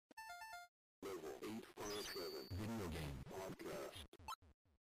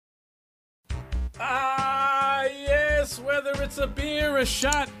Ah, yes, whether it's a beer, a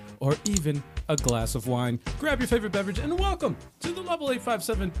shot, or even a glass of wine, grab your favorite beverage and welcome to the Level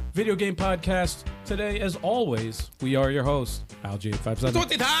 857 Video Game Podcast. Today, as always, we are your hosts, Alg857.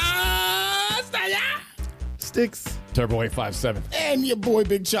 Sticks. Turbo 857. And your boy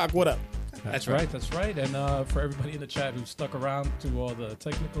Big Chalk, what up? That's right. And for everybody in the chat who stuck around to all the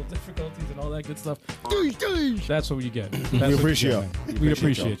technical difficulties and all that good stuff, that's what you get. We appreciate you. We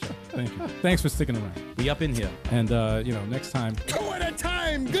appreciate you. Thank you. Thanks for sticking around. We up in here. And, next time. Two at a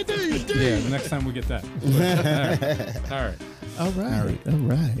time. Good day. Yeah, the next time we get that. All right. All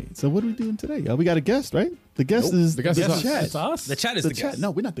right. So what are we doing today? We got a guest, right? The guest is The guest is us. chat. It's us. The chat is the guest.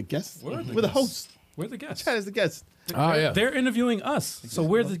 No, we're not the guests. We're the the guests. hosts. We're the guests. Chat is the guest. Oh, yeah. They're interviewing us, so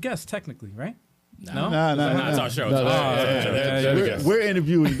we're the guests technically, right? No. No. It's our show. No, We're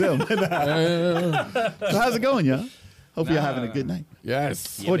interviewing them. So how's it going, y'all? Hope you're having a good night.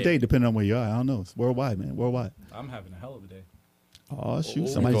 Yes. Or day, depending on where you are. I don't know. It's worldwide, man. Worldwide. I'm having a hell of a day. Oh, shoot.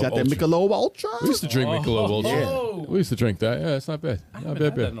 Somebody's got that Ultra. Michelob Ultra. We used to drink Michelob Ultra. Oh. We used to drink that. Yeah, it's not bad. I Not haven't bad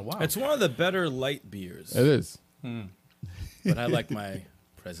had that beer. in a while. It's one of the better light beers. It is. But I like my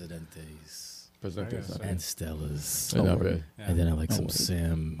Presidentes Presidente. and Stellas. Not bad. And then I like some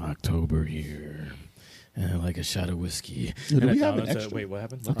Sam October here. And I like a shot of whiskey. Do we And have I- an extra? Wait, what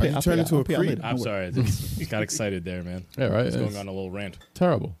happened? Okay, I'll turned pay- into I'll a pay creep. later. I'm Don't sorry. I got excited there, man. Yeah, right. I was going It's on a little rant.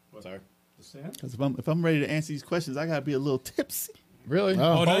 terrible. Sorry. Because if I'm ready to answer these questions, I got to be a little tipsy. Really?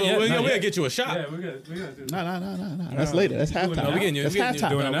 Oh, no, yet, we not gotta yet. get you a shot. Yeah, we got to do that. No. That's later. That's halftime. No, we getting you. That's we getting you. halftime.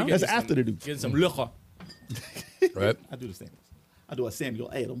 Doing it now? That's after the dudes. Getting some liquor. Right. I do the same. I do a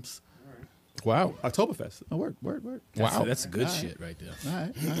Samuel Adams. Wow. Oktoberfest. Oh, work. Wow. That's good shit right there. All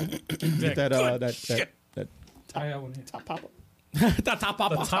right. Get that that I have one here. top popper. The top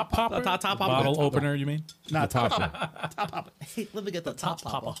popper. The top popper? The top popper. Bottle opener, you mean? Not top. Hey, let me get the top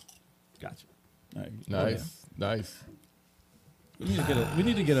popper. Gotcha. All right. Nice. We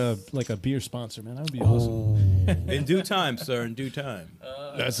need to get a beer sponsor, man. That would be awesome. In due time, sir. In due time.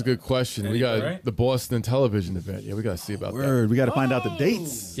 That's a good question. We got right? the Boston television event. Yeah, we got to see about that. Word. We got to find out the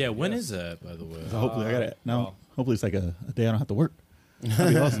dates. Yeah, when is that, by the way? So hopefully I got it. No. Hopefully it's like a day I don't have to work.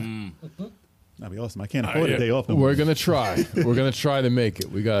 That'd be awesome. That'd be awesome. I can't afford a day off. no more. We're gonna try. We're gonna try to make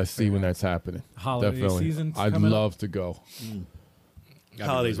it. We gotta see when that's happening. Holiday Definitely. season's I'd coming up. love to go.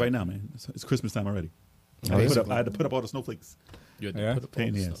 Holidays right now, man. It's Christmas time already. I had to put up all the snowflakes. You had to Yeah? put a Pain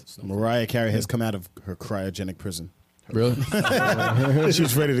in the ass. Mariah Carey has come out of her cryogenic prison. Really?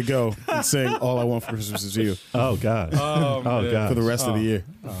 She's ready to go and sing "All I Want for Christmas Is You" Oh God. Oh, God. for the rest of the year.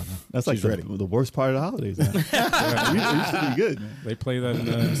 That's like She's ready. the worst part of the holidays. Man. we should be good, man. They play that in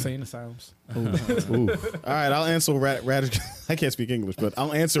the insane asylums. Ooh. All right, I'll answer Radical. I can't speak English, but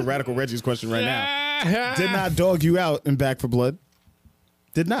I'll answer Radical Reggie's question right now. Did not dog you out in Back for Blood.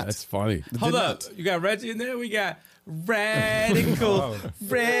 Did not. That's funny. Hold up. You got Reggie in there? We got Radical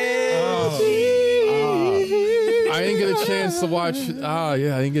Reggie. I didn't get a chance to watch. I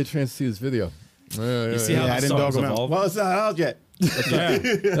didn't get a chance to see this video. You see how I the didn't dog songs him out. evolve? Well, it's not out yet.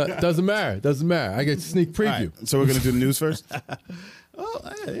 Doesn't matter. I get sneak All preview. right, so we're gonna do the news first. Oh,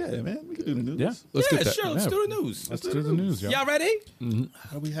 yeah, man. We can do the news. Yeah. Let's Yeah, get that. sure. Let's do the news. Let's do the news, y'all. Y'all ready?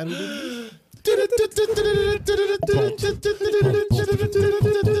 How do we do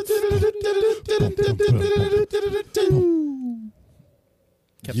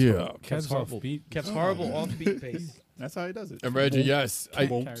Yeah. Kev's offbeat. Kev's horrible offbeat pace. That's how he does it. And Reggie, yes, Carry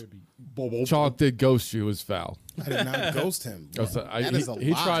beat. Chalk did ghost you. It was foul. I did not ghost him. That is a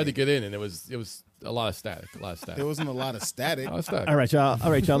He lie. tried to get in, and it was a lot of static. There wasn't a lot of static. A lot of static. All right, y'all.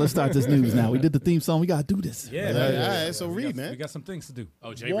 Let's start this news now. We did the theme song. We gotta do this. Yeah. All right, so read, We man. got some things to do.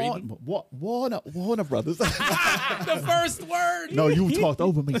 Oh, Jay reading? Warner Brothers. The first word. No, you talked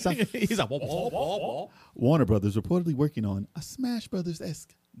over me. Son. He's like, whoa. Warner Brothers reportedly working on a Smash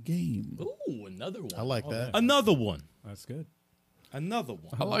Brothers-esque game. Ooh, another one. I like that. Another one. That's good. Another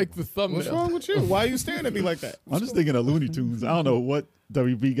one. I like the thumbnail. What's wrong with you? Why are you staring at me like that? I'm just thinking of Looney Tunes. I don't know what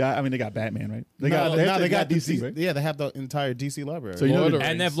WB got. I mean, they got Batman, right? They got DC, right? Yeah, they have the entire DC library. So you know, Lord of the, the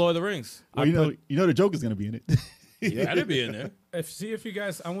And they have Lord of the Rings. well, you know the Joker's gonna be in it. Gotta be in there. If you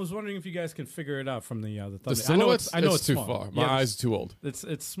guys, I was wondering if you guys can figure it out from the The thumbnail. silhouettes, I know it's too small. far. My Yeah, eyes are too old.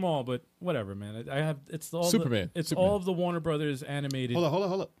 It's small, but whatever, man. It's all Superman. It's Superman. all of the Warner Brothers animated.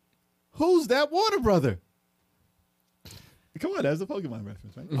 Hold up. Who's that Warner brother? Come on, that's a Pokemon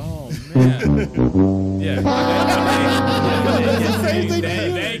reference, right? Oh man. Yeah.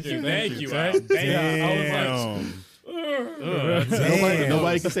 Thank you. I was like,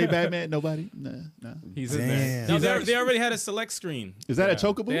 Nobody can say Batman. Nobody. Nah. he's in there. No, they already had a select screen. Is that a They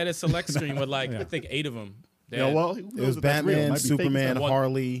had chocobo? a select screen with I think 8 of them. Yeah. Yeah, well, It was Batman, Superman, One-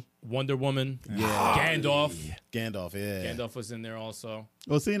 Harley, Wonder Woman, Yeah. Gandalf. Gandalf. Yeah. Gandalf was in there also.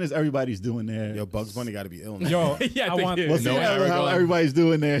 Well, seeing as everybody's doing their Yo, Bugs Bunny got to be ill now. Yo, Yeah, I I think want. it- Well, No, seeing how Aragorn. everybody's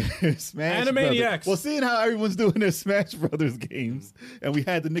doing their Smash Animaniacs. Brothers. Well, seeing how everyone's doing their Smash Brothers games, and we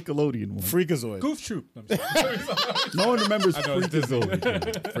had the Nickelodeon one. Freakazoid. Goof Troop. I'm sorry. No one remembers know it's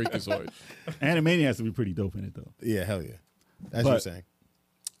Freakazoid. Freakazoid. Animaniacs would be pretty dope in it, though. Yeah, hell yeah. That's what But- you're saying.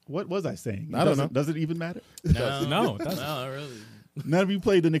 What was I saying? I don't know. Does it even matter? No, it doesn't. No, really. None of you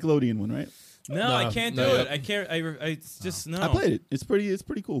played the Nickelodeon one, right? No, I can't do no, it. yeah. I can't. It's just no. I played it. It's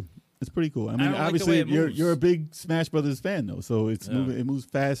pretty cool. It's pretty cool. I mean, don't like the obviously, way it moves. you're a big Smash Brothers fan, though, so it's Yeah. moving. It moves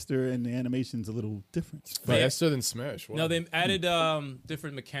faster, and the animation's a little different. Faster than Smash. Wow. No, they added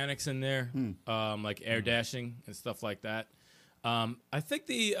different mechanics in there, like air dashing and stuff like that. I think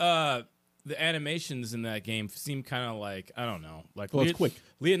the animations in that game seem kind of like, I don't know, like Well, it's quick.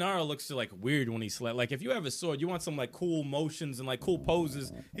 Leonardo looks like weird when he slap. Like if you have a sword, you want some like cool motions and like cool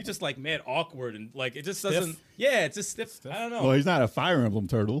poses. He's just like mad awkward and like it just doesn't. Yeah, it's just stiff. I don't know. Well, he's not a Fire Emblem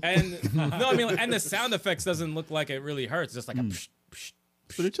turtle And no, I mean, and the sound effects doesn't look like it really hurts. It's just like a. Psh, psh.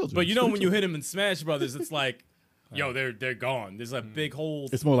 for the children. But you It's know for when the you children. hit him in Smash Brothers, it's like, yo, they're gone. There's a big hole.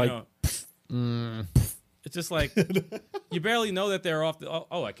 It's more like, you know. It's just like you barely know that they're off.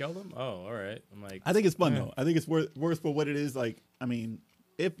 Oh, I killed them. Oh, all right. I'm like, I think it's fun though. I think it's worse for what it is. Like, I mean,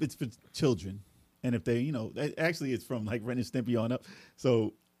 if it's for children, and if they, actually, it's from like Ren and Stimpy on up.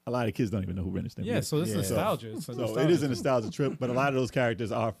 So a lot of kids don't even know who Ren and Stimpy Yeah, is. so this Yeah. is nostalgia. It's a So nostalgia it is a thing. nostalgia trip, but a lot of those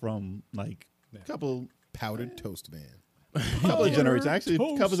characters are from like a couple Powdered Toast Man. of generations. Actually,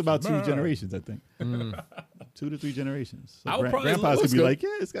 it covers about 2 Toast Man. generations, I think. 2 to 3 generations. So I would probably grandpas look could be good. like, yeah,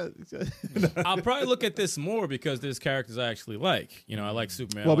 it's got. I'll probably look at this more because there's characters I actually like. You know, I like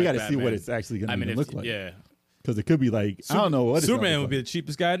Superman. Well, we got got to see what it's actually going I mean, to if, look like. yeah. Because it could be like, I don't know what it's gonna Superman look would be like. the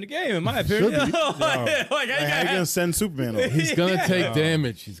cheapest guy in the game, in my opinion. Should be. like, Like, how you gonna send Superman over? He's gonna take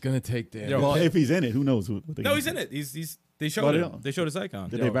damage. He's gonna take damage. Well, if he's in it, who knows? What they no, gonna he's do. in it. They showed Well, they him. don't. They showed his icon.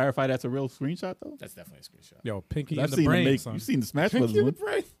 Did they verify that's a real screenshot though? That's definitely a screenshot. Yo, Pinky I've and the seen them Brain. make. son. You've seen the Smash Brothers in the one.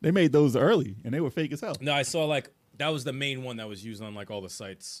 brain. They made those early, and they were fake as hell. No, I saw like that was the main one that was used on like all the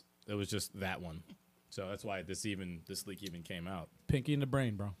sites. It was just that one. So that's why this leak even came out. Pinky and the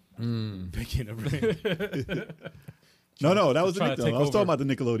Brain, bro. Picking a brain. No, that was the trying Nick. to though. take I was talking over. about the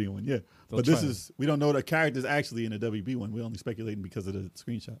Nickelodeon one. Yeah, They'll but this try to- is we don't know the characters actually in the WB one. We're only speculating because of the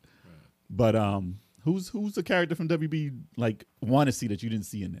screenshot. But who's the character from WB like want to see that you didn't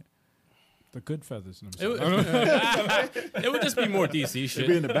see in there? The Good Feathers. It would just be more DC It'd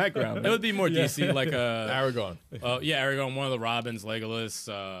be in shit. the background. It would be more DC, like Aragon. Aragon, one of the Robins, Legolas,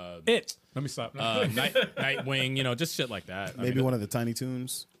 It. Let me stop. Nightwing, just shit like that. I Maybe mean, one of the Tiny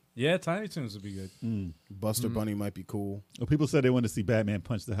Toons. Yeah, Tiny Toons would be good. Buster Bunny might be cool. Well, people said they wanted to see Batman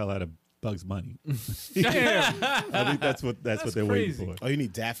punch the hell out of Bugs Bunny. Damn. I think that's what they're crazy. waiting for. Oh, you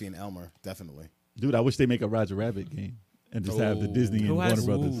need Daffy and Elmer, definitely. Dude, I wish they make a Roger Rabbit game and just have the Disney and Who Warner has-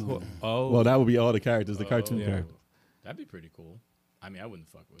 Brothers. Oh, Well, that would be all the characters, the cartoon yeah. characters. that'd be pretty cool. I mean, I wouldn't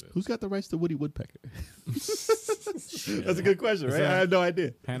fuck with it. Who's got the rights to Woody Woodpecker? That's a good question, right? I have no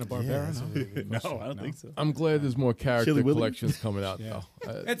idea. Hanna-Barbera? No. No, I don't think so. I'm glad there's more character Chili Willy? collections coming out though.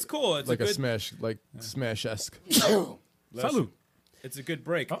 It's cool. It's like a a good. Smash, like Smash-esque. Salute. It's a good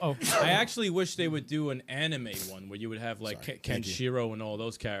break. Uh-oh. I actually wish they would do an anime one where you would have like Kenshiro and all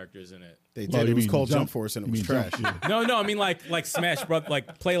those characters in it. They Well, did. you It was mean called Jump Force and it you was mean trash. Jump, yeah. No, I mean like Smash Brothers,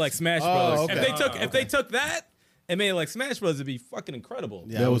 like play like Smash Brothers. okay. If they took that and made it like Smash Brothers, it'd be fucking incredible.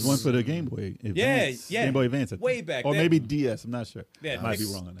 Yeah, There it was one for the Game Boy Advance. Yeah. Game Boy Advance. I think. Way back Or then. maybe DS. I'm not sure. Yeah, I might be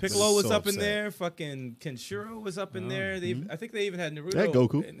wrong on that. Piccolo was So up in upset. there. Fucking Kenshiro was up in there. I think they even had Naruto They had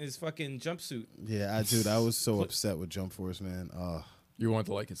Goku. in his fucking jumpsuit. Yeah, I was so upset with Jump Force, man. You want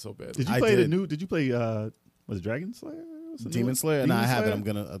to like it so bad. Did you I play the did. new? Did you play? Was it Dragon Slayer? What's the new Demon one? Slayer? No, Demon I haven't. Slayer?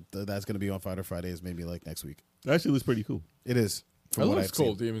 I'm gonna. That's gonna be on Fighter Fridays, maybe like next week. That actually was pretty cool. It is. That From what looks I've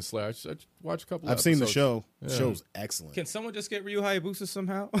cool, seen. Demon Slayer. I watched a couple. I've seen the episodes. show. Yeah. The show's excellent. Can someone just get Ryu Hayabusa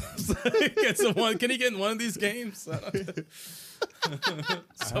somehow? Can he get in one of these games? I'm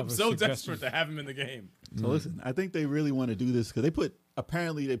have a so suggestion. desperate to have him in the game. So listen, I think they really want to do this because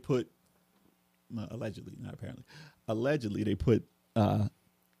apparently they put allegedly they put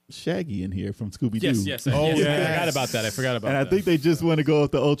Shaggy in here from Scooby Doo. Yes. I forgot about that. And I think they just want to go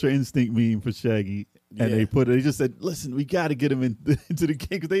with the Ultra Instinct meme for Shaggy, and they just said, "Listen, we got to get him into the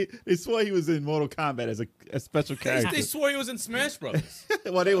game because they swore he was in Mortal Kombat as a special character." they swore he was in Smash Brothers.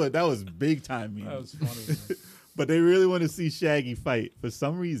 Well, that was big time meme. That was funny. Man. But they really want to see Shaggy fight for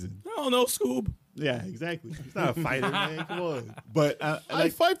some reason. I don't know, Scoob. Yeah, exactly. He's not a fighter, man. Come on. But I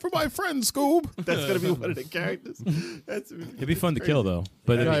like, fight for my friend, Scoob. that's gonna be one of the characters. It'd be fun to kill though,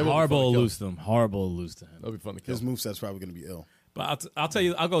 but Yeah, it'd it be would be horrible fun to to lose to him. Horrible to lose to him. That'll be fun to kill. His moveset's probably going to be ill. But I'll tell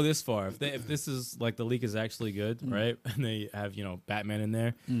you, I'll go this far. If this is like the leak is actually good, right? And they have Batman in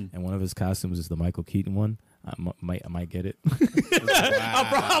there, and one of his costumes is the Michael Keaton one, I might get it.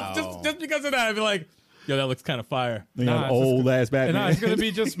 just because of that, I'd be like, yo, that looks kind of fire. They Nah, have it's just old ass And Batman. it's going to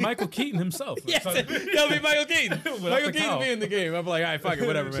be just Michael Keaton himself. Yes, it'll be Michael Keaton. Michael the Keaton cowl. will be in the game. I'm like, all right, fuck it,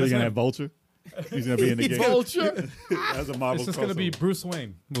 whatever, so man. you're gonna have Vulture. He's gonna be in the game. Vulture. That's a Marvel. It's just going to be crossover. Bruce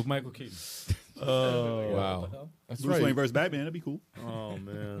Wayne with Michael Keaton. Wow. That's Bruce right. Wayne versus Batman. That'd be cool. Oh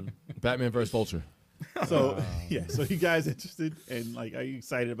man. Batman versus Vulture. So yeah, so you guys interested and like, are you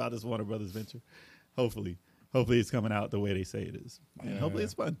excited about this Warner Brothers venture? Hopefully it's coming out the way they say it is, and hopefully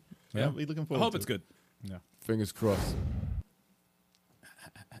it's fun. Yeah. I'll be looking I forward. hope to it's it. good. Fingers crossed.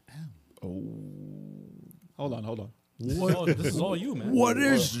 Hold on. Oh, this is all you, man. What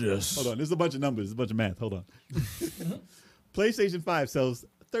is this? Hold on. There's a bunch of numbers. There's a bunch of math. Hold on. PlayStation 5 sells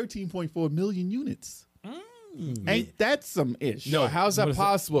 13.4 million units. Ain't that some ish? No, how's that What does that-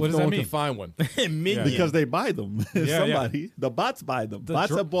 possible what if does no that one mean? can find one? Minion. Because they buy them. Yeah, Somebody. The bots buy them. The Bots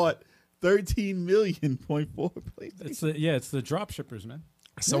dro- have bought 13 million point four PlayStation. It's the drop shippers, man.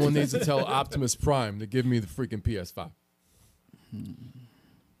 Someone needs to tell Optimus Prime to give me the freaking PS5.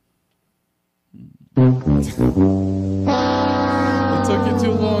 It took you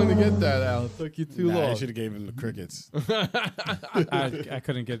too long to get that, Al. It took you too Nah, long. you should have gave him the crickets. I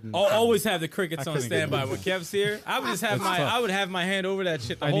couldn't get. I'll always have the crickets I on couldn't get standby it. when Kev's here. I would just have That's tough. I would have my hand over that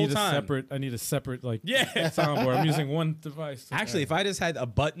shit the I whole need time. I need a separate like Yeah. soundboard. I'm using one device. Actually, if I just had a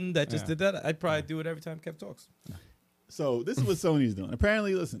button that just Yeah. did that, I'd probably do it every time Kev talks. So this is what Sony's doing.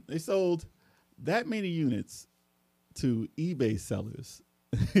 Apparently, listen, they sold that many units to eBay sellers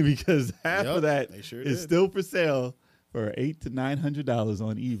because half Yup, of that they sure is did. still for sale for $800 to $900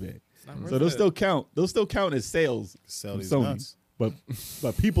 on eBay. not So worth they'll it. still count. They'll still count as sales Sell from these Sony. nuts.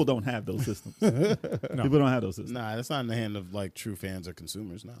 But people don't have those systems. People don't have those systems. Nah, that's not in the hand of like true fans or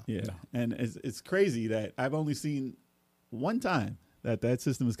consumers. No. Yeah, and it's crazy that I've only seen one time that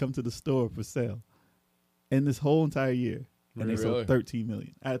system has come to the store for sale in this whole entire year, and they Really? sold 13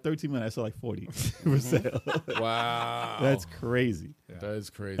 million. Out of 13 million, I saw like 40 for sale. Wow. That's crazy, That is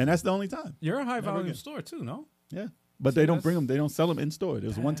crazy. and that's the only time. you're a high Never volume again. store too, no? Yeah, but they don't bring them. They don't sell them in store. There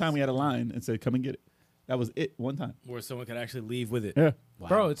was one time we had a line and said, "Come and get it." That was it. One time. Where someone could actually leave with it. Yeah,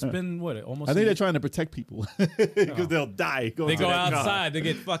 Bro, it's been what almost. I think a they're trying to protect people because they'll die. Going They to go that car. outside, they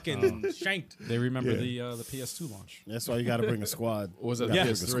get fucking shanked. They remember Yeah. the PS2 launch. That's why you got to bring a squad. Or was that You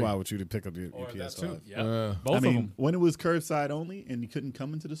gotta the bring a PS3? squad with you to pick up your Or that PS5. too. Yeah. Both I of mean, them. when it was curbside only and you couldn't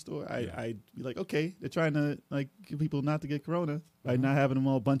come into the store, I'd be like, okay, they're trying to like get people not to get corona by not having them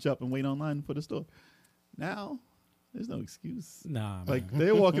all bunch up and wait online for the store. Now, there's no excuse. Nah, man. Like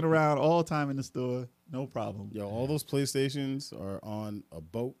they're walking around all the time in the store, no problem. Yo, all those PlayStations are on a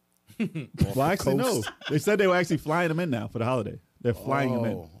boat. Well, actually, no. coast. They said they were actually flying them in now for the holiday. They're flying them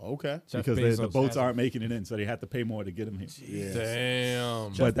in Oh, okay. Jeff because the Bezos boats has aren't making it in, so they have to pay more to get them here. Yeah.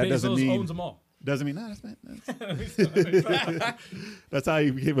 Damn. Jeff but that doesn't Bezos mean- owns them all. Doesn't mean that's how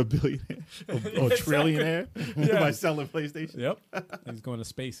he became a billionaire or trillionaire by selling PlayStation. Yep. He's going to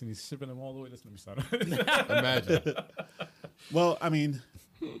space and he's shipping them all the way. Let me start. Imagine. Well, I mean,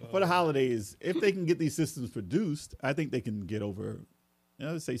 for the holidays, if they can get these systems produced, I think they can get over,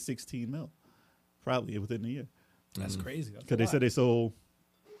 let's say 16 mil, probably within a year. That's crazy. Because they said they sold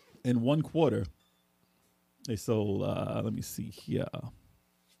in one quarter. They sold. Let me see here.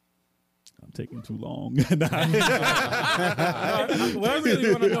 I'm taking too long. what I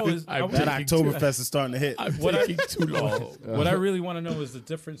really want to know is I'm That taking Oktoberfest is starting to hit. what I, too long. what I really want to know is the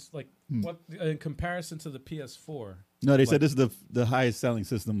difference, like what in comparison to the PS4. No, they said this is the highest selling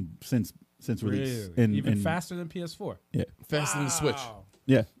system since release. Really? Even faster than PS4. Yeah, Faster than the Switch. Wow.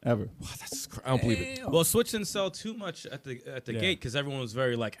 yeah, ever. I don't believe it. Well, Switch didn't sell too much at the Yeah. gate because everyone was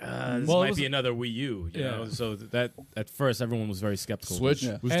very like, this Well, it might was- be another Wii U. You Yeah. know? So that at first everyone was very skeptical. Switch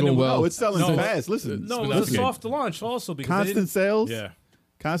Yeah. was And doing it- well. Oh, it's selling No, fast. Listen, No, it That's was a good. soft launch also because they constant sales. Yeah.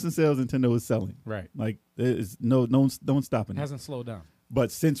 Constant sales. Nintendo is selling. right. Like there is no one stopping It it. hasn't slowed down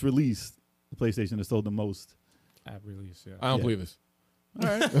But since release, the PlayStation has sold the most. at release. Yeah. I don't Yeah. believe this. All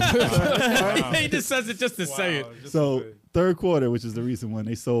right. He just says it just to say it. So third quarter, which is the recent one,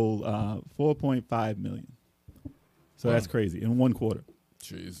 they sold 4.5 million. So that's crazy in one quarter.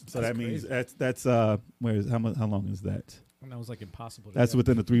 Jeez. So That's that means crazy. that's where is how how long is that? And that was like impossible. To That's get.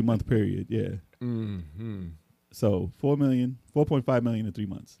 within a 3-month period. Yeah. Mm-hmm. So 4.5 million in 3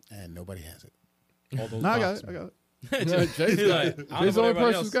 months. And nobody has it. all those No, I got bots, it. I man. got it. Jay's He's got like, it. I don't Jay's know the only what everybody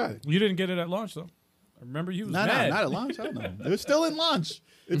person who's else- got it. You didn't get it at launch though. I remember you was No, mad. not at launch. Hell no. It was still in launch.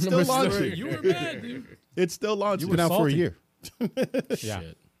 It's still But still, launching. You were mad, dude. It's still launching. Been out for a salty. year. Yeah.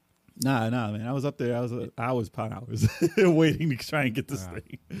 Shit. Nah, man. I was up there. I was hours upon hours waiting to try and get this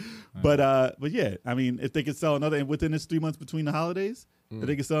thing. But yeah, I mean, if they could sell another, and within this 3 months between the holidays, if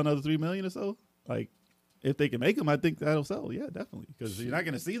they could sell another 3 million or so, like if they can make them, I think that'll sell. Yeah, definitely, because you're not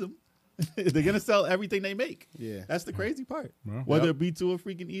gonna see them. They're gonna sell everything they make. Yeah. That's the crazy part. Well, Whether it be to a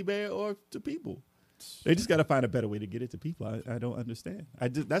freaking eBay or to people. They just got to find a better way to get it to people. I don't understand.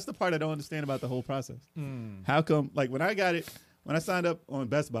 That's the part I don't understand about the whole process. How come, like when I got it, when I signed up on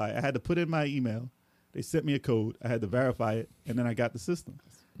Best Buy, I had to put in my email. They sent me a code. I had to verify it, and then I got the system.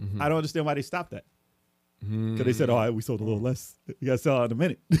 I don't understand why they stopped that. Because they said, "Oh, we sold a little less. You got to sell out in a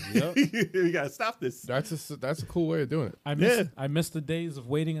minute. Yep. You got to stop this." That's a cool way of doing it. I missed the days of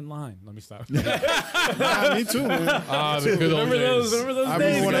waiting in line. Let me stop. Nah, me too, man. The good old days. Remember those I days?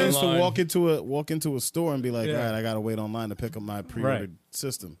 remember when I man? used to Online. walk into a store and be like, Yeah. all right, I gotta wait online to pick up my pre-ordered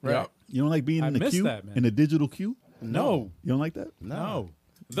system. Right. You don't like being I in the miss queue, that, man. in the digital queue? No, You don't like that? no,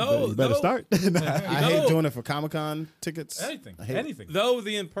 You better start. I hate doing it for Comic-Con tickets. anything, I hate it. anything. Though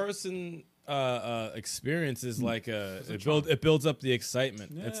the in-person experience is like it builds up the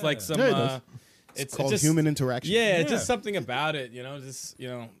excitement. It's Yeah. like some Yeah, it does. It's called just, human interaction. Yeah, it's Yeah. just something about it.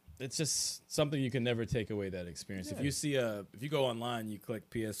 It's just something you can never take away that experience. If you see if you go online, you click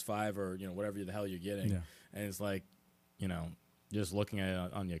PS5 or whatever the hell you're getting, Yeah. and it's like, just looking at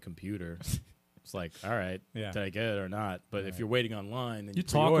it on your computer. It's like, all right, Yeah. did I get it or not? But if you're waiting online and You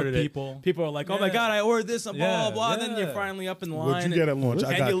talk with pre-ordered it, people. people are like, oh my Yeah. God, I ordered this and blah, Yeah, blah, blah. Then you're yeah. finally up in line. What'd you get at launch? I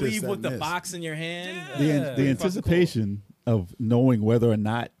and got you this, leave that, with the and this. box in your hand. the Yeah. the anticipation of knowing whether or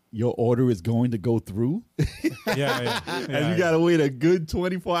not your order is going to go through, Yeah. and you got to wait a good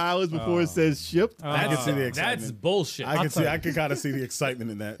 24 hours before it says shipped. I can see the That's excitement. bullshit. I can kind of see the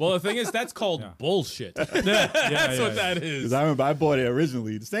excitement in that. Well, the thing is, that's called bullshit. That's what that is. Because I remember I bought it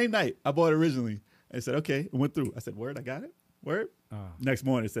originally the same night. I bought it originally. And it said, okay, it went through. I said, word, I got it. Word. Next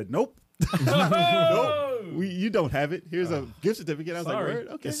morning, it said, nope. Nope. You don't have it. Here's a gift certificate. I was Sorry. like, word,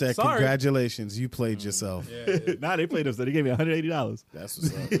 okay. It said, Sorry. congratulations, you played yourself. Nah, they played them, so they gave me $180 That's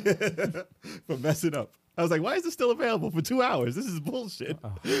what's up. for messing up. I was like, why is it still available for 2 hours? This is bullshit.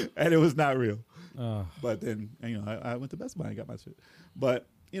 And it was not real. But then, I went to Best Buy and got my shit. But,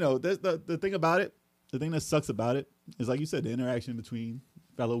 there's the thing about it, the thing that sucks about it is, like you said, the interaction between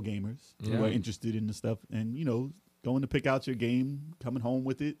fellow gamers who are interested in the stuff and, going to pick out your game, coming home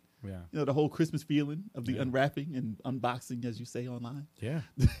with it. Yeah. The whole Christmas feeling of the unwrapping and unboxing, as you say online. Yeah.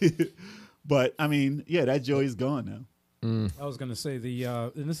 But, I mean, yeah, that joy is gone now. I was gonna say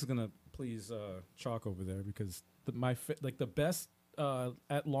and this is gonna please Chalk over there because the best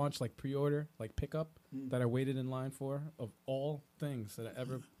at launch pre-order pickup that I waited in line for of all things that I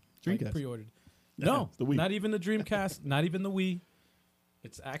ever Dreamcast. pre-ordered. Yeah, No, it's the Wii. not even the Dreamcast, not even the Wii.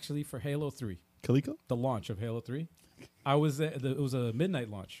 It's actually for Halo 3, Kaliko? the launch of Halo 3. I was there. It was a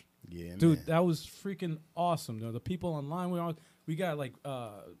midnight launch. Yeah, Dude, man. that was freaking awesome. The people online, we got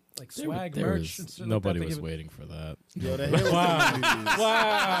swag There merch. was- and shit nobody like that. was They give- waiting for that. Yo, the Halo community is,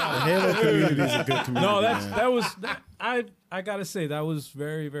 Wow. the Halo community is a good community. No, man. I gotta say that was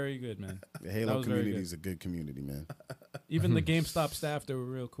very, very good, man. The that Halo was very community good. is a good community, man. Even the GameStop staff, they were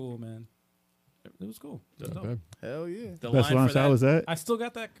real cool, man. It was cool. It was Not dope. bad. Hell yeah. The Best line launch for I that, was at, I still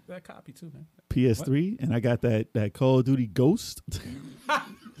got that copy too, man. PS3, and I got that Call of Duty Ghost.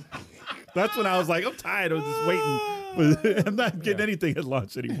 That's when I was like, I'm tired of just waiting. But I'm not getting anything at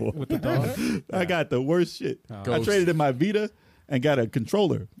launch anymore. With the dog. I got the worst shit. I Ghost. traded in my Vita and got a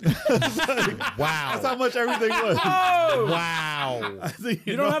controller. Wow. That's how much everything was. Wow.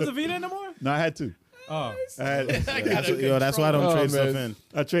 You don't have the Vita anymore? No, I had to. Oh. I, had, That's why I don't Oh, trade stuff man. in.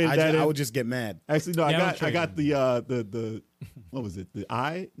 I traded that I in. would just get mad. Actually, no, Yeah, I got the what was it? The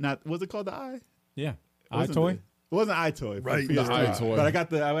eye? Not was it called the eye? Yeah. Wasn't iToy? It wasn't iToy. Right. The The iToy. But I got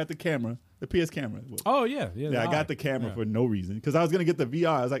the camera, the PS camera. Oh yeah, yeah. Yeah, I got the camera for no reason because I was gonna get the VR.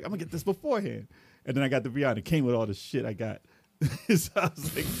 I was like, I'm gonna get this beforehand, and then I got the VR and it came with all the shit I got. So I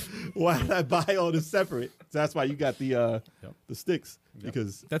was like, why did I buy all this separate? So that's why you got the sticks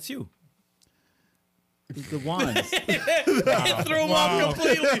because That's you. the wands. It threw him off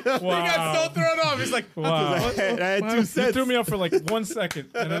completely. He got so thrown off. He's like, Wow. I had 2 You sets. threw me off for 1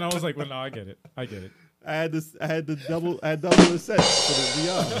 second, and then I was like, "Well, no, I get it. I get it." I had double the set for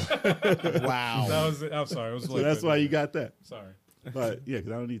the VR. Wow. That was it. I'm sorry. I was So that's why you got that. Sorry. But yeah,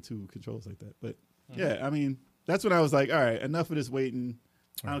 because I don't need 2 controls like that. But yeah, I mean, that's when I was like, all right, enough of this waiting.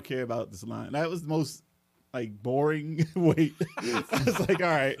 I don't care about this line. That was the most boring wait. I was like, all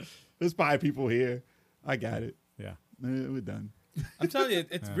right, there's 5 people here. I got it. Yeah. We're done. I'm telling you,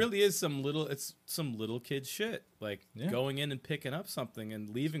 it really is some little kid shit. Like Yeah. going in and picking up something and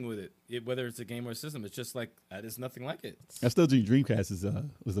leaving with it, whether it's a game or a system. It's just like there's nothing like it. I still think Dreamcast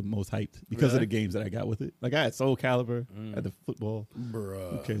was the most hyped because of Really? the games that I got with it. Like I had Soul Calibur, I had the football. Who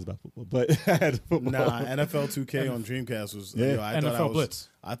Bruh. cares about football? But I had football. Nah, NFL 2K on Dreamcast was. Yeah. NFL Blitz.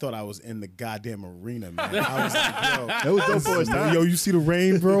 I thought I was in the goddamn arena, man. I was like, yo, That was dope for its time. yo, you see the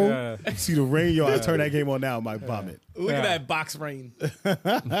rain, bro? Yeah. You see the rain, yo. I turn that game on now, I might vomit. Look Yeah. at that box rain. Back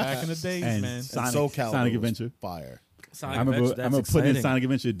in the days, And man. Sonic, Soul Calibur Sonic was Adventure. fire. Sonic I remember Adventure, putting in exciting. Sonic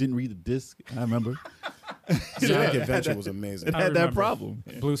Adventure. Didn't read the disc. I remember. Sonic Adventure was amazing. It I had that remember. problem.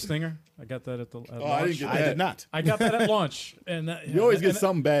 Blue Stinger. I got that at the I launch. didn't get I did not. I got that at launch, and that, You always get and,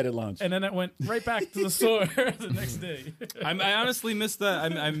 something bad at launch. and then it went right back to the store the next day. I honestly missed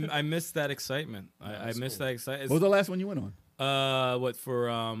that. I missed that excitement. I missed that excitement. What was the last one you went on? What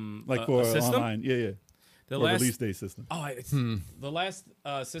for? Like a for system? online? Yeah. The For last release day system. Oh, it's, the last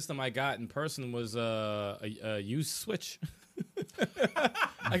system I got in person was a used Switch.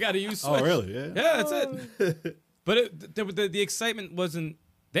 I got a used Switch. Oh, really? Yeah. Yeah, that's it. But the excitement wasn't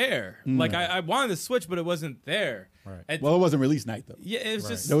there. Like I wanted the Switch, but it wasn't there. Right. And- Well, it wasn't release night though. yeah, it was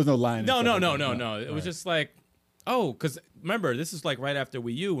just There was no line. and no. stuff like that. It was just like, oh, because remember, this is like right after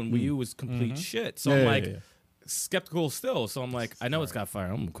Wii U, when Wii U was complete shit. So I'm like skeptical still. So I'm like, I know it's got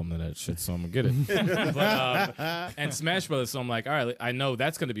fire. I'm gonna come to that shit, so I'm gonna get it. And Smash Brothers. So I'm like, all right, I know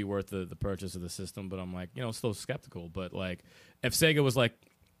that's gonna be worth the purchase of the system, but I'm like, still skeptical. But like, if Sega was like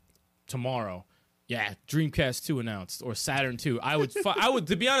tomorrow, yeah, Dreamcast 2 announced or Saturn 2, I would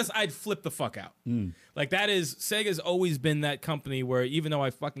to be honest, I'd flip the fuck out. Like that is Sega's always been that company where even though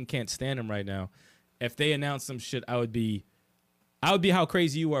I fucking can't stand them right now, if they announce some shit, I would be how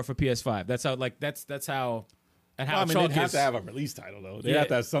crazy you are for PS5. That's how that's how and how Well, I mean, Chalk they'd have is. to have a release title though. They Yeah. have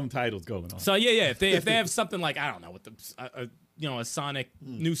to have some titles going on. So yeah, if they have something like I don't know with a Sonic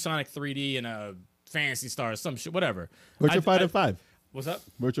new Sonic 3D and a Fantasy Star or some shit, whatever. Virtua Fighter 5. What's up?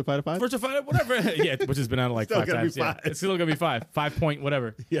 Virtua Fighter 5. Virtua Fighter, whatever. Yeah, which has been out like Still 5 gonna be times. Yeah. 5. It's still gonna be 5 point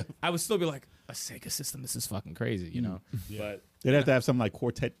whatever. Yeah. I would still be like a Sega system. This is fucking crazy, you know. But They'd have to have something like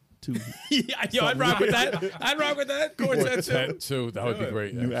Quartet 2. yeah, yo, I'd rock with that. I'd rock with that. Quartet 2. Quartet too. That would be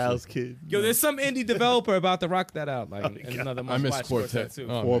great. New actually. Alice Kid. Yo, there's some indie developer about to rock that out. Like in another month. I miss Watch Quartet. 2.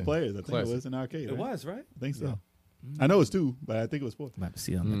 Oh, 4 man. players. I think Classic. it was in arcade. It right? was right. I think so. I know it's 2, but I think it was 4. I'm about to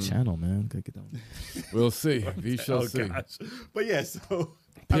see it on the channel, man. Gotta get on. We'll see. We shall see. gosh. But yeah, so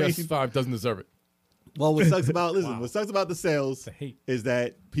I mean, PS5 doesn't deserve it. well, what sucks about what sucks about the sales The hate. is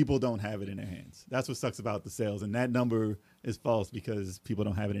that people don't have it in their hands. That's what sucks about the sales, and that number is false because people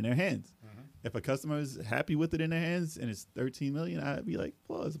don't have it in their hands. If a customer is happy with it in their hands and it's 13 million, I'd be like,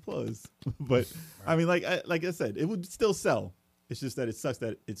 applause. But I mean, like I said, it would still sell. It's just that it sucks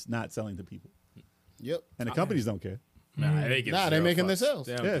that it's not selling to people, Yep. and the companies don't care. Nah, they give Nah, they're zero making fucks. their sales.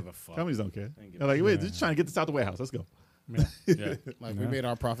 They don't Yeah, give a fuck. companies don't care. give They're like, wait, just trying to get this out the warehouse. Let's go. Yeah. Like we made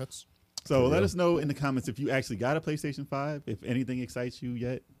our profits. So let us know in the comments if you actually got a PlayStation 5, if anything excites you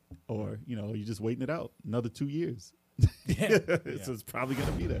yet, or you're just waiting it out another 2 years. Yeah. So it's probably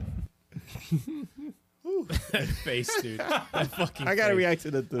gonna be there. That face, dude. That fucking I gotta face. react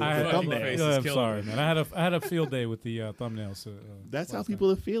to the I, fucking thumbnail. face yeah, is I'm killing sorry, me. man. I had a field day with the thumbnails. That's how people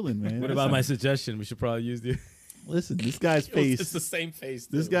are feeling, man. What That's about how- my suggestion? We should probably use the. Listen, this guy's It's face. the same face.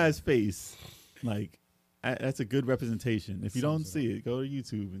 This too. guy's face, like that's a good representation. If you don't see it, go to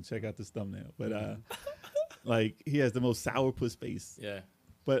YouTube and check out this thumbnail. But like he has the most sourpuss face. Yeah.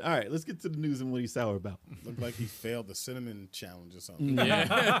 But all right, let's get to the news and what he's sour about. Looked like he failed the cinnamon challenge or something.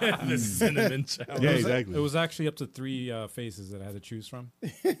 Yeah. The cinnamon challenge. Yeah, exactly. It was actually up to 3 faces that I had to choose from,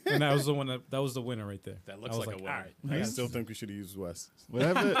 and that was the one that was the winner right there. That I looks was like a winner. all right. I still think we should have used Wes.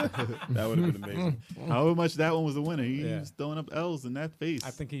 Whatever. That would have been amazing. However much that one was the winner, he Yeah. was throwing up L's in that face.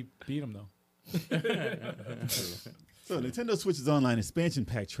 I think he beat him though. So Nintendo Switch's online expansion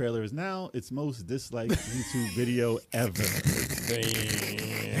pack trailer is now its most disliked YouTube video ever.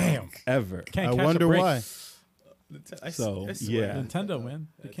 Damn. Ever. Can't I catch wonder a break. why. So, I swear. yeah. Nintendo, man,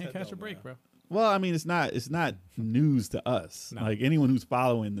 you can't catch a break, bro. Well, I mean, it's not news to us. No. Like anyone who's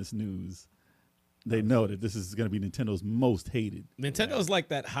following this news, they know that this is going to be Nintendo's most hated. Nintendo's like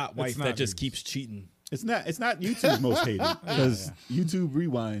that hot wife not that just news. keeps cheating. It's not YouTube's most hated because YouTube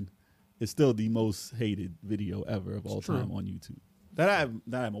Rewind is still the most hated video ever of all time on YouTube. That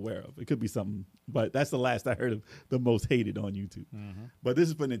I'm aware of. It could be something, but that's the last I heard of the most hated on YouTube. But this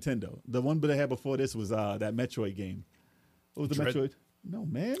is for Nintendo. The one that they had before this was that Metroid game. What was the Dread- Metroid? No,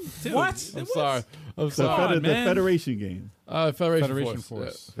 man. What? I'm sorry. I'm The, sorry. the man. Federation game. Federation, Federation Force.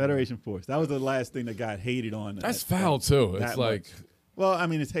 Force. Federation Force. That was the last thing that got hated on. That's foul too. that It's like much. Well, I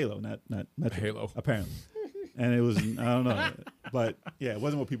mean, it's Halo, not Metroid, Halo. apparently. and it was I don't know, but yeah, it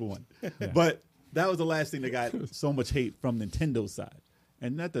wasn't what people wanted. But that was the last thing that got so much hate from Nintendo's side,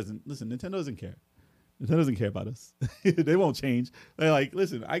 and that doesn't Nintendo doesn't care. Nintendo doesn't care about us. They won't change. They're like,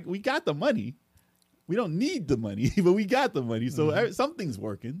 listen, we got the money. We don't need the money, but we got the money, so something's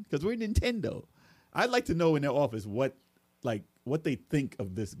working because we're Nintendo. I'd like to know in their office what they think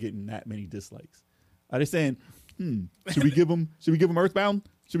of this getting that many dislikes. Are they saying, should we give them Earthbound?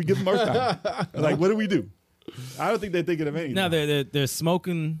 Should we give them Earthbound? Like, what do we do? I don't think they're thinking of anything. No, they're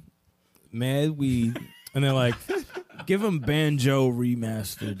smoking mad weed, and they're like, give them Banjo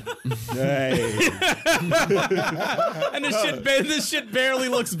remastered. Hey. And this shit barely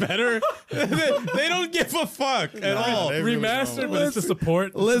looks better. They don't give a fuck at all. they really Remastered, don't. but it's to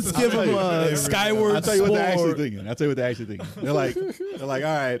support. Let's give them Skyward I'll tell you what they're Sword. actually thinking. They're like,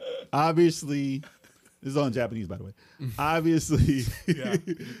 all right, obviously, this is all in Japanese, by the way. Obviously,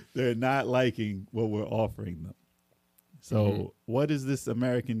 they're not liking what we're offering them. So what is this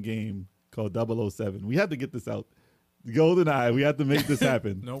American game called 007? We have to get this out. GoldenEye, we have to make this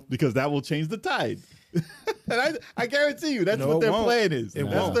happen. Nope. Because that will change the tide. And I guarantee you, that's No, what it their won't. plan is. It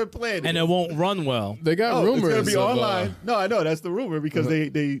That's won't. their plan. And it won't run well. They got it's rumors. going to be of, online. No, I know. That's the rumor because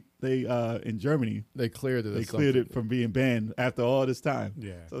they in Germany, they cleared it. they cleared it from being banned after all this time.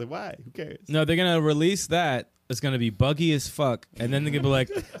 Yeah. So like, why? Who cares? No, they're gonna release that. It's gonna be buggy as fuck, and then they're gonna be like,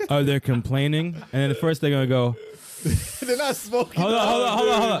 "Oh, they're complaining," and then first they're gonna go, They're not smoking. "Hold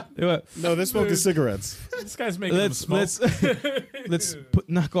on." No, they're smoking cigarettes. This guy's making them smoke. Let's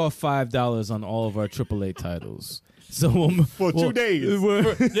knock off $5 on all of our AAA titles. So we'll, For 2 days.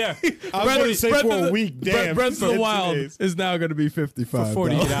 Yeah, I was going to say for a week. Damn. Breath of the 2 Wild days. is now going to be 55 for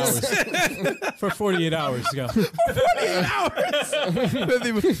 48 hours. For 48 hours, go.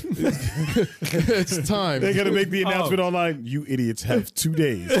 It's time. They're going to make the announcement online. You idiots have 2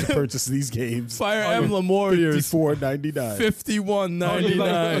 days to purchase these games. Fire Emblem Warriors, $54.99.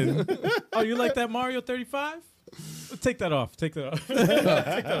 $51.99. Oh, you like that Mario 35? Take that off. Put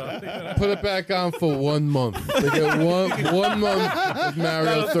it back on for 1 month. They get one month of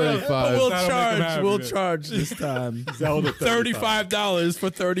Mario 35. We'll That'll make them happy, man. charge this time Zelda 35. $35 for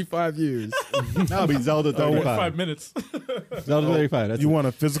 35 years. That'll be Zelda 35. 5 minutes. Zelda 35. That's You it. want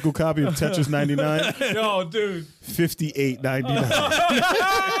a physical copy of Tetris 99? Yo, dude.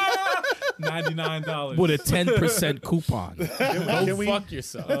 $58.99. $99. With a 10% coupon. Can we- Fuck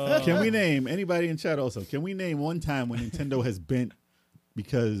yourself. Can we name anybody in chat also? Can we name one time when Nintendo has bent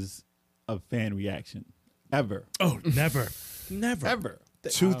because of fan reaction? Ever. Oh, never. Ever.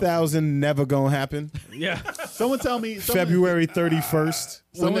 2000 never gonna happen. Yeah. Someone tell me. February 31st.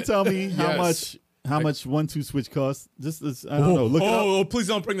 Someone tell me Yes. how much 1-2 Switch costs. Just I don't know. Look it up. Oh, please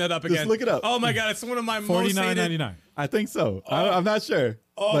don't bring that up again. look it up. Oh my God, it's one of my most hated. $49.99. I think so. I'm not sure,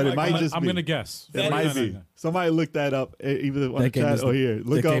 but it might just I'm be. gonna guess. It might be. $49.99. Somebody look that up, either on the chat or here.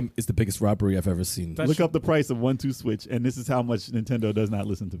 Look up. is the biggest robbery I've ever seen. That Look should- up the price of 1-2 Switch, and this is how much Nintendo does not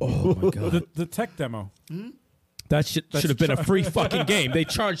listen to people. Oh my God. The tech demo. That shit should have been a free fucking game. They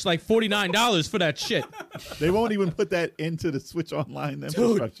charged like $49 for that shit. They won't even put that into the Switch Online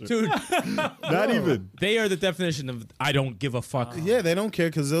infrastructure. Dude, Not even. they are the definition of I don't give a fuck. Yeah, they don't care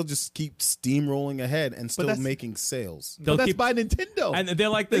because they'll just keep steamrolling ahead and still that's- making sales. They'll But that's keep, by Nintendo. and they're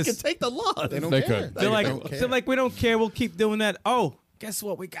like they this. can take the loss. They don't They care. could. They're like, don't care. they're like, we don't care. We'll keep doing that. Oh, guess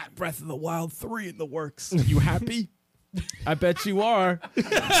what? We got Breath of the Wild 3 in the works. You happy? I bet you are.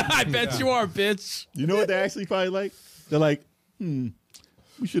 I bet you are, bitch. You know what they're actually probably like? They're like, we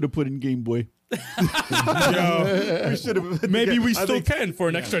should have put in Game Boy. We should have. Maybe we I still think- can for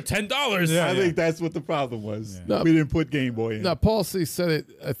an extra $10. I think that's what the problem was. No. We didn't put Game Boy in. Now, Paul C said it,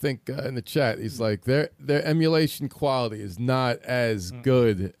 I think, in the chat. He's like, their emulation quality is not as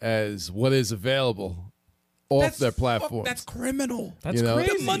good as what is available off their platform. That's criminal. That's You know?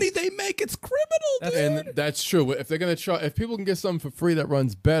 crazy. The money they make, it's criminal, dude. And that's true. If they're gonna try, if people can get something for free that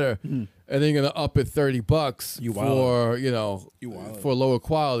runs better, and they're gonna up it $30 for for lower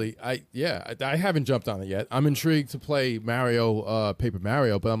quality, I haven't jumped on it yet. I'm intrigued to play Mario, Paper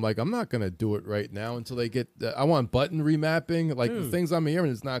Mario, but I'm like, I'm not gonna do it right now until they get. I want button remapping. Like the things I'm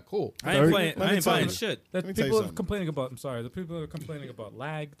hearing is not cool. I ain't playing. Let I me ain't tell buying you. shit. That me tell you people are something. complaining about. I'm sorry. The people that are complaining about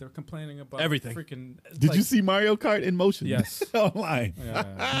lag. They're complaining about Everything. Freaking. it's Did like- you see Mario Kart in motion? Yes. Online.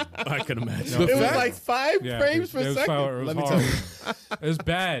 Yeah, I can imagine. It was fact- like 5 yeah, frames dude, per it was second. power- it was Let me tell horrible. It was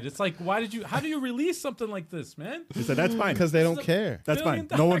bad. It's like, why did you? How do you release something like this, man? He said, that's fine. Because they don't care. That's fine. $1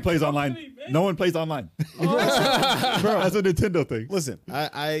 billion No one plays online. company, man. No one plays online. That's a Nintendo thing. Listen,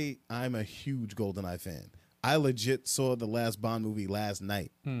 I'm a huge GoldenEye fan. I legit saw the last Bond movie last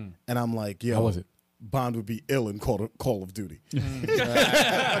night, and I'm like, yo, How was it? Bond would be ill in Call of Duty.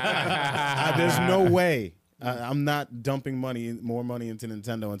 There's no way I'm not dumping more money into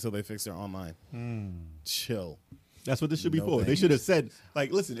Nintendo until they fix their online. Chill. That's what this should be No for. They thanks. should have said,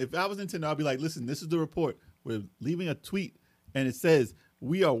 like, listen, if I was Nintendo, I'd be like, listen, this is the report. We're leaving a tweet, and it says,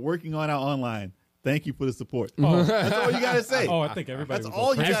 we are working on our online. Thank you for the support. Oh. That's all you got to say. Oh, I think everybody. That's would go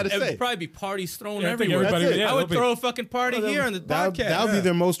all you crazy. got to It'd say. probably be parties thrown Yeah, I think everywhere. everybody- That's it. yeah, I would it'll be- throw a fucking party here on the That podcast. would be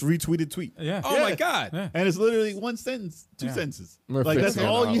their most retweeted tweet. Yeah. Oh my god. Yeah. And it's literally one sentence, two Yeah. sentences. We're Like that's fixing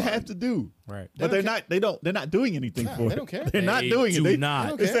all our you online. have to do. Right. But they're not. They're not doing anything for they it. don't care. They're not They doing do it.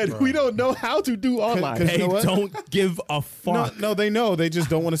 not. They said we don't know how to do online. 'Cause They you know what? don't give a fuck. No, they know. They just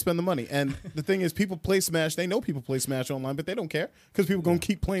don't want to spend the money. And the thing is, people play Smash. They know people play Smash online, but they don't care because people going to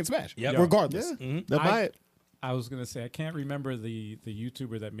keep playing Smash Yep. regardless. Yeah, they'll buy it. I was gonna say I can't remember the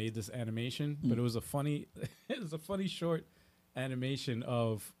YouTuber that made this animation, but it was a funny short animation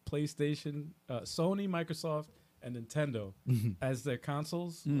of PlayStation, Sony, Microsoft, and Nintendo as their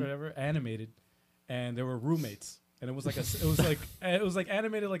consoles, whatever, animated, and they were roommates, and it was like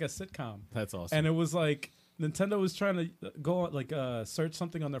animated like a sitcom, That's awesome. and it was like. Nintendo was trying to go on, like search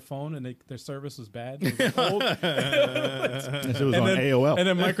something on their phone, and their service was bad. It was like old. That shit was and on then, AOL. And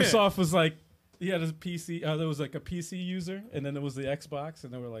then Microsoft was like, he had his PC. There was like a PC user, and then there was the Xbox,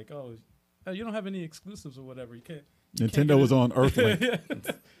 and they were like, oh, you don't have any exclusives or whatever. You can't. Nintendo was on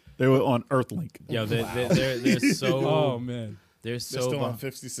Earthlink. They were on Earthlink. Yo, they're so. Oh man. They're They're so. still on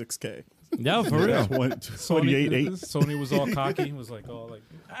 56K. Yeah, for real. 28.8. Sony was all cocky. Was like, oh, like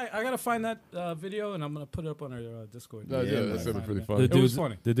I gotta find that video, and I'm gonna put it up on our Discord. No, yeah, that's Find gonna be pretty it. funny. It was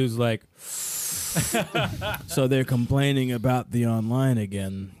funny. The dude's like, so they're complaining about the online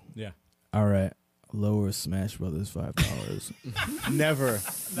again. Yeah. All right, lower Smash Brothers $5. Never.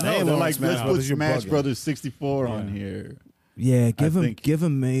 No, They they're lower like, Smash let's put Brothers, you're Smash bugging. Brothers 64 on Yeah. here. Yeah, think- give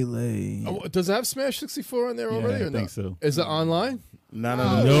him Melee. Oh, does it have Smash 64 on there already? I or think no? so. Is it online? No.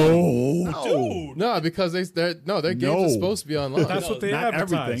 No. No, because their games are No. supposed to be online. That's what they not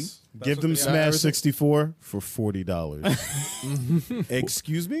advertise. everything. That's Give what them they Smash everything. 64 for $40.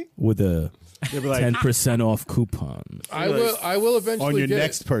 Excuse me? With a They'll be like, 10% off coupon. I will eventually On your get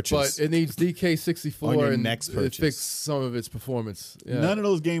next it, purchase. but it needs DK64 On your and next it purchase. fix some of its performance. Yeah. none of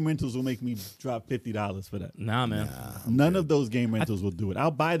those game rentals will make me drop $50 for that. Nah, man. None of those game rentals will do it. I'll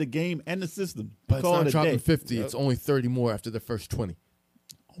buy the game and the system. but it's Call not it a dropping day. 50. It's only 30 more after the first 20.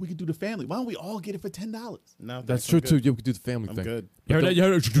 Oh, we could do the family. Why don't we all get it for $10? No, That's thanks, true I'm too. good. You could do the family I'm thing. good. You heard that? You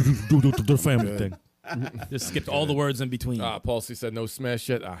heard the family Good. thing. Just skipped all the words in between. Palsy said no Smash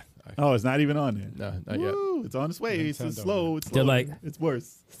yet. Oh, it's not even on there. No, not yet. Woo, it's on its way. It's Nintendo, slow. It's They're slow. like- it's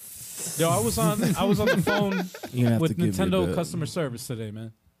worse. Yo, I was on the phone You're gonna have with to give me a Nintendo bit. customer service today,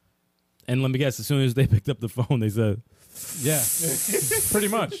 man. And let me guess, as soon as they picked up the phone, they said, Yeah, pretty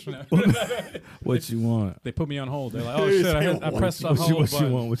much. "What you want? They put me on hold. They're like, "Oh shit, I pressed the What you, hold what you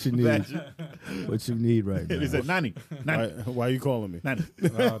button." want? What you need? What you need right He now?" said, Nani. Why are you calling me? Nani.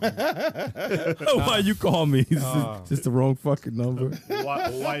 Why you call me? This Oh. is just the wrong fucking number.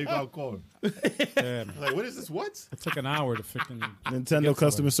 Why you got to call him? Yeah, man. Like, what is this? What? It took an hour to freaking. Nintendo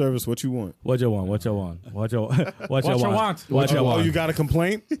customer service, what you want? What you want? What you want? What you What you want? What you Oh, want? you got a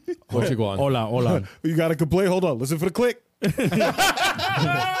complaint? What you going? Hold on, hold on. You got a complaint? Hold on. Listen for the click.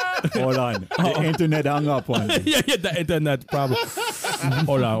 Hold on. The internet hung up on me. yeah, the internet problem.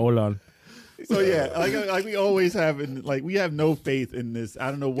 Hold on. So yeah, like we always have, we have no faith in this. I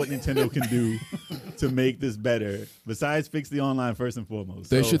don't know what Nintendo can do to make this better besides fix the online first and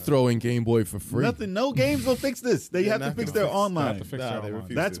foremost. They So, should throw in Game Boy for free. nothing. No games will fix this. They have to not fix gonna their fix- online. They have to fix their they online.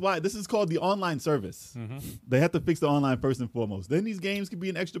 refuse That's to. why this is called the online service. They have to fix the online first and foremost. Then these games can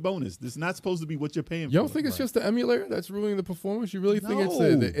be an extra bonus. This is not supposed to be what you're paying You for. don't think it's just the emulator that's ruining the performance? You really think it's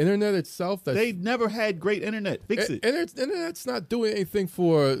No. the internet itself that's They never had great internet. Fix it. Internet's not doing anything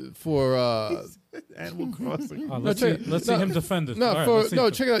for Animal Crossing. Let's check see, it. let's see No, him defend it. no, All right, for let's see no.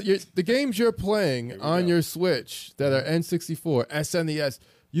 him- Check it out. The games you're playing on your Switch that are N64, SNES.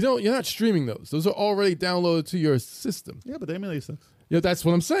 You're not streaming those. Those are already downloaded to your system. Yeah, but the emulator sucks. Yeah, that's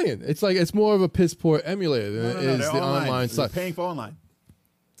what I'm saying. It's like it's more of a piss poor emulator than No, it is they're the online You're side. paying for online.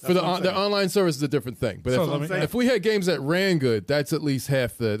 For the what I'm the saying. online service is a different thing. But So if, let me- if we had games that ran good, that's at least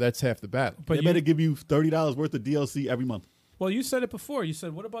half the battle. But They you, better give you $30 worth of DLC every month. well, you said it before. You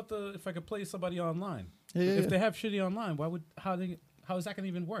said, "What about if I could play somebody online? Yeah, yeah, If yeah. they have shitty online, how is that going to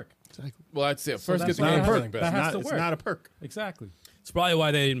even work?" Exactly. Well, that's it. So First, that's get the not game a feeling perk. better. That has Not- to it's work. not a perk. Exactly. It's probably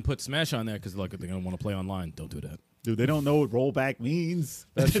why they didn't put Smash on there because they're gonna want to play online. Don't do that. Dude, they don't know what rollback means.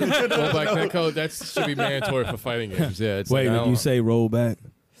 Rollback netcode, that should be mandatory for fighting games. Yeah. It's Wait, like, I when you don't- say roll back,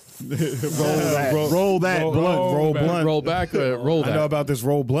 roll that blunt. Roll blunt. roll back or roll I know that. about this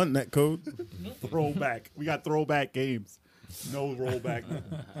roll blunt net code. Throwback. We got throwback games. No rollback.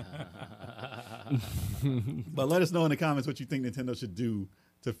 But let us know in the comments what you think Nintendo should do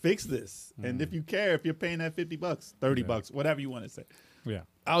to fix this. And if you care, if you're paying that $50, $30, whatever you want to say. Yeah.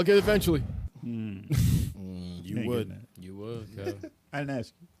 I'll get it eventually. You Ain't would. getting that. You would. Kev. I didn't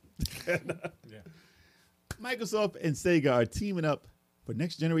ask you. Microsoft and Sega are teaming up for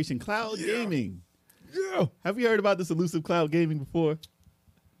next generation cloud gaming. Yeah. Have you heard about this elusive cloud gaming before?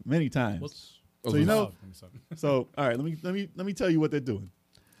 Many times. So you know. So all right, let me tell you what they're doing.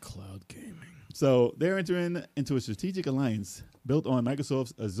 Cloud gaming. So they're entering into a strategic alliance built on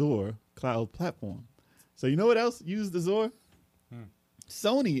Microsoft's Azure cloud platform. So you know what else used Azure?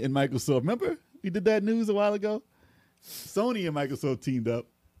 Sony and Microsoft. Remember we did that news a while ago? Sony and Microsoft teamed up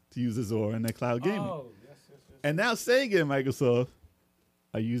to use Azure in their cloud gaming. Oh, yes. And now Sega and Microsoft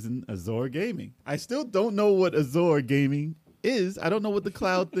are using Azure Gaming. I still don't know what Azure Gaming is. I don't know what the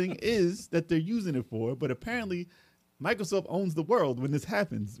cloud thing is that they're using it for, but apparently Microsoft owns the world when this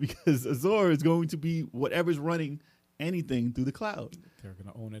happens because Azure is going to be whatever's running anything through the cloud. They're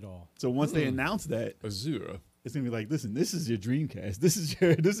going to own it all. So once they announce that, Azure. it's gonna be like, listen, this is your Dreamcast, this is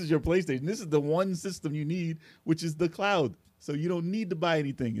your PlayStation, this is the one system you need, which is the cloud. So you don't need to buy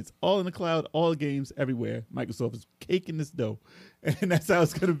anything. It's all in the cloud, all games everywhere. Microsoft is caking this dough, and that's how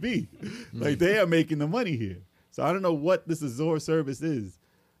it's gonna be. Like they are making the money here. So I don't know what this Azure service is,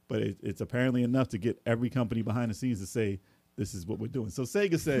 but it's apparently enough to get every company behind the scenes to say this is what we're doing. So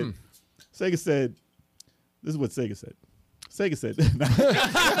Sega said, this is what Sega said. Sega said,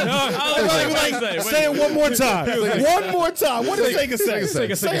 Say it one more time. One more time. What did Sega say?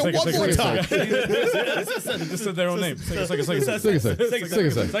 Say it one more time. Just said their own name. Sega.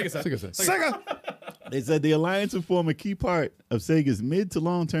 Sega. they said the alliance will form a key part of Sega's mid to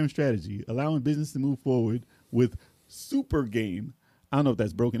long-term strategy, allowing business to move forward with Super Game. I don't know if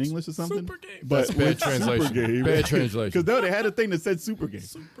that's broken English or something. Super Game. But That's bad with translation. Super Game. Bad translation. Because no, they had a thing that said Super Game.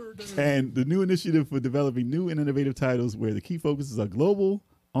 And the new initiative for developing new and innovative titles where the key focus is on global,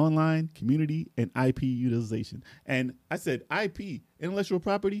 online, community, and IP utilization. And I said IP, intellectual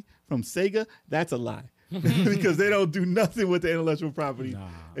property, from Sega, that's a lie. Because they don't do nothing with the intellectual property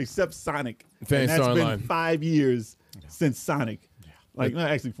except Sonic. Phantasy And that's Star been Online. 5 years since Sonic. Like, not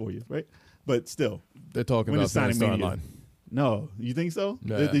actually 4 years, right? But still. They're talking When about is Sonic Star Mania? Online. No. You think so?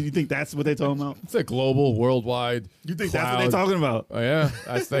 Nah. Do you think that's what they're talking about? It's a global, worldwide. You think cloud. that's what they're talking about? Oh yeah,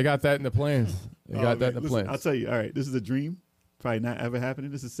 they got that in the plans. They got that in the Listen, plans. I'll tell you. All right, this is a dream. Probably not ever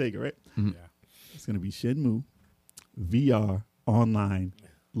happening. This is Sega, right? Yeah. It's going to be Shenmue, VR, online,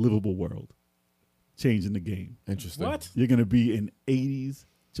 livable world, changing the game. Interesting. What? You're going to be in 80s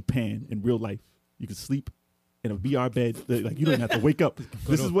Japan in real life. You can sleep in a VR bed. Like you don't have to wake up.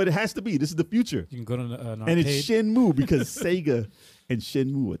 This is what it has to be. This is the future. You can go to an And it's arcade. Shenmue because Sega and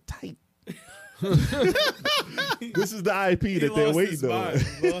Shenmue are tight. This is the IP that they're waiting on.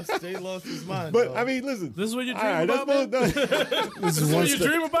 They lost his mind. But I mean, listen. This is what you All dream right, about, man? this is This one is what you step.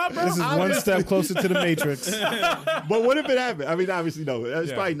 dream about, bro? This is one step closer to the Matrix. But what if it happened? I mean, obviously, no. It's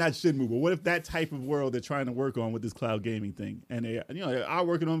Yeah. probably not Shenmue. But what if that type of world they're trying to work on with this cloud gaming thing, and they are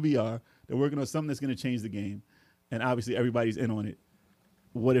working on VR. They're working on something that's going to change the game, and obviously everybody's in on it.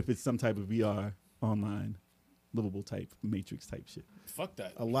 What if it's some type of VR online, livable type Matrix type shit? Fuck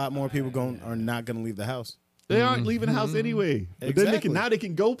that. A lot more people are not going to leave the house. They aren't leaving the house anyway. But then Exactly. they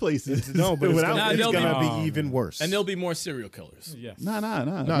can go places. No, but it's without. Nah, going they'll to be- be even worse. And there'll be more serial killers. Yes. Nah. No, They're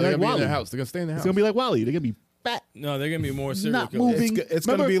they're gonna be in Wally. their house. They're gonna stay in their It's house. gonna be like Wally. They're gonna be fat. No, they're gonna be more serial Not killers. moving. it's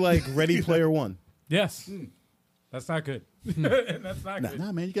going to be like Ready Player One. Yes. That's not good. That's not good.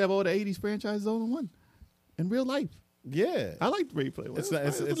 Nah, man. You can have all the '80s franchises all in one, in real life. Yeah. I like Ready Player One. It's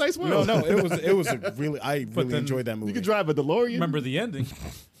It's not, a nice world. No, it was a really. I really then enjoyed that movie. You can drive a DeLorean. Remember the ending.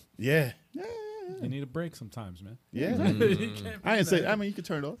 Yeah. You need a break sometimes, man. Yeah. You can't I didn't be say. that. I mean, you can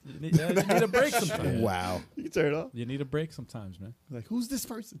turn it off. You need a break sometimes. Wow. You can turn it off. You need a break sometimes, man. Like, who's this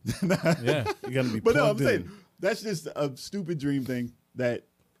person? Yeah. You're going to be But no, I'm plugged in. saying that's just a stupid dream thing. That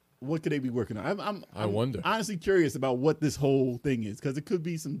what could they be working on? I'm wonder. honestly curious about what this whole thing is because it could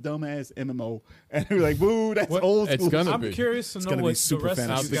be some dumbass MMO, and we're like, "Boo, that's What- old It's school." gonna I'm be. curious to know gonna be what the super rest of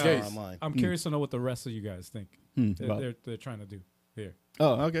fantasy you Star guys. Online. I'm curious to know what the rest of you guys think. About- They're trying to do here.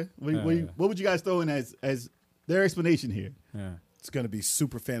 Oh, okay. What would you guys throw in as their explanation here? Yeah. It's going to be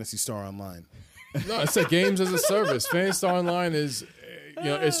Super Fantasy Star Online. No, it's a games as a service. Phantasy Star Online is,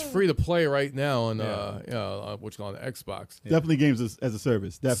 it's free to play right now on, what you call it, Xbox. Definitely games as a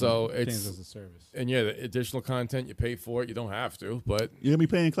service. Definitely. So Games it's as a service. and yeah, the additional content you pay for it. You don't have to, but you're gonna be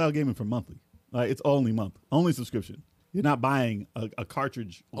paying cloud gaming for monthly. Like it's only month, only subscription. You're not buying a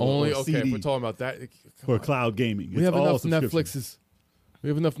cartridge or only or okay. If CD we're talking about that, for cloud gaming. we It's have all enough subscription. Netflixes. We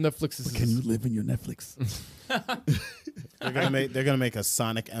have enough Netflixes. Can you live in your Netflix? They're going to make a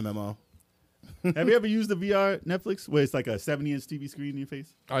Sonic MMO. Have you ever used the VR Netflix where it's like a 70-inch TV screen in your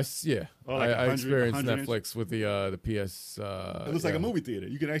face? Yeah. Or like I 100 experienced 100 Netflix with the PS. It looks like a movie theater.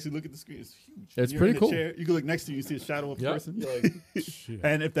 You can actually look at the screen. It's huge. It's You're pretty in the cool. chair. You can look next to you and see a shadow of a Yep. person. You're like,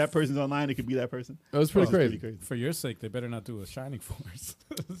 and if that person's online, it could be that person. That was pretty Oh, it's crazy. For your sake, they better not do a Shining Force.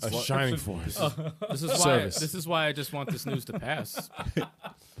 A Shining Force. This is why. Service. This is why I just want this news to pass.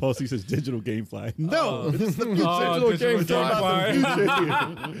 Paul C says digital gamefly. No, this is the future. Oh, Digital We're talking Gamefly.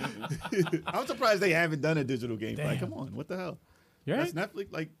 about the future here. I'm surprised they haven't done a digital gamefly. Damn. Come on, what the hell? You're That's right.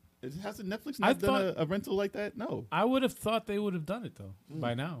 Netflix. Like, hasn't Netflix I not done thought- a rental like that? No. I would have thought they would have done it though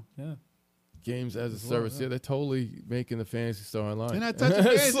by now. Yeah. Games as a service. Yeah, they're totally making the Fantasy Star online. They're not touching It's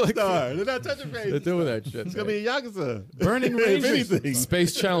Fantasy like- Star. They're not touching Fantasy They're doing Star. that shit. It's gonna be a Yakuza. Burning If Rangers. anything.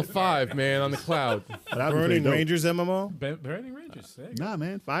 Space Channel 5, man, on the cloud. But that'd be Burning pretty dope. Rangers MMO. Burning Rangers. There you go. Nah,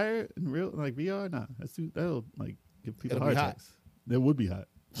 man, fire in real like VR. Nah, that'll like give people It'll heart be hot. attacks. That would be hot.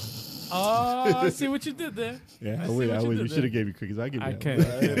 Oh, I see what you did there. Yeah, I I see would. what I you would. did You there. should have gave me cookies. I give you. I that can't. one.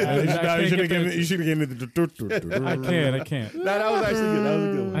 I You can't should have get given. You should have given me the. I can't. Nah, that was actually good. That was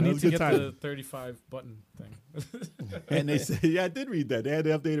a good one. I That need was to good get timing. the 35 button thing. And they said, yeah, I did read that. They had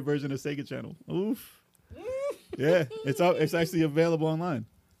the updated version of Sega Channel. Oof. Yeah, it's actually available online.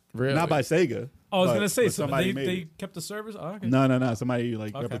 Really? Not by Sega. I was but- gonna say but so somebody they, made they it. kept the servers. Oh, okay. No. Somebody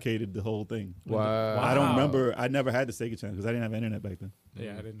like Okay. replicated the whole thing. Wow. I don't Wow. remember. I never had the Sega Channel because I didn't have internet back then.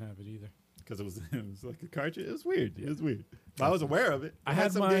 Yeah, I didn't have it either. Because it was like a cartridge. It was weird. It was weird. But I was aware of it. I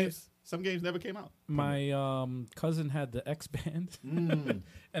had some my- games. Some games never came out. My cousin had the X Band, and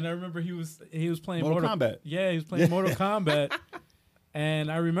I remember he was playing Mortal Kombat. Yeah, he was playing Mortal Kombat, and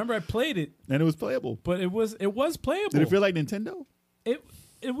I remember I played it, And it was playable. but it was playable. Did it feel like Nintendo?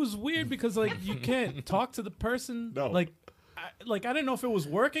 It was weird because like you can't talk to the person. No. Like I didn't know if it was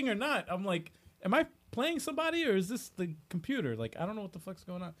working or not. I'm like, am I playing somebody or is this the computer? Like I don't know what the fuck's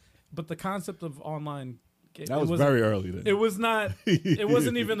going on. But the concept of online. That was very early then. It was not. It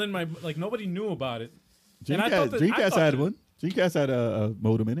wasn't even in my like. Nobody knew about it. And I thought that- I Dreamcast thought had that- one. Dreamcast had a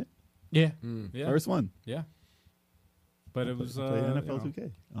modem in it. Yeah. Yeah. First one. Yeah. But it was Played you NFL know,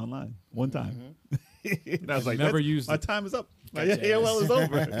 2K online one time. And I was like, never that's- used my it. time is up. My AOL is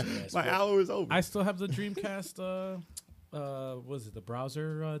over. My hour is over. I still have the Dreamcast. Was it the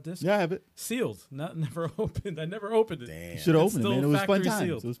browser disc? Yeah, I have it. Sealed. Never opened. I never opened it. Damn. You should have It's opened it, still man. It was fun factory times.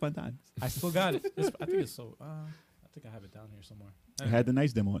 sealed. It was fun times. I still got it. I think it's so. I think I have it down here somewhere. It had the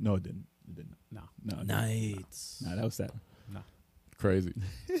nice demo. No, it didn't. It didn't. No. No. it didn't. Nights. Nah, that was sad. Crazy.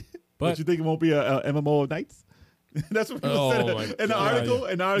 But But you think it won't be a MMO of Nights? That's what people Oh said my in the God. article.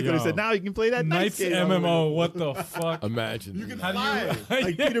 In the article, they Yo. said now you can play that Nights game. MMO. What the fuck? Imagine. You can How do fly you-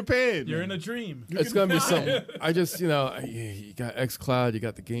 like Peter Pan. You're in a dream. It's gonna be something. I just, you got XCloud, you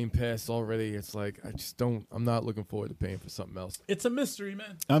got the Game Pass already. It's like I'm not looking forward to paying for something else. It's a mystery,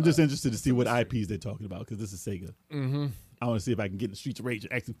 man. I'm just interested to see what IPs they're talking about because this is Sega. Mm-hmm. I want to see if I can get in the Streets of Rage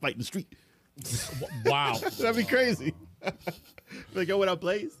and actually fight in the street. Wow. That'd be crazy. Like, yo, what up,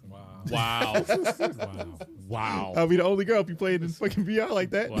 Blaze? Wow. Wow. Wow. Wow. I'll be the only girl if you play in fucking VR like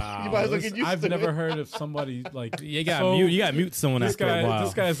that. Wow. You might as well get used I've to never it. heard of somebody like You got so- mute. You got mute someone This after a guy. while.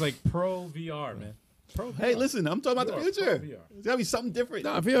 This guy's like pro VR, man. Pro VR. Hey, listen, I'm talking about the You are future. pro VR. There's gotta be something different.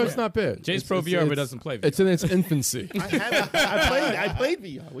 No, VR's not bad. Jay's It's- pro it's- VR, but it's- doesn't play VR. It's in its infancy. I played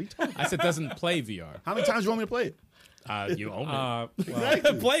VR. What are you talking about? I said doesn't play VR. How many times do you want me to play it? You own it.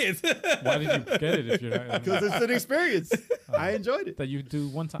 Well, Play it. why did you get it if you're not? Because it's an experience. I enjoyed it. That you do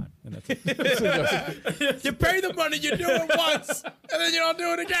one time and that's it. You pay the money, you do it once, and then you don't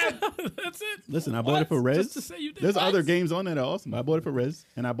do it again. That's it. Listen, I bought it for Just Res. to say you did There's once. other games on there that are awesome. I bought it for Res,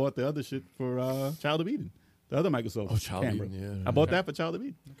 and I bought the other shit for Child of Eden. The other Microsoft Child of camera. Eden, yeah. I bought that for Child of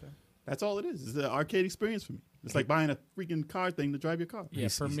Eden. Okay. That's all it is. It's an arcade experience for me. It's like buying a freaking car thing to drive your car. Yeah,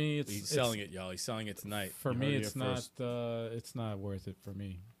 for me, it's He's selling it, y'all. He's selling it tonight. For You me, heard it it's here not. first. It's not worth it for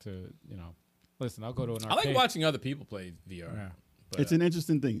me to Listen, I'll go to an I arcade. like watching other people play VR. Yeah. But, It's an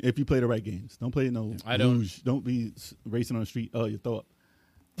interesting thing if you play the right games. Don't play no I don't. luge. Don't be racing on the street. Oh, you throw up.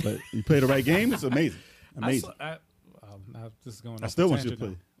 But you play the right game, it's amazing. Amazing. Now this is going. I off still a want you to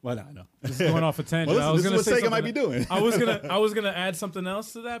tangent play. Well, no, I know. now. This is going off a tangent. Well, I was listen, gonna this is say what Sega might be something- doing. I was gonna add something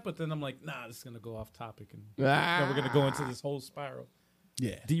else to that, but then I'm like, nah, this is gonna go off topic, and then we're gonna go into this whole spiral,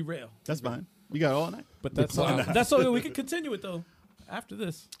 Yeah, derail. that's fine. We got all night. But that's all. We can continue it though after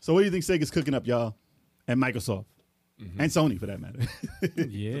this. So what do you think Sega's cooking up, y'all? And Microsoft. And Sony, for that matter.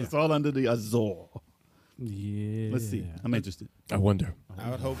 Yeah, It's all under the Azure. yeah. Let's see. I'm interested. I wonder.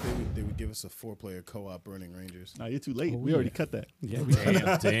 I would hope they would give us a 4-player co-op Burning Rangers. No, you're too late. We already cut that. Yeah, we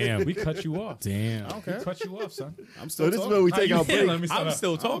damn. we cut you off. Damn. We cut you off, son. I'm So still this is talking. where we take our break. Let me stop. I'm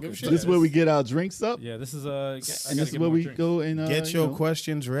still talking. This is where we get our drinks up. Yeah, this is And this is where we go and Get your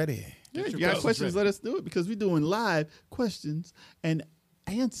questions ready. Yeah, Get you your got questions, let us do it because we're doing live questions and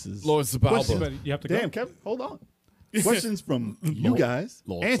answers. Lord Zabalba. Questions- You have to Damn, go. Kevin, hold on. Questions from you guys,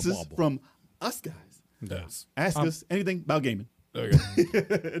 Lord answers Zabalba. from us guys. Yes. Ask us anything about gaming. There you go.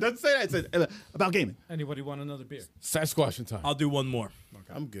 It doesn't say that. It says about gaming. Anybody want another beer? Sasquatch time. I'll do one more.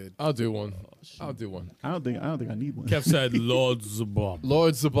 I'm good. I'll do one. I'll do one. I don't think I need one. Kev said Lord Zabob.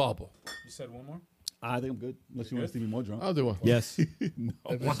 Lord Zabalba. You said one more? I think I'm good. Unless you want to see me more drunk. I'll do one. Yes. If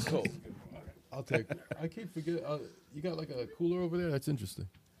it's cold. I'll take it. I keep forgetting. You got like a cooler over there? That's interesting.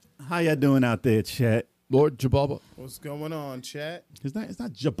 How y'all doing out there, chat? Lord Jabalba. What's going on, chat? It's not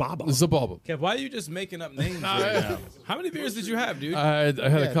Jababa. Zabalba. Kev, why are you just making up names right now? How many beers did you have, dude? I had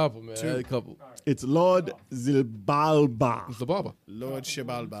Yeah, a couple, man. I had a couple. It's Lord Zilbalba. Zabalba. Lord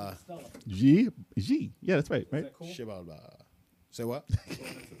Shibalba. G. Yeah, that's right. Right. Shibalba. Say what? Into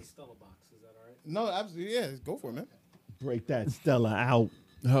the Stella box. Is that all right? No, absolutely. Yeah, go for it, man. Break that Stella out.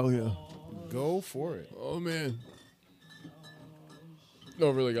 Hell yeah. Go for it. Oh, man. No,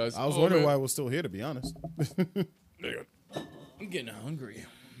 really, guys. I was Oh, wondering man. why we're still here, to be honest. There you go. I'm getting hungry.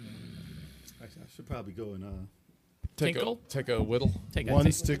 Actually, I should probably go and Tinkle? Take a whittle.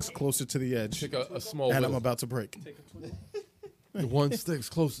 One sticks closer to the edge, Take a small and I'm whittle. about to break. One sticks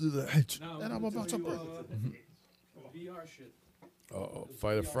closer to the edge. And I'm about to break. VR shit. Uh-oh.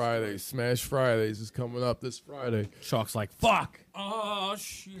 Fighter Fridays. Smash Fridays is coming up this Friday. Chalk's like, fuck. Oh,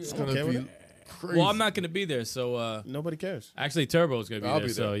 shit. It's going Okay to with be it? crazy. Well, I'm not going to be there, so Nobody cares. actually Turbo's going to be I'll there,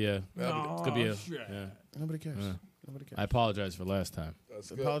 be so there. yeah. That'll It's going to be a shit. yeah. Nobody cares. Nobody cares. I apologize for last time. That's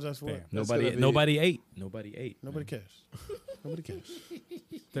good. Apologize for what? That's Nobody gonna be- nobody ate. Nobody ate. Nobody cares. Nobody cares.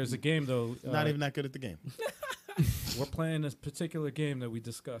 There's a game, though. Not even that good at the game. We're playing this particular game that we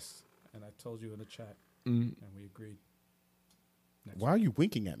discussed, and I told you in the chat, and we agreed. Why are you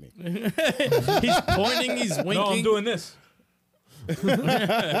winking at me? He's pointing, he's winking. No, I'm doing this. It's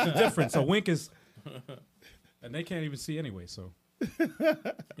the difference. A wink is, and they can't even see anyway. So,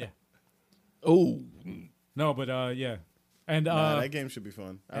 yeah. Oh. No, but yeah, and Nah, that game should be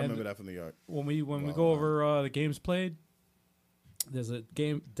fun. I and- remember that from the yard. when we go over the games played, there's a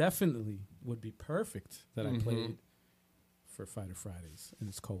game definitely would be perfect that I played for Fighter Fridays, and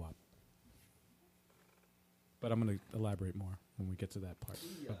it's co-op. But I'm gonna elaborate more when we get to that part.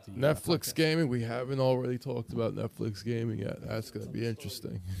 Of the, Netflix podcast. gaming. We haven't already talked about Netflix gaming yet. That's going to be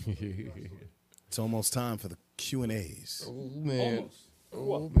interesting. It's almost time for the Q&As. Oh, man. Almost.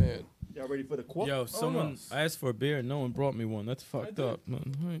 Oh, man. y'all ready for the quote? Yo, someone Almost. I asked for a beer and no one brought me one. That's fucked did. up.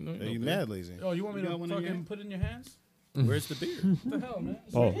 Man, I ain't no Are you beer. mad, lazy? Oh, you want me You to got one in your fucking hand? put it in your hands? Where's the beer? What the hell, man?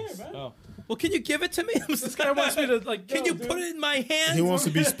 It's right here, man. Oh. Well, can you give it to me? This guy wants me to like. Can you put it in my hand? He wants to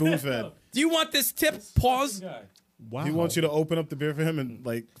be spoon-fed. Do you want this tip? Pause. Guy. Wow. He wants you to open up the beer for him and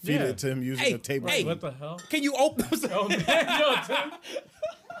like feed Yeah. it to him using Hey, a table. hey. What the hell? Can you open? Oh man, yo, Tim.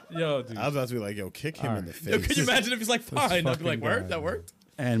 Yo, dude. I was about to be like, yo, kick him in the Yo, face. could you imagine if he's like, fine? I'd be fucking like, word? guy, That worked?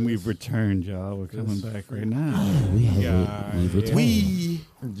 And we've returned, y'all. We're coming back right now.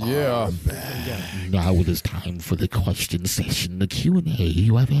 Yeah. Now it is time for the question session, the Q&A.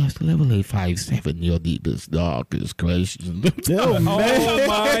 You have asked level 857 your deepest, darkest question. Oh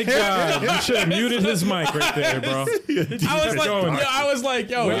my god! You should have muted his mic right there, bro. I was like,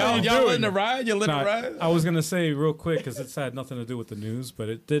 yo, What are you y'all doing? letting it ride? You letting Nah, it ride? I was gonna say real quick because it's had nothing to do with the news, but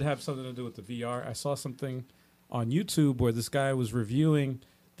it did have something to do with the VR. I saw something on YouTube where this guy was reviewing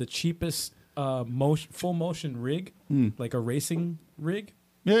the cheapest full motion rig, like a racing rig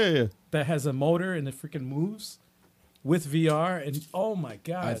Yeah. that has a motor and it freaking moves with VR. And oh my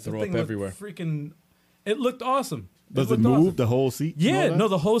god, I the throw thing up looked everywhere. Freaking, it looked awesome. Does it looked move awesome. the whole seat? and all Yeah, that? no,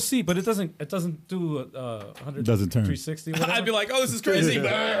 the whole seat, but it doesn't. It doesn't do 100. Doesn't turn. 360. Whatever. I'd be like, oh, this is crazy.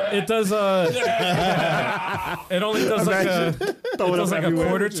 It does. It only does like a. It Throw it does up like a everywhere.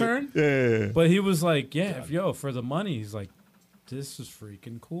 quarter turn. Yeah. But he was like, yeah, yo, for the money, he's like, this is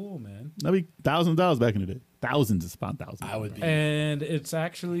freaking cool, man. That'd be $1,000 back in the day. Thousands is about thousands. I would be. And it's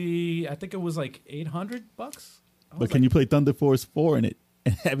actually, I think it was like $800. But can you play Thunder Force 4 in it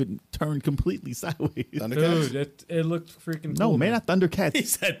and have it turn completely sideways? Thundercats? Dude, it looked freaking No, cool. man, not Thundercats. He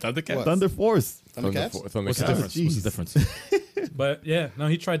said Thundercats. What? Thunder Force. Thundercats? What's the Thundercats. difference? Jeez. What's the difference? But yeah, no,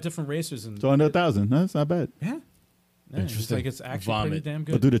 he tried different racers and So under 1,000. That's not bad. yeah. It's like it's actually pretty Vomit. damn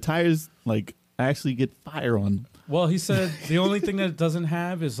But good. do the tires like actually get fire on? Well, he said the only thing that it doesn't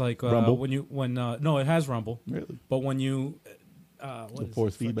have is like Rumble? when no, it has rumble. Really? But when you what The is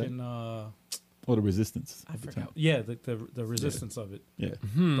force it? feedback? Freaking, Or the resistance? I of the forgot. time. Yeah, the resistance of it. Yeah.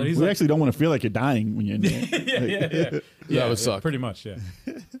 But he's We like, actually don't want to feel like you're dying when you're in there. yeah, would suck. Pretty much, yeah.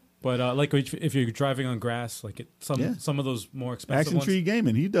 But like if you're driving on grass, like Yeah. some of those more expensive Action ones. Tree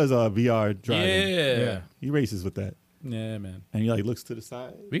Gaming. He does VR driving. Yeah. Yeah. He races with that. Yeah, man. and he like looks to the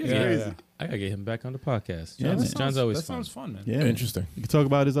side. We It's gotta get- crazy. I gotta get him back on the podcast. Yeah, John's, man. John's always that fun. sounds fun, man. Yeah, man. Interesting. You can talk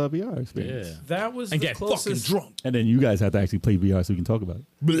about his VR experience. Yeah. That was And the get closest. fucking drunk. And then you guys have to actually play VR so we can talk about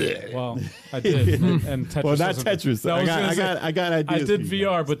it. Well, I did, and Tetris. Well, not wasn't- Tetris. No, I was got, gonna I say, got, I got I ideas. did for you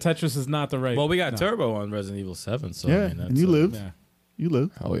VR, guys. but Tetris is not the right. Well, we got no. Turbo on Resident Evil 7, so Yeah, I mean, and that's you live. Yeah. You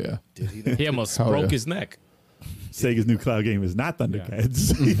live. Oh yeah. He almost Oh, broke yeah. his neck. Sega's new cloud game is not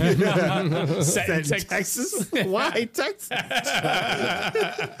Thundercats. Set in Set in Texas? Why Texas?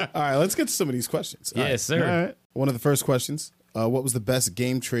 All right, let's get to some of these questions. All right. Yes, sir. All right. One of the first questions: what was the best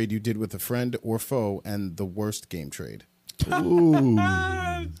game trade you did with a friend or foe, and the worst game trade? Ooh.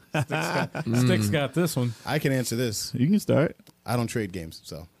 Sticks got this one. I can answer this. You can start. I don't trade games,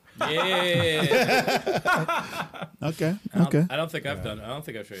 so Yeah. Okay. I Okay. don't think I've done. I don't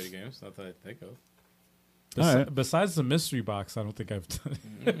think I've traded games. Not that I think of. All right. Besides the mystery box, I don't think I've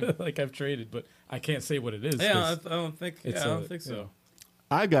done like I've traded, but I can't say what it is. Yeah, 'cause I don't think. it's Yeah, I a- don't think so.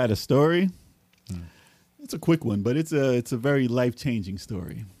 I got a story. It's a quick one, but it's a very life changing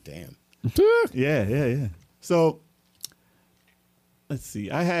story. damn. Yeah. So let's see.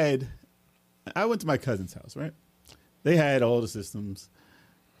 I went to my cousin's house, right? They had all the systems,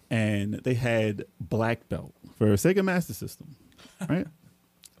 and they had Black Belt for a Sega Master System, right?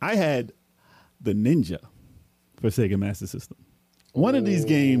 I had the Ninja for Sega Master System. One of these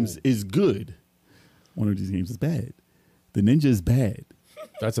games is good. One of these games is bad. The Ninja is bad.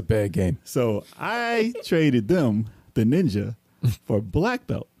 That's a bad game. So I traded them, the Ninja, for Black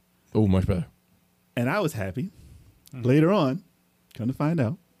Belt. Oh, much better. And I was happy. Later on, come to find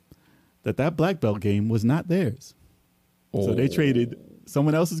out that Black Belt game was not theirs. So they traded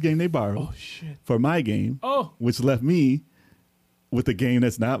someone else's game they borrowed for my game, Oh. which left me with a game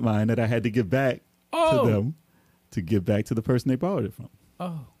that's not mine that I had to give back Oh. to them to give back to the person they borrowed it from.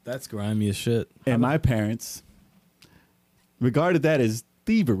 Oh, That's grimy as shit. And my parents regarded that as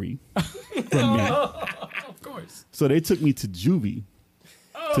thievery from me. of course. So they took me to juvie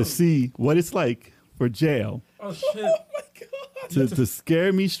to see what it's like for jail Oh shit. to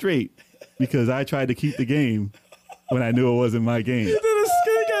scare me straight because I tried to keep the game when I knew it wasn't my game.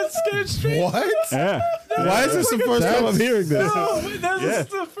 Got scared straight. What? Yeah. Why is this the first time I'm hearing this? No, that's Yeah.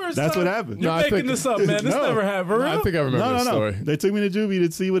 the first That's time. what happened. You're No, I making think- this up, man. This No. never happened. For I real? think I remember No, this no, no. story. They took me to juvie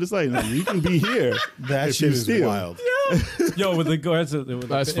to see what it's like. Like, you can be here. That If shit you is steal. wild. Yo, with the guards, the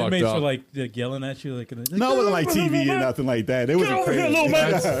That's inmates fucked were up. like yelling at you, like No, it wasn't like TV or nothing like that. It wasn't over here, crazy. little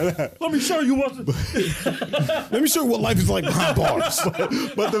man. Let me show you what. Let me show you what life is like behind bars.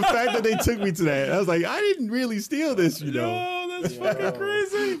 But the fact that they took me to that, I was like, I didn't really steal this, you know. Oh, that's fucking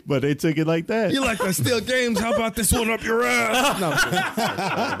crazy. But they took it like that. You like to steal games? How about this one up your ass? No.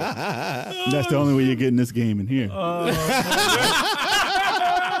 That's the only way you're getting this game in here. No.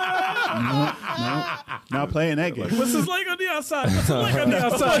 Not playing that game. What's it like on the outside? What's it like on the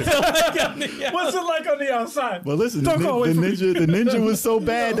outside? What's it like on the outside? But listen, Don't go away from me. the ninja was so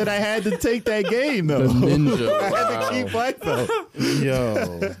bad that I had to take that game though. The Ninja. I had to keep Black Belt.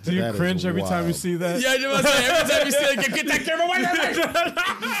 Yo. Do you cringe every time you see that? Yeah, you must say every time you see it, get that camera away from me.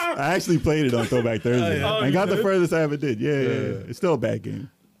 I actually played it on Throwback Thursday. Oh, I you got the did? furthest I ever did. Yeah. It's still a bad game.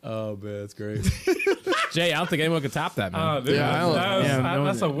 Oh man, that's great. Jay, I don't think anyone can top that, man. Oh, dude, Yeah, I don't-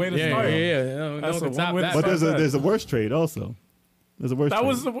 that's a way to yeah, start. No That's one a can top one-way that. But Fuck that. there's a worse trade also. There's a worse That trade.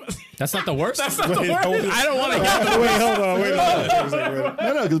 was the. That's not the worst. That's not the worst. I don't want to get. Wait, hold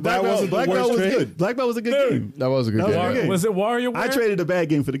on. No, because Black Belt wasn't the was worst trade? good. Black Belt was a good game. That was a good That was game. a good game. Was it WarioWare? I traded a bad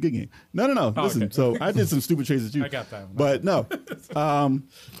game for the good game. No. Listen, okay. so I did some stupid trades with you. I got that one. But no.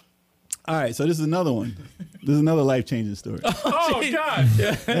 All right, so this is another one. This is another life-changing story. Oh God.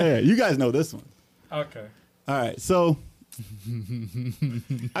 Yeah, you guys know this one. Okay. All right, so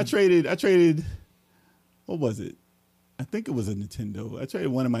I traded. What was it? I think it was a Nintendo. I traded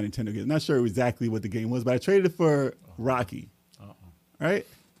one of my Nintendo games. Not sure exactly what the game was, but I traded it for Rocky. Right?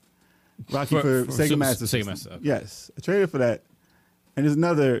 Rocky for Sega Super- Master Sega System. Master, okay. Yes, I traded for that. And there's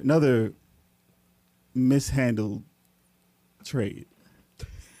another mishandled trade.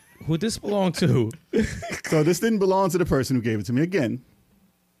 Who this belong to? So this didn't belong to the person who gave it to me again.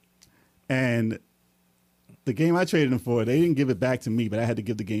 And the game I traded them for, they didn't give it back to me, but I had to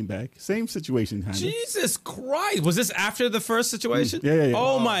give the game back. Same situation, kind of. Jesus Christ! Was this after the first situation? Yeah.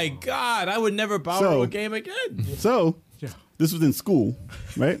 Oh my God! I would never borrow So- a game again. So this was in school,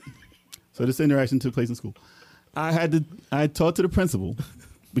 right? So this interaction took place in school. I talked to the principal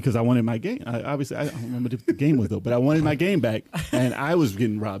because I wanted my game. I don't remember what the game was though, but I wanted my game back, and I was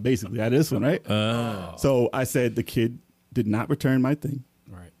getting robbed basically out of this one, right? So I said the kid did not return my thing,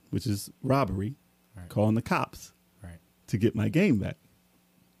 Right. which is robbery, Right. calling the cops Right. to get my game back.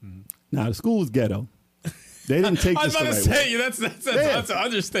 Now the school's ghetto, They didn't take I was this the about to right way. say that's an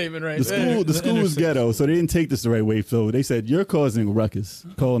understatement right there. The school was ghetto, so they didn't take this the right way. So they said, you're causing a ruckus,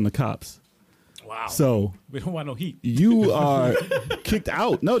 calling the cops. Wow. So We don't want no heat. you are kicked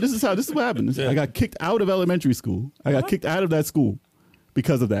out. No, this is what happened. I got kicked out of elementary school. I got kicked out of that school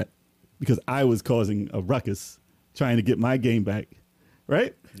because of that. Because I was causing a ruckus trying to get my game back.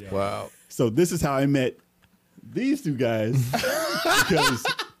 Right? Wow. So this is how I met these two guys because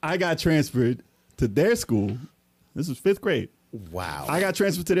I got transferred to their school. This was 5th grade. Wow. I got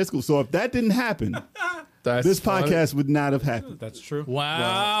transferred to their school. So if that didn't happen, That's this funny. podcast would not have happened. That's true.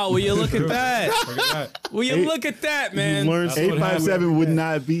 Wow, will you look at that? Look at that. Will you look at that, man? learn That's what 857 would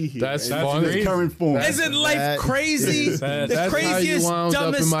not be here. That's in funny. its current form. Isn't life That crazy? is sad. The That's how you craziest, wound up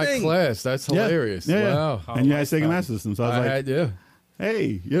dumbest in my thing. class. That's Yeah. hilarious. Yeah. Wow. And you had Sega Master System. So I was like, had, yeah.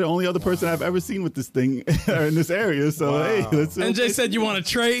 hey, you're the only other person I've ever seen with this thing in this area. So, hey, let's And Jay said, you want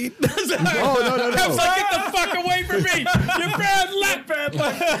to trade? Oh, no. I was like, get the fuck away from me. You're bad luck.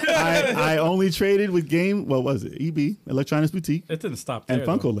 I only traded with what was it? EB, Electronics Boutique, It didn't stop there. and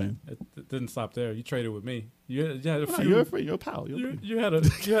though. Funko Land. It didn't stop there. You traded with me. You had a No, few. you're a friend. You're a pal. You had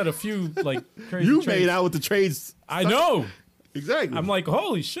a few like crazy. You trades. made out with the trades. I know. Exactly. I'm like,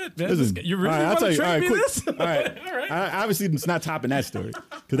 holy shit, man! Listen, You really all right, I'll want tell to you. trade All right, me quick. this? All right. All right. Obviously, it's not topping that story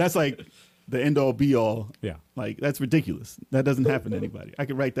because that's like the end all be all. Yeah. Like that's ridiculous. That doesn't happen to anybody. I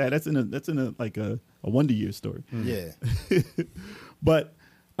could write that. That's in a like a Wonder Year story. Yeah. But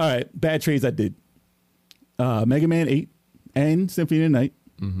all right, bad trades I did. Mega Man 8 and Symphony of the Night.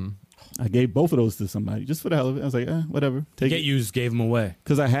 Mm-hmm. I gave both of those to somebody just for the hell of it. I was like, whatever, take Get it. used, gave them away.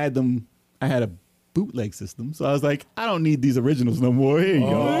 Because I had them. I had a bootleg system, so I was like, I don't need these originals no more. Here you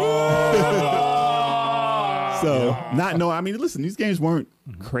go. So I mean, listen, these games weren't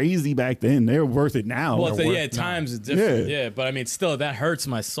crazy back then. Ththey're worth it now. Well, times is different. Yeah, but I mean, still, that hurts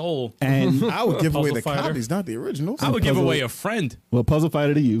my soul. And I would give away Puzzle the Fighter. copies, not the originals. I would give Puzzle- away a friend. well, Puzzle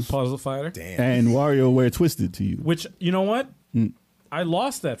Fighter to you, Puzzle Fighter. Damn. and WarioWare Twisted to you. Which you know what? I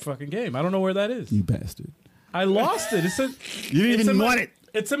lost that fucking game. I don't know where that is. You bastard! I lost it. It's in. You didn't it's even in my- want it.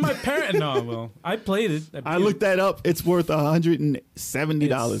 It's in my parent. No, well, I played it. I looked that up. It's worth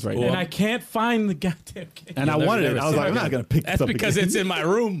 $170 right and now. I can't find the goddamn game. And I You'll wanted never it. I was see like, it I'm not again. gonna pick That's this up because again. it's in my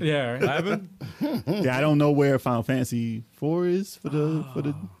room. Yeah, right. Yeah, I don't know where Final Fantasy 4 is for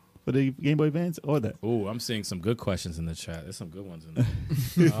the Game Boy Advance or that. Ooh, I'm seeing some good questions in the chat. There's some good ones in there.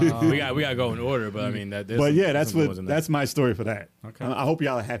 we got to go in order, but I mean that. But yeah, that's my story for that. Okay. I hope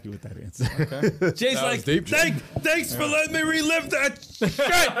y'all are happy with that answer. Jay's That was like, deep, Jay. thanks for letting me relive that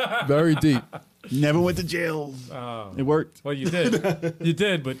shit. Very deep. Never went to jail. It worked. Well, you did. You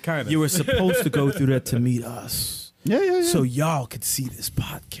did, but kind of. You were supposed to go through that to meet us, Yeah. so y'all could see this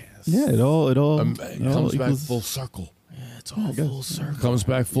podcast. yeah, it all It comes back equals- full circle. Yeah, it's all full circle. Comes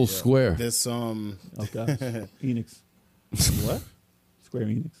back full square. This Oh gosh, Enix. what? Square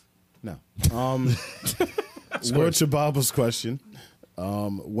Enix. No. Lord Chababa's question.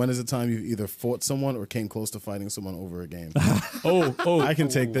 When is the time you've either fought someone or came close to fighting someone over a game? I can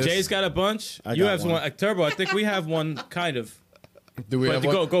take this. Jay's got a bunch. I You got have one. one. Turbo, I think we have one, kind of. Do we But have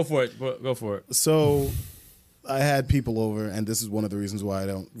one? go for it. Go for it. So I had people over, and this is one of the reasons why I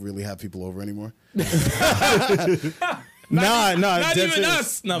don't really have people over anymore. Nah, not dead even serious.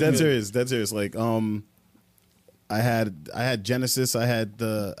 us. No, Dead good. serious. Like, I had Genesis. I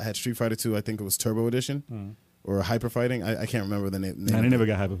had Street Fighter 2. I think it was Turbo Edition or Hyper Fighting. I can't remember the name. Nah, they never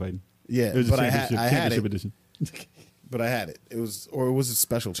got hyper fighting. Yeah, It was a but I had championship it. edition. But I had it. It was a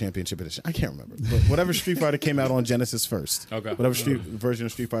special championship edition. I can't remember. But whatever Street Fighter came out on Genesis first. Okay. Whatever version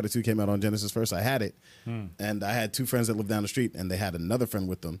of Street Fighter 2 came out on Genesis first, I had it. And I had two friends that lived down the street, and they had another friend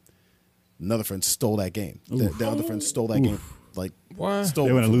with them. Another friend stole that game. The other friend stole that game. Like, What? stole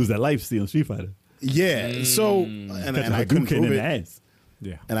They it want to from- lose their life stealing Street Fighter. Yeah. So, and I couldn't in prove the it. ass.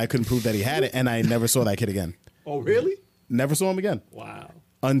 Yeah. And I couldn't prove that he had it, and I never saw that kid again. Oh really? Never saw him again. Wow.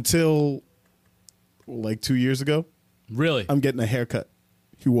 Until like 2 years ago, Really? I'm getting a haircut.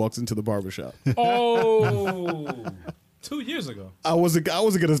 He walks into the barbershop. Oh, 2 years ago. I wasn't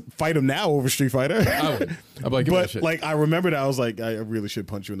gonna fight him now over Street Fighter. I would. I'd be like, give me that But shit. like I remembered, I was like, I really should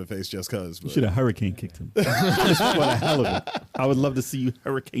punch you in the face just cause. Should have hurricane kicked him. Just for the hell of it. I would love to see you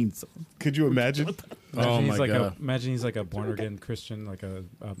hurricane someone. Could you imagine? Imagine my he's like God. imagine he's like a born again Christian, like a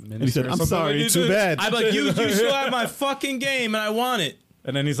minister. And he said, or "I'm something. sorry, Too bad. I'm like, you still have my fucking game, and I want it.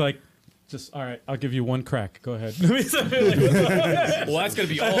 And then he's like, just all right, I'll give you one crack. Go ahead. Well, that's gonna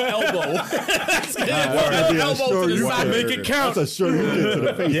be all elbow. That's gonna be all elbow to the side. Make it count. That's a short hit to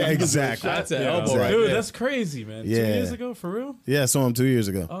the face. Yeah, exactly. That's an Yeah, elbow right dude, there. that's crazy, man. 2 Yeah. years ago, for real? Yeah, I saw him 2 years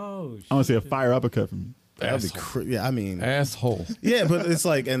ago. Oh, I want to see a fire uppercut from That'd be yeah, I mean, Asshole. yeah, but it's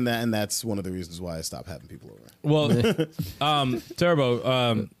like, and that's one of the reasons why I stopped having people over. Well,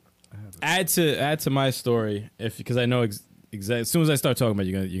 Turbo, add to my story because I know exactly. As soon as I start talking about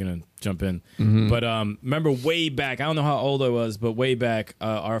it, you're gonna jump in. But remember way back, I don't know how old I was, but way back,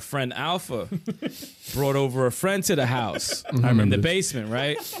 our friend Alpha brought over a friend to the house. I remember in the basement,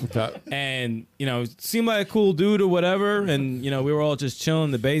 right? And seemed like a cool dude or whatever, and we were all just chilling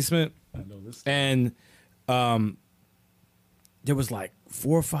in the basement. I know this. And there was like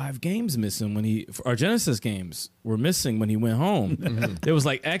 4 or 5 games missing our Genesis games were missing when he went home. There was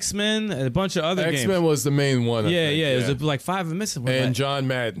like X-Men and a bunch of other games. X-Men was the main one. I think. There was like 5 of missing. And John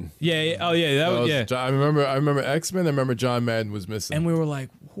Madden. Yeah. Oh yeah, that was. I remember X-Men. I remember John Madden was missing. And we were like,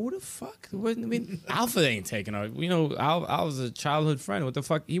 who the fuck? I mean, Alpha ain't taking our. Al was a childhood friend. What the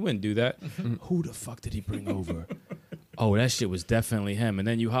fuck? He wouldn't do that. Who the fuck did he bring over? Oh, that shit was definitely him. And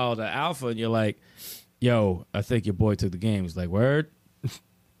then you hollered at Alpha, and you're like, yo, I think your boy took the game. He's like, word?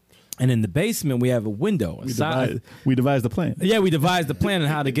 And in the basement, we have a window. We devised the plan. Yeah, we devised the plan on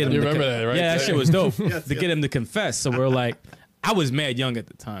how to get him. You to remember that, right? Yeah, that shit was dope. Get him to confess. So we're like, I was mad young at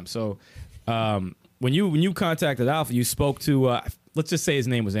the time. So when you contacted Alpha, you spoke to let's just say his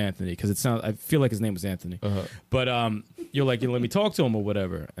name was Anthony because I feel like his name was Anthony. But you're like, let me talk to him or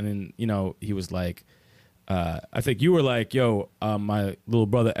whatever. And then he was like, I think you were like, yo, my little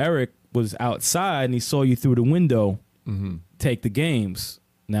brother Eric was outside and he saw you through the window take the games.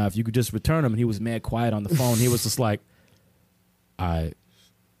 Now, if you could just return him, and he was mad quiet on the phone. He was just like, I'll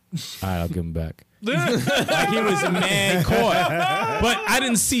give him back. Like he was mad caught. But I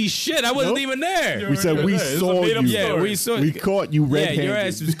didn't see shit. I wasn't even there. We said we saw you. Yeah, we caught you red-handed. Yeah, your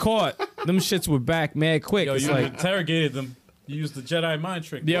ass was caught. Them shits were back mad quick. Yo, it's you like, interrogated them. You used the Jedi mind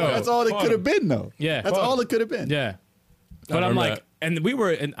trick. Yo, That's all it could have been, though. Yeah. That's all it could have been. yeah. But I'm like, and we were,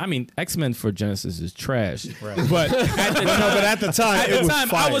 and I mean, X-Men for Genesis is trash. Right. But at the time,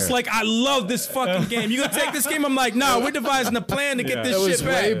 I was like, I love this fucking game. You gonna take this game? I'm like, no, we're devising a plan to get this It was shit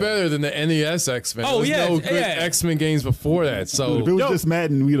back. way better than the NES X-Men. Oh, There was no good X-Men games before that. So If it was just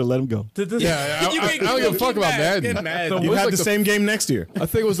Madden, we'd have let him go. I don't give a fuck about Madden. You had the same game next year. I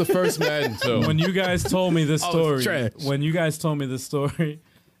think it was the first Madden too. When you guys told me this it's trash. story,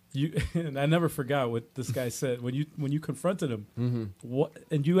 and I never forgot what this guy said when you confronted him. What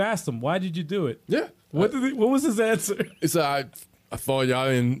and you asked him, why did you do it? Yeah. What was his answer? It's I thought y'all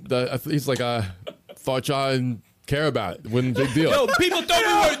didn't. He's like I thought y'all didn't care about it. Wasn't a big deal. Yo, people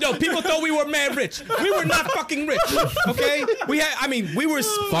thought we were mad rich. We were not fucking rich. Okay, we were.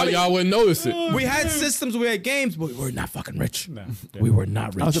 Thought y'all wouldn't notice it. We had systems, we had games, but we were not fucking rich. We were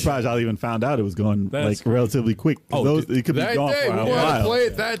not rich. I'm surprised y'all even found out it was going relatively quick. It could be That gone day, for a we wanted to while. play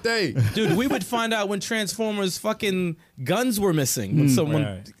it that day. Dude, we would find out when Transformers fucking guns were missing. When someone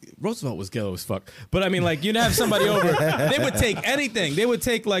Right. Roosevelt was ghetto as fuck. But I mean, like, you'd have somebody over, they would take anything. They would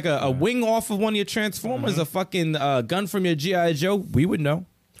take like a wing off of one of your Transformers, a fucking gun from your G.I. Joe. We would know.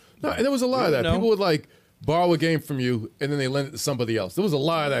 No, and there was a lot of that. No. People would like borrow a game from you and then they lend it to somebody else. There was a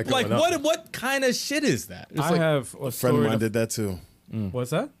lot of that going Like, on. what kind of shit is that? I have a A friend of story. mine did that too.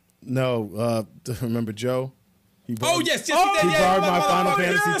 What's that? No, remember Joe? He Yes, he he did. borrowed my Final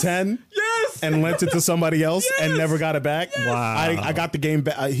Fantasy X Yes. and lent it to somebody else and never got it back. Wow. I got the game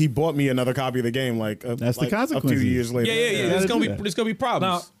back. He bought me another copy of the game That's the a few consequences. years later. Yeah. There's gonna be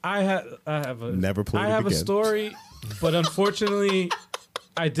problems. Now I have a Never played I it have a again. story, but unfortunately,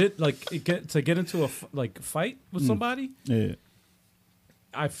 I did get into a fight with somebody. Yeah.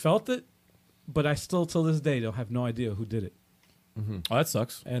 I felt it, but I still till this day don't have no idea who did it. Oh, that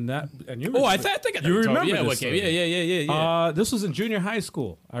sucks. And you. Oh, I think I you remember. Yeah, this okay. story. Yeah. This was in junior high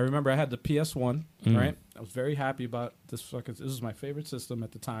school. I remember I had the PS1. Right. I was very happy about this. This was my favorite system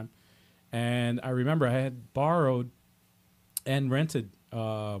at the time, and I remember I had borrowed and rented.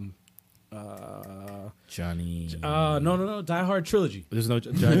 Johnny. No, Die Hard Trilogy. There's no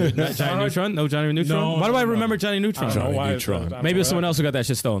Johnny Neutron? No Johnny Neutron? No, Why do I no. remember Johnny Neutron? I don't know why. Maybe it's someone else who got that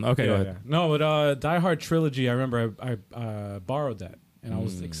shit stolen. Okay, go ahead. Yeah. No, but Die Hard Trilogy, I remember I borrowed that, and I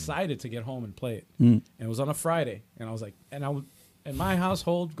was excited to get home and play it. And it was on a Friday, and I was like, in my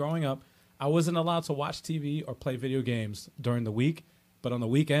household growing up, I wasn't allowed to watch TV or play video games during the week, but on the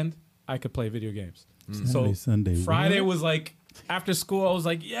weekend, I could play video games. So Sunday, Friday was like, after school, I was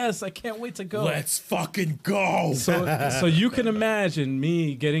like, yes, I can't wait to go. Let's fucking go. So you can imagine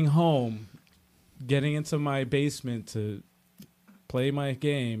me getting home, getting into my basement to play my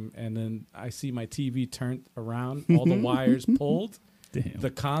game, and then I see my TV turned around, all the wires pulled,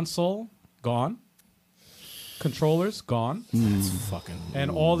 the console gone, controllers gone, Fucking. and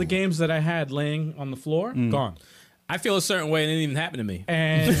all the games that I had laying on the floor gone. I feel a certain way and it didn't even happen to me.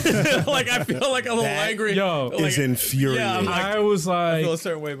 And Like I feel like a little angry. yo, like, Is infuriating. Yeah, I'm like, I was I like, feel a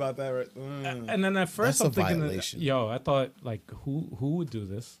certain way about that. Right? and then at first That's I'm a thinking, violation. yo, I thought like, who would do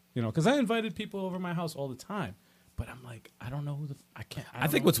this? You know, because I invited people over my house all the time, but I'm like, I don't know who I can't. I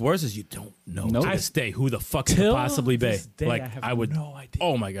think what's worse is you don't know Nope. to this day who the fuck it Till could possibly be. this day, Like I have I would. no idea.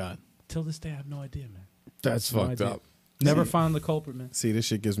 Oh my god. Till this day, I have no idea, man. That's No fucked idea. up. Never found the culprit, man. See, this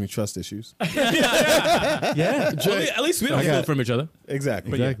shit gives me trust issues. Yeah, Jay, At least we don't steal from each other.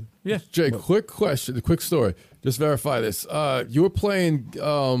 Exactly. Exactly. yeah. Jay, quick question, a quick story. Just verify this. You were playing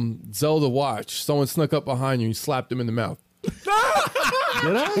Zelda Watch. Someone snuck up behind you and slapped him in the mouth. Did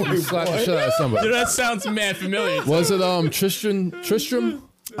I? You slapped the shit out of somebody. Dude, that sounds mad familiar. Was it Tristram?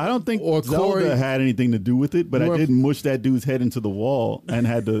 I don't think Or Zelda Corey- had anything to do with it, but I More- did mush that dude's head into the wall and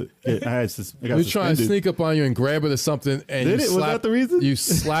had to. I got He was trying to suspended. sneak up on you and grab it or something, and Did you it? Was slapped, that the reason? You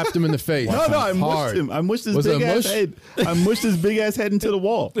slapped him in the face. No, I mushed Hard. him. I mushed his Was it big a ass mush? head. I mushed his big ass head into the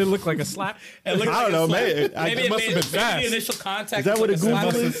wall. It looked like a slap. It looked I don't like a know, slap. man. Maybe It it must have been fast. Maybe the initial contact. Is that what a was like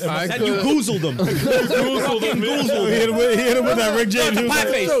goozle slap. is? I That could- you goozled him. Goozled him. He hit him with that Rick James. He was Pie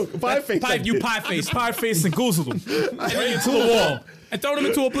like, face. Pie face. Pie, you pie face. Pie face and goozled him. And then into the wall. And throw him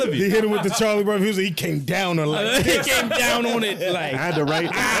into He oblivion. hit him with the Charlie Brown. He came down on like. He came down on it I like. had to write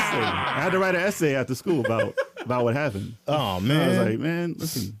an essay. I had to write an essay after school about what happened. Oh I was man. like, man,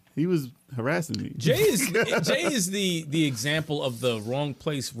 listen, he was harassing me. Jay is the example of the wrong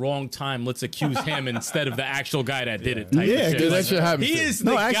place, wrong time. Let's accuse him instead of the actual guy that did it. Type Yeah, of shit. Dude, that shit happens. He to you. is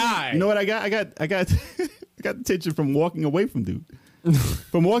the guy. You know what I got? I got I got attention from walking away from dude.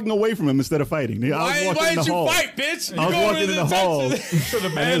 From walking away from him instead of fighting. I was walking Why in the did you hall. fight, bitch? I was You walking in the hall.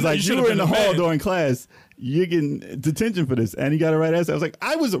 And it was like, you were in the hall during class. You're getting detention for this. And he got a right answer. I was like,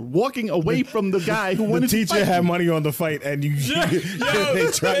 I was walking away from the guy who The wanted to teacher fight had me. money on the fight, and you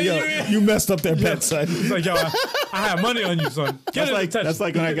yo, you messed up their bet, son. It's like, yo, I have money on you, son. Get That's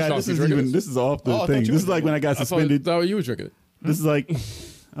like when I got, Sean, this you is drinking even, this? this is off the Oh, I thought thing. you This is were like when I got I thought suspended. you were drinking it. This is like,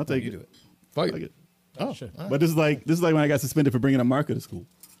 I'll take it. Fuck Fuck it. it. But this is like when I got suspended for bringing a marker to school.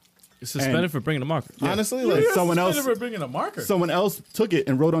 Suspended for bringing a marker. Honestly, Like like someone else, for bringing a marker. someone else took it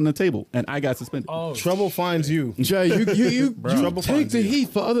and wrote on the table, and I got suspended. Oh, trouble finds you. Jay, you Trouble take finds the you. heat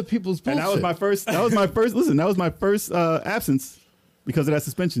for other people's bullshit. And that was my first. Listen, that was my first absence because of that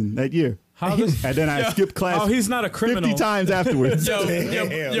suspension that year. How does- And then I skipped class. Oh, he's not a criminal. 50 times afterwards. Yo, Damn.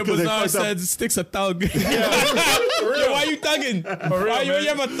 your Because they bazaar fucked up. said sticks a thug. Yo, why you thugging? Why you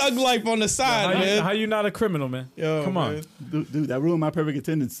have a thug life on the side, man? How you not a criminal, man? Yo, Come on. man. Dude, that ruined my perfect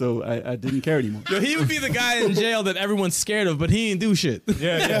attendance, so I didn't care anymore. Yo, he would be the guy in jail that everyone's scared of, but he didn't do shit.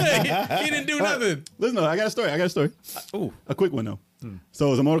 Yeah. he didn't do nothing. Listen, no, I got a story. Ooh. A quick one though. So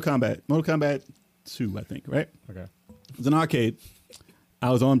it was a Mortal Kombat 2, I think, right? Okay. It was an arcade. I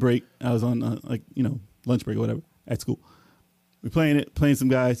was on break. I was on lunch break or whatever at school. We playing some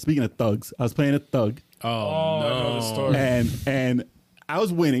guys. Speaking of thugs, I was playing a thug, Oh, I know the story. and I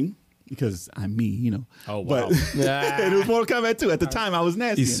was winning because I'm me, you know. Oh, wow. But and it was Mortal Kombat 2. At the time, I was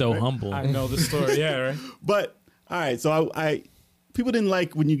nasty. He's so right? humble. I know the story. Yeah, right. But all right, so I people didn't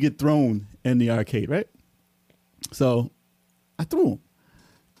like when you get thrown in the arcade, right? So I threw him,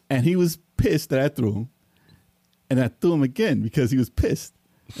 and he was pissed that I threw him, and I threw him again because he was pissed.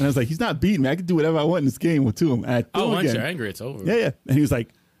 And I was like, he's not beating me. I can do whatever I want in this game with to him. And I threw Oh, him once again. you're angry, it's over. Yeah, yeah. And he was like,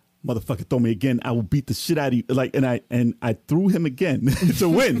 motherfucker, throw me again. I will beat the shit out of you. Like, and I threw him again to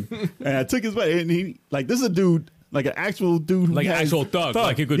win. And I took his money. And he, like, this is a dude, like an actual dude who Like an has, actual thug.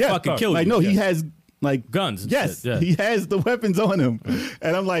 Like he could fucking kill like, you. no, he Yeah. has like Guns and Yes, shit, yeah. he has the weapons on him.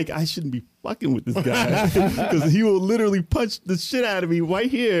 And I'm like, I shouldn't be fucking with this guy because he will literally punch the shit out of me right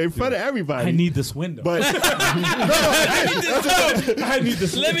here in front of everybody. I need this window. But I need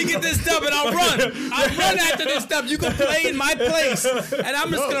this. Let me get this dub and I'll run. I'll run after this dub. You can play in my place. And I'm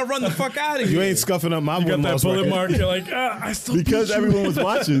just going to run the fuck out of here. You ain't scuffing up my You got one that loss bullet record. mark. You're like, I still because beat you. everyone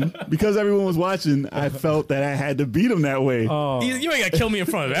was watching, I felt that I had to beat him that way. Oh. You ain't got to kill me in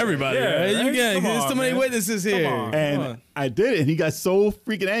front of everybody. Yeah, right? You right? got, Come there's on, too many man. witnesses here. on. And I did it, and he got so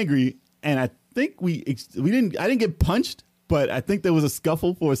freaking angry. And I think I didn't get punched, but I think there was a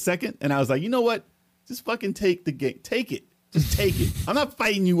scuffle for a second. And I was like, you know what? Just fucking take the game. Take it. Just take it. I'm not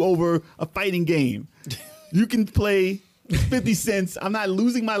fighting you over a fighting game. You can play 50 cents. I'm not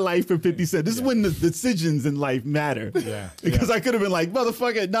losing my life for 50 cents. This is when the decisions in life matter. Yeah. Because I could have been like,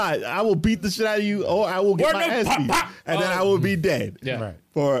 motherfucker, nah, I will beat the shit out of you, or I will get Work my it, ass pop, beat. pop. And then I will be dead. Yeah. Right.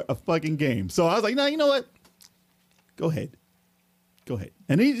 For a fucking game. So I was like, no, you know what? Go ahead. Go ahead.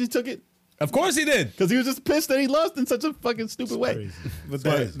 And he just took it Of course he did. because he was just pissed that he lost in such a fucking stupid way. But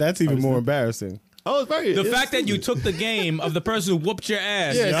that's even more embarrassing. Oh, it's very. The it's fact that you stupid. took the game of the person who whooped your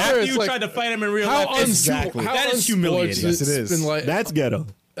ass Yeah, after sure, you it's like, tried to fight him in real How life. Exactly. That is humiliating. Yes, it is. Been like, That's ghetto.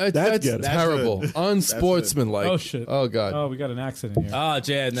 that's ghetto. terrible. Unsportsmanlike. Oh, shit. Oh god. Oh, we got an accident here. Ah,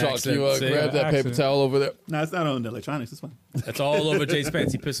 Jay had an Chuck, accent. you See? grab that paper Accident. towel over there. No, it's not on the electronics. It's fine. That's all over Jay's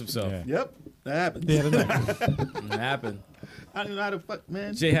pants. He pissed himself. Yeah. Yep, that happens. He had an accident. It happened. I don't even know how to fuck,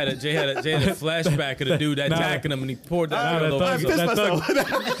 man. Jay had a flashback of the dude attacking him, and he poured that Nah, oil that over thug- himself. I pissed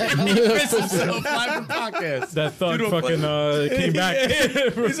that myself. He pissed himself live on podcast. That thug Dude, fucking came back.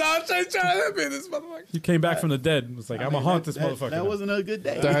 He's all trying to hit me, this motherfucker. He came back from the dead and was like, I'm going to haunt this motherfucker. That wasn't a good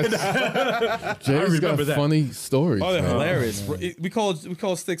day. Jay's got remember that. funny stories. Oh, they're man. hilarious. We call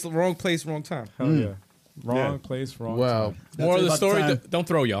sticks wrong place, wrong time. Hell yeah. Wrong place, wrong Wow. time. More of the about the story, time. don't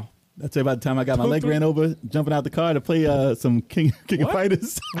throw y'all. I'll tell you about the time I got my leg ran over, jumping out the car to play some King of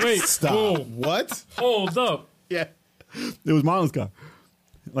Fighters. Wait, Stop. whoa, What? hold up. Yeah, it was Marlon's car.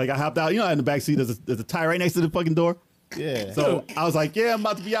 Like I hopped out, in the back seat. There's a tire right next to the fucking door. Yeah. So I was like, yeah, I'm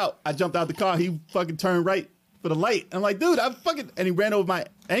about to be out. I jumped out the car. He fucking turned right for the light. I'm like, dude, and he ran over my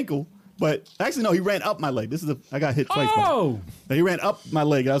ankle. But actually, no, he ran up my leg. I got hit twice. by him. Oh, He ran up my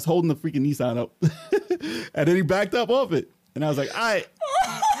leg. I was holding the freaking Nissan up. And then he backed up off it. And I was like, all right,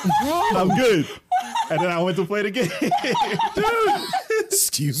 I'm good. And then I went to play the game.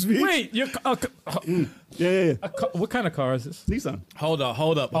 Excuse me. wait. Yeah. What kind of car is this? Nissan. Hold up.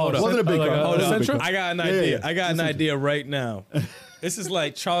 It wasn't a big like car. a It wasn't a big Sentra? car. I got an Yeah, idea. yeah. I got an idea right now. This is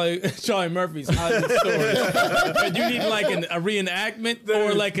like Charlie Murphy's Hollywood story. But you need like a reenactment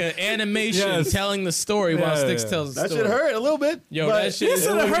or like an animation Yes. telling the story while Yeah, Sticks yeah. tells the That story. should hurt a little bit. Yo, but that shit is It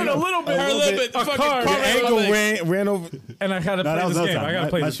hurt a little bit. Hurt a little bit. A Fucking car. Your Your ankle ankle ran over. And I got to No, play that was this another game. time. I got to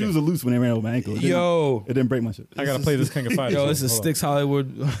play my this shoes game. were loose when they ran over my ankle. Yo. It didn't break my shit. I got to play this King of Fighters. Yo, this is Hold on. Sticks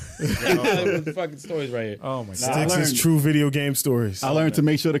Hollywood fucking stories right here. Oh, my God. Sticks learned- is true video game stories. I learned to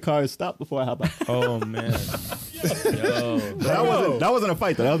make sure the car is stopped before I hop out. Oh, man. Yo. That wasn't a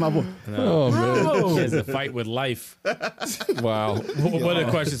fight though. That was my boy. Oh man. It's a fight with life. Wow. What are the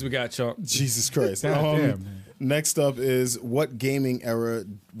questions we got, Chalk? Jesus Christ. Damn. Next up is what gaming era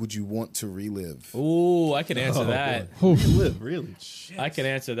would you want to relive? Ooh, I can answer that. Live really. I can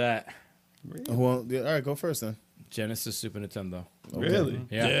answer that. Well, yeah, all right, go first then. Genesis, Super Nintendo. Really?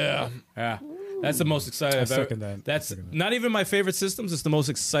 Yeah. That's the most excited I've ever. second that. That's Second that. not even my favorite systems. It's the most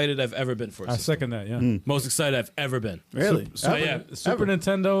excited I've ever been for. A I system. second that, yeah. Most excited I've ever been. Really? So yeah, Super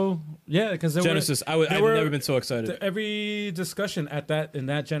Nintendo, yeah, because Genesis. I've never been so excited. Every discussion in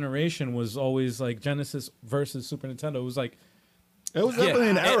that generation was always like Genesis versus Super Nintendo. It was like It was definitely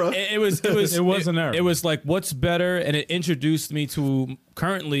an era. It was It was an era. It was like what's better, and it introduced me to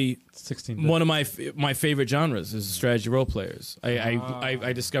currently 16. one of my favorite genres is strategy role players.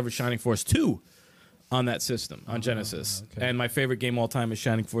 I discovered Shining Force 2 on that system on Genesis, okay. and my favorite game all time is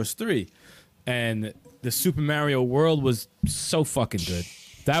Shining Force 3, and the Super Mario World was so fucking good.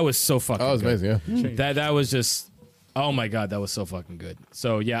 That was so fucking. That was good. amazing. Yeah. That was just, oh my god, that was so fucking good.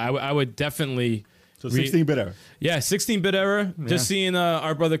 So yeah, I would definitely. So 16-bit era. Yeah, 16-bit era. Just seeing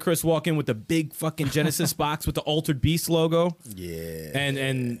our brother Chris walk in with the big fucking Genesis box with the Altered Beast logo, Yeah.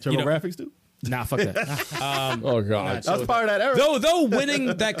 and Turbo graphics too. nah, fuck that. Oh god. That was part of that era. Though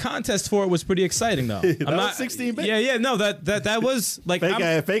winning that contest for it was pretty exciting though. I'm was 16-bit? Yeah, no, that was like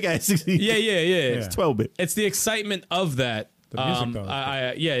Fake ass 16. yeah. It's 12-bit. It's the excitement of that. The music,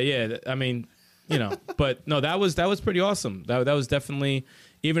 though. Yeah. I mean, but no, that was pretty awesome. That was definitely,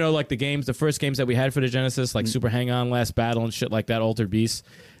 even though like the first games that we had for the Genesis, like Super Hang On, Last Battle, and shit like that, Altered Beast,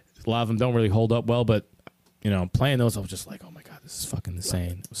 a lot of them don't really hold up well. But playing those, I was just like, oh my god, this is fucking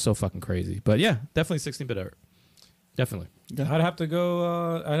insane. It was so fucking crazy. But yeah, definitely 16-bit era. Definitely. I'd have to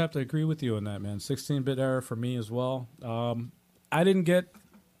go. I'd have to agree with you on that, man. 16-bit era for me as well. I didn't get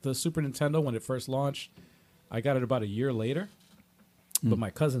the Super Nintendo when it first launched. I got it about a year later, but my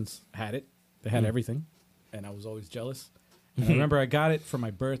cousins had it. They had everything, and I was always jealous. And I remember I got it for my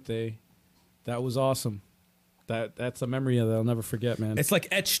birthday. That was awesome. That's a memory that I'll never forget, man. It's like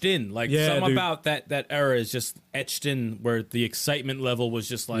etched in. Like Yeah, something dude. about that era is just etched in, where the excitement level was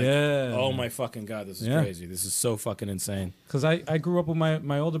just like, Yeah. oh my fucking god, this is Yeah. crazy. This is so fucking insane. Because I grew up with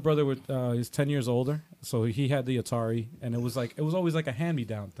my older brother. He's 10 years older, so he had the Atari, and it was always like a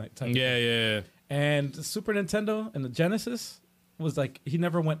hand-me-down type. Yeah. And the Super Nintendo and the Genesis was like he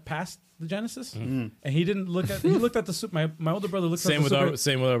never went past the Genesis, and he didn't look at. He looked at the Super. My older brother looked Same at with the Super.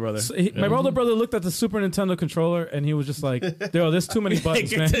 same with our brother. My older brother looked at the Super Nintendo controller, and he was just like, "Yo, there's too many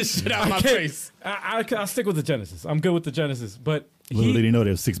buttons, Get man. this shit out of my can't- face." I'll stick with the Genesis. I'm good with the Genesis, but Little did he know there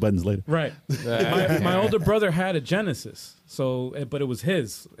was 6 buttons later. right. my older brother had a Genesis, but it was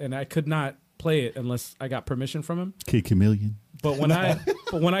his, and I could not play it unless I got permission from him. Kid Chameleon. But when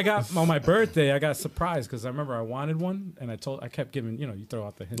I got on my birthday, I got surprised because I remember I wanted one, and I kept giving, you throw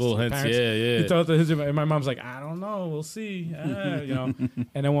out the hints. Little to your hints, parents. yeah. You throw out the hints, and my mom's like, I don't know, we'll see, And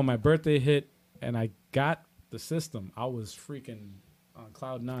then when my birthday hit, and I got the system, I was freaking on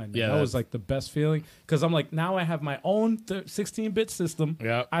cloud nine. Yeah, that was like the best feeling because I'm like, now I have my own 16-bit system.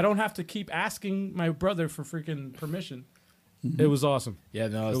 Yeah. I don't have to keep asking my brother for freaking permission. It was awesome. Yeah,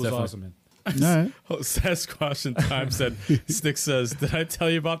 no, It it's was definitely awesome, man. All right. Sasquatch in Time said, Stick says, did I tell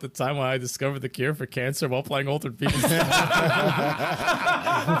you about the time when I discovered the cure for cancer while playing Altered Beast? That's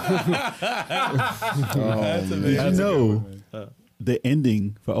amazing. Did you know the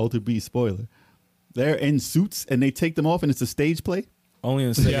ending for Altered Beast, spoiler, they're in suits and they take them off and it's a stage play? Only in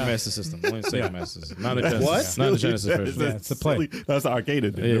the Sega Master System. Only in the Sega Master System. Not the Genesis. What? Not the Genesis version. Yeah, it's a play. That's the arcade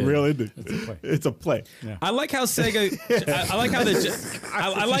ending. Yeah. The real ending. It's a play. It's a play. I like how Sega. I like how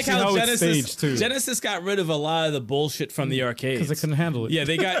I like see how how it's Genesis. staged, too. Genesis got rid of a lot of the bullshit from the arcades Because I couldn't handle it. Yeah,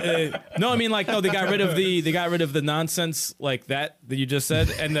 they got no. I mean, like, no, they got rid of the nonsense like that you just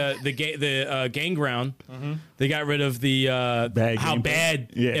said, and the game ground. They got rid of the Bad how gameplay. bad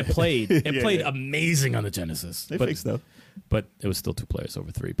Yeah. it played. It Yeah, played yeah. amazing on the Genesis. They but, fixed stuff. but it was still 2 players over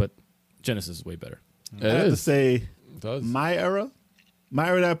 3. But Genesis is way better. I have to say, It does. my era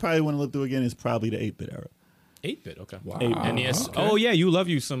that I probably want to look through again is probably the 8-bit era. 8-bit, okay. Wow. 8-bit. NES. Oh yeah, you love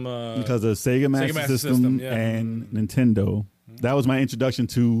you some. Because of Sega Master, Master System, System, yeah. and Nintendo. That was my introduction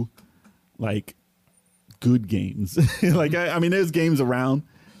to like good games. Like I mean, there's games around,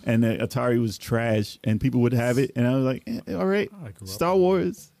 and Atari was trash, and people would have it, and I was like, all right, I grew up Star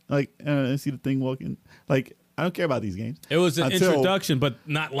Wars. Like I see the thing walking. Like I don't care about these games. It was an Until- introduction, but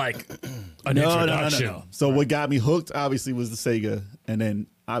not like an No. introduction. So what got me hooked obviously was the Sega, and then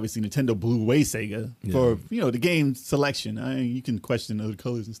obviously Nintendo blew away Sega for the game selection. I mean, you can question the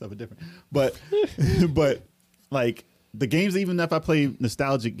colors and stuff are different, but but like the games, even if I play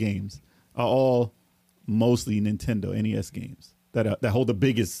nostalgic games, are all mostly Nintendo NES games that hold the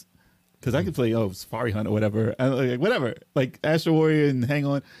biggest. Because I could play Safari Hunt or whatever, like Astro Warrior and Hang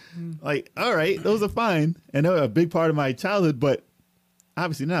On, like all right, those are fine, and they're a big part of my childhood. But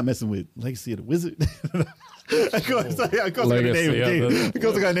obviously, not messing with Legacy of the Wizard. Of course, I got to name a game. Of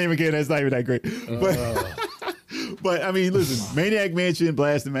course, I got to name a game that's not even that great. But I mean, listen, Maniac Mansion,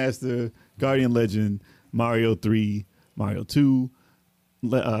 Blast and Master, Guardian Legend, Mario 3, Mario 2,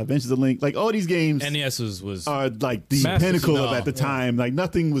 Adventures of Link, like all these games NES was are like the Master pinnacle System. of at the time. Like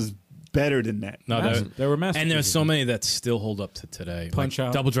nothing was better than that. no, There were masterpieces. and there's so many that still hold up to today. Punch like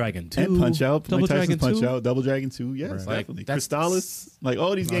Out. Double Dragon 2, And Punch Out, Double Mike Tyson's Dragon Punch 2, Out, Double Dragon 2, yes, Right. Like, definitely. that's- Crystallis, like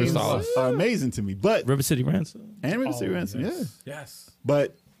all these games Crystallis. are amazing to me. But River City Ransom. and River City Ransom, yeah. Yes.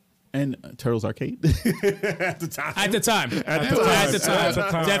 But and Turtles Arcade at the time. At the time,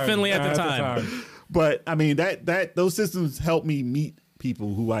 definitely at the time. But I mean that those systems helped me meet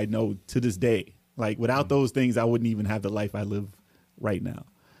people who I know to this day. Like without those things, I wouldn't even have the life I live right now.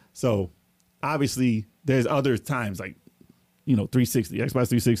 So obviously, there's other times like 360, Xbox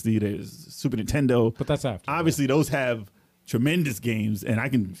 360. There's Super Nintendo. But that's after. Obviously, those have tremendous games, and I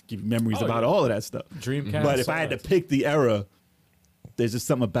can give you memories about all of that stuff. Dreamcast. But if I had to pick the era, there's just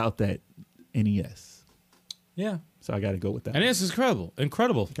something about that NES. Yeah. So I got to go with that. And this is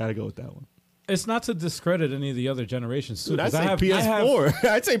incredible. Got to go with that one. It's not to discredit any of the other generations, too. Dude, I'd 'cause say I have- PS4.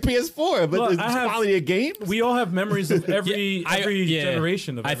 I'd say PS4, but Look, the I have- quality of games. We all have memories of every Yeah.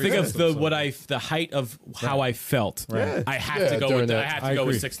 generation of I every think of system, the height of how I felt. Right. I have Yeah, to go during with that. I have to I go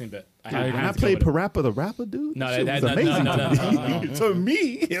with agree. 16-bit. And I played Parappa the Rapper, dude. No, That shit that- was no, amazing. no. To me,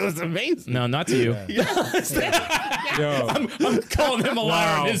 it was amazing. No, not to you. Yo. I'm calling him a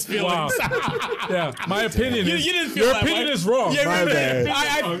liar on his feelings. Yeah, my opinion You is didn't feel your that opinion way. is wrong. Yeah, My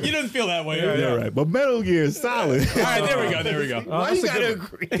bad. you didn't feel that way. You're right. But Metal Gear is solid. All right, there we go. Why you that's a gotta good one.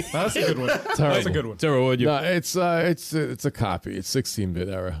 agree? That's a good one. That's a good one. Sarah, what would you? No, it's a copy. It's 16-bit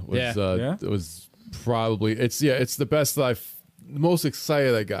era. Yeah. Yeah? It was probably it's the best that the most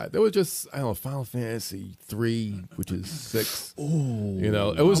excited I got. There was just Final Fantasy 3, which is 6. Ooh,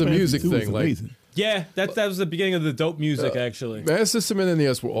 it was a music Fantasy 2 was thing. Like amazing. Yeah, that was the beginning of the dope music, actually. Master System and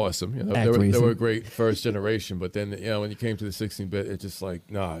NES were awesome. They Actraiser. were great first generation. But then when you came to the 16-bit, it's just like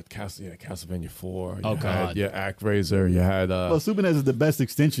Castlevania 4. Oh, God. ActRaiser. You had Well, Super NES is the best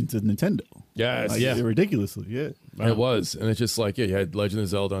extension to Nintendo. yes, Like, ridiculously, yeah. It was, and it's just like you had Legend of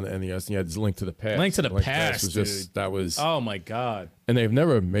Zelda on the NES, and you had Link to the Past. Link to the Past Past, was just that was, Oh my God. and they've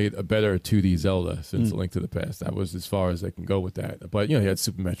never made a better 2D Zelda since Mm. Link to the Past. That was as far as they can go with that. But you had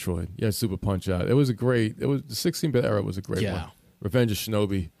Super Metroid, you had Super Punch Out. It was the 16-bit era was a great Yeah. one. Revenge of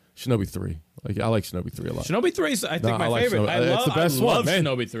Shinobi Shinobi 3. Like I like Shinobi 3 a lot. Shinobi 3 is, I think, No, my I like favorite. Shinobi. It's the best I one, love man.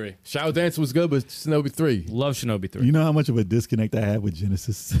 Shinobi 3. Shadow Dance was good, but Shinobi 3. Love Shinobi 3. You know how much of a disconnect I had with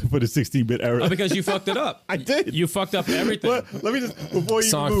Genesis for the 16-bit era. Oh, because you fucked it up. I did. You fucked up everything. But let me just before you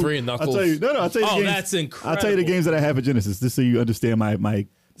Sonic move, 3 and Knuckles. I'll tell you. No, I'll tell you. Oh, the games, that's incredible. I'll tell you the games that I have for Genesis, just so you understand my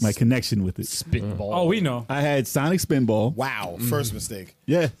connection with it. Spitball. Oh, we know. I had Sonic Spinball. Wow, first mistake.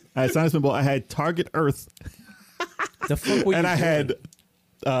 Yeah, I had Sonic Spinball. I had Target Earth, The fuck were and you I had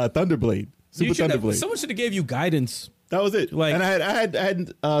Thunderblade, Super You should have, Thunderblade. someone should have gave you guidance. That was it. Like- and I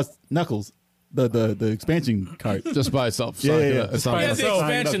had Knuckles, the expansion card. Just by itself. Yeah, Sonic, yeah, yeah. Sonic- Yeah, the myself.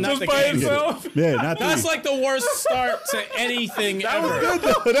 expansion, not Just the by game. itself. Yeah, not That's three. like the worst start to anything That was ever. good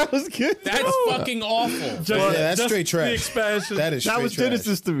though. That was good. That's fucking awful. Yeah, that's straight The trash. expansion. That is straight That was trash.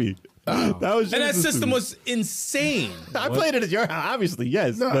 Genesis to me. That was And that Genesis to system me. was insane. I played it at your house, obviously,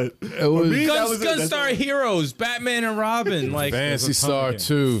 yes. But It was me, that was it. That's Gunstar Heroes, Batman and Robin. Like, Fantasy There's a ton of Star games.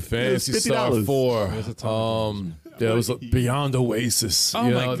 2, Fantasy Star $50. 4. There was Beyond Oasis. Oh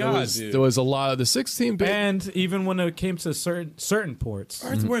You my know, God, dude. there was a lot of the 16-bit. And even when it came to certain ports,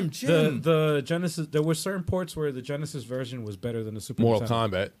 Earthworm Jim. the Genesis, there were certain ports where the Genesis version was better than the Super Mortal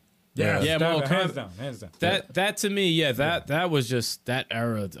Nintendo. Kombat. Yeah, Yeah, Mortal hands Kombat. down, hands down. That to me, yeah, that was just that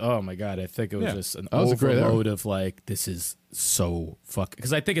era. Oh my God, I think it was Yeah. just an That was a great era. overload of like, this is so fuck.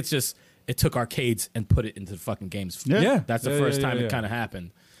 Because I think it's just it took arcades and put it into the fucking games. Yeah. That's the Yeah, first yeah, time yeah, it yeah. kind of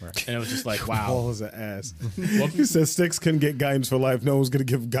happened, and it was just like, wow. Paul is an ass. He said Sticks couldn't get guidance for life. No one's gonna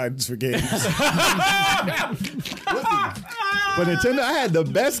give guidance for games. But Nintendo, I had the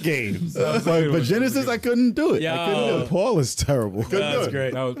best games. But Genesis, I couldn't do it. I couldn't do it. Paul is terrible. That's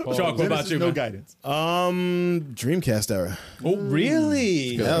great. That was Paul. Chalk, what about Genesis, you, no man? guidance. Dreamcast era. Oh,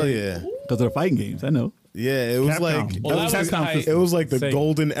 really? Hell yeah. Because of the fighting games, I know. Yeah, it was Capcom. like Well, that was the Capcom height. system. it was like the Same.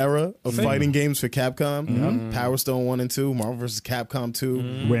 golden era of fighting games for Capcom. Power Stone 1 and 2, Marvel vs. Capcom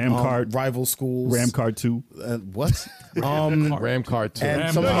 2, Ram Card, Rival Schools, Ram Card 2. What? Ram Card 2. And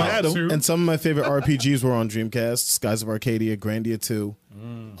Ram some, of my, Card 2. and some of my favorite RPGs were on Dreamcast. Skies of Arcadia, Grandia 2.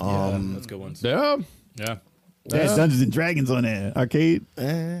 That's good ones. Yeah. Yeah. They had Dungeons and Dragons on there. Arcade,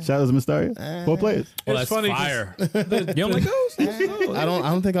 Shadows of Mysteria. 4 players. Well, It's that's funny 'cause fire. You don't like those? I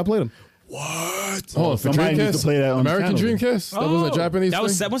don't think I played them. Oh, for Somebody needs Dreamcast? to play that on the American channel. Dreamcast? That wasn't a Japanese That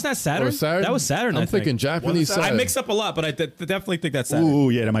was thing? wasn't that Saturn? Or Saturn? That was Saturn. I'm I think. thinking Japanese Was it I Saturn. mix up a lot, but I definitely think that's Saturn. Ooh,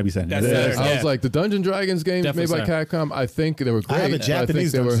 yeah, that might be Saturn. That's Yeah, Saturn. I Yeah. was like, the Dungeon Dragons games Definitely made by Capcom, I think they were great. I have a but I think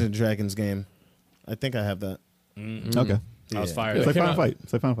Japanese they were Dungeons and Dragons game. I think I have that. Okay. I was fired. It's like came Final out- Fight.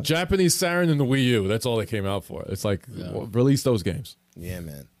 It's like Final Fight. Japanese Saturn and the Wii U. That's all they came out for. It's like, release those games. Yeah,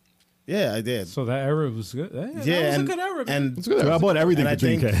 man. Yeah, I did. So that era was good. Yeah, Yeah, that was and, a good era. Man. and, It's good. So I bought everything and for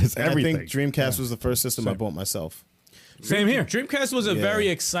Dreamcast. and I Everything. think Dreamcast was the first system I bought myself. Same here. Dreamcast was a Yeah. very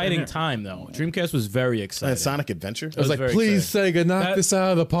Same exciting here. time, though. Dreamcast was very I exciting. had Sonic Adventure. I was like, very please, Sega, knock That- this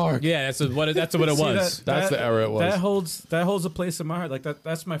out of the park. Yeah, that's what it was. See, That's the era it was. That holds a place in my heart. Like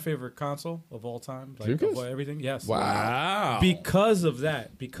that's my favorite console of all time. Like Dreamcast? of everything. Yes. Wow. Because of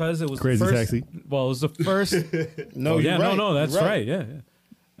that. Because it was Crazy the first, Taxi. Well, it was the first. No, yeah, you're right. no, that's You're right. Yeah, yeah.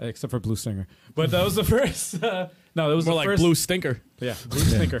 Except for Blue Stinger, but that was the first. No, that was More the like first. Blue Stinker. Yeah, Blue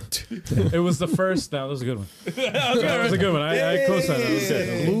Stinker. It was the first. No, that was a good one. That was a good one. I co-signed that. That was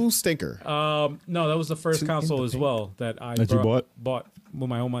good. Blue Stinker. No, that was the first console as well that I That you bought with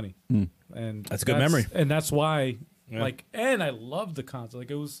my own money, and That's a good memory. And that's why, like, and I loved the console. Like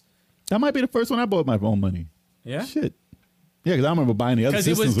it was, That might be the first one I bought with my own money. yeah. Shit. Yeah, because I remember buying the other Because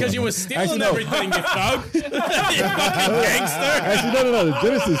systems. with you my were money. stealing Actually, no. everything, you thug. You fucking gangster. Actually, no. The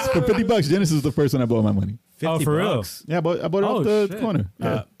Genesis for $50. Genesis was the first one I bought with my money. Oh, for real? Yeah, I bought it Oh, off the shit. corner.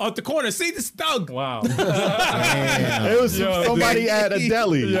 Yeah. Out the corner. See this thug. Wow. It was somebody at a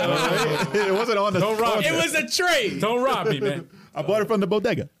deli. It wasn't on the. Don't rob It me. was a trade. Don't rob me, man. I bought it from the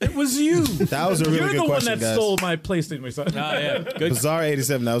bodega. It was you. That was a really You're good the one question, that guys. stole my PlayStation. Son. Yeah. Good. Bizarre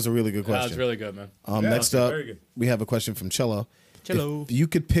 87. That was a really good That question. was really good, man. Next up, very good. we have a question from Cello. Cello. If you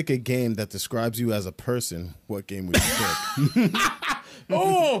could pick a game that describes you as a person, what game would you pick?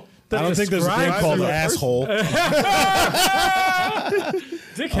 Oh, I don't think there's a game describes called you as a Asshole.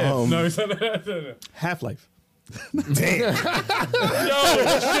 dickhead. No, it's not. Half-Life. Damn.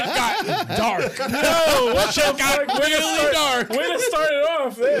 Dark. No, what shit got really dark. Way to start it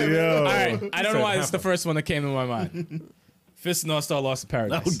off there. Yo. All right, I don't know why this is the first one that came to my mind. Fist of North Star Lost to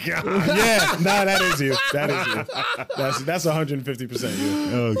Paradise. Yeah, no, that is you. That is you. That's 150% you.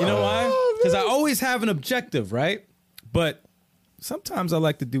 You know why? Because I always have an objective, right? But sometimes I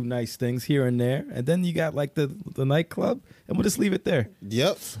like to do nice things here and there, and then you got like the nightclub, and we'll just leave it there.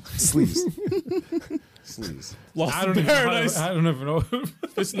 Yep. Sleeves. Sleeves. Lost I to don't Paradise. I don't even know.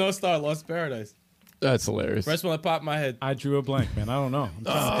 Fist of North Star Lost to Paradise. That's hilarious. First one that popped in my head. I drew a blank, man. I don't know.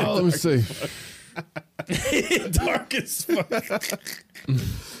 Let me see. Dark as fuck.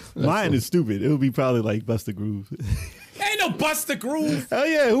 Mine is stupid. It would be probably like Busta Groove. Ain't no Bust the Groove. Hell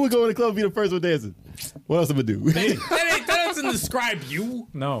yeah, who would go in the club and be the first one dancing? What else am I do? That doesn't describe you.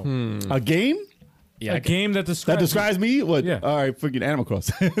 No. A game? Yeah, A game that describes That describes me? What? Yeah. All right, freaking Animal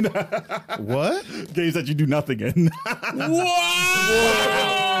Crossing. What? Games that you do nothing in. Whoa!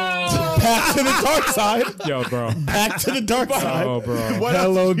 Back to the dark side. Yo, bro. Back to the dark side. Oh, bro. What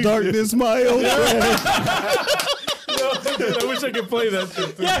Hello, darkness, my old friend. I wish I could play that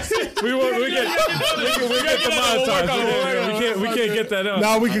shit. Too. Yes. We get the montage. We can't get that up.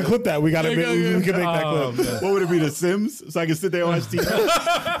 No, we can clip that. We can make that Oh, clip. man. What would it be, The Sims? So I can sit there and watch TV?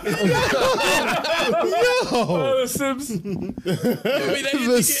 Oh, the Sims. It'll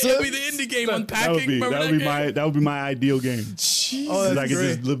be the indie game unpacking. That would be my ideal game. Oh, I can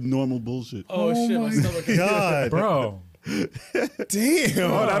just live normal bullshit. Oh shit! My stomach. God, Bro.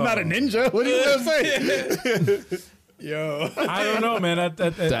 damn! Oh, I'm not a ninja. What are you gonna say? Yo. I don't know, man.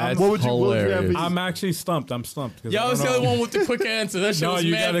 That's What would you hilarious. I'm actually stumped. I'm stumped. 'cause Yo, I I was don't the only know. one with the quick answer. That shit No, was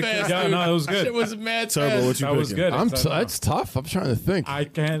you mad gotta- fast. yeah, dude. no, it was good. Shit was mad Turbo, fast. what you That was picking? good. That's tough. I'm trying to think. I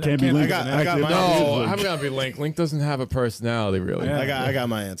can't Can't be think Link. of an I got answer. my- No, I'm gonna be Link. Link doesn't have a personality, really. Yeah. I got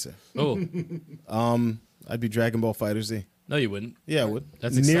my answer. Oh I'd be Dragon Ball Fighter Z. no, you wouldn't. Yeah, I would.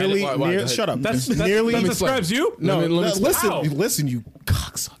 That's exciting. nearly. Why, go ahead. Shut up. That nearly. describes you? No, Let me listen, Wow. listen, you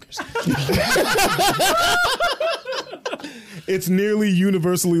cocksuckers. It's nearly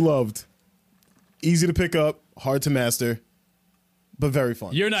universally loved. Easy to pick up, hard to master, but very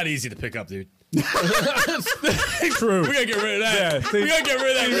fun. You're not easy to pick up, dude. True. We gotta get rid of that. Yeah, see- We gotta get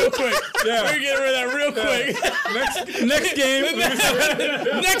rid of that real quick. Yeah. We gotta get rid of that real quick. Next game.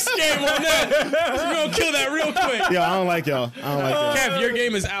 Next game on that. We're gonna kill that real quick. Yeah, I don't like y'all. I don't like y'all. Kev, your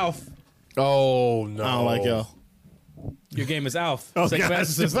game is Alf. Oh no. I don't like y'all. Your game is Alf. Oh, Sega God.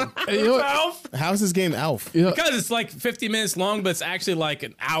 Master System. Hey, you know what? How's this game Alf? You know, Because it's like 50 minutes long, but it's actually like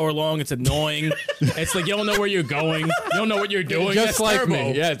an hour long. It's annoying. It's like you don't know where you're going. You don't know what you're doing. just That's like Turbo.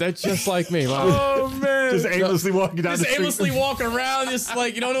 me. Yeah, that's just like me. Wow. Oh, man. Just aimlessly walking down Just the street. aimlessly walking around, just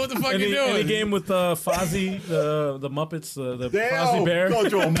like you don't know what the fuck Any you're doing. game with Fozzie, the Muppets, the Damn, Fozzie Bear? called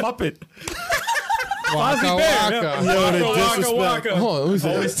you a Muppet. Waka, Bear, waka. yeah. Yo, the Waka, disrespect. waka. Hold on, let me see.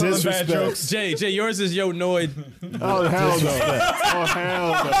 Always telling bad Disrespect. jokes. Jay, yours is Yo Noid. Oh, hell no. Oh,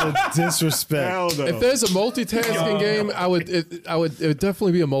 hell no. Disrespect. Hell no. If there's a multitasking game, it would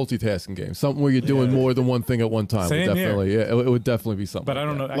definitely be a multitasking game. Something where you're doing more than one thing at one time. Same Would here. definitely, yeah, it would definitely be something. But I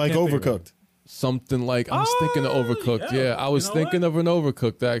don't know. that. I Like can't think of it. Overcooked. Something like I was thinking of Overcooked. Yeah, I was You know thinking of an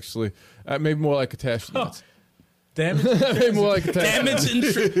Overcooked actually. Maybe more like a Attachment. Damage. Maybe more like a Attachment.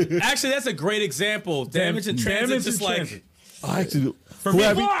 Damage and actually, that's a great example. Damage and transit, Damage just and like transit. I actually, For me.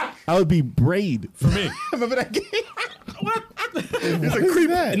 I would be Braid. For me. Remember that game? He's a creep.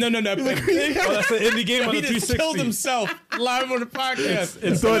 no. Oh, that's an indie game on He the just 360. killed himself live on the podcast.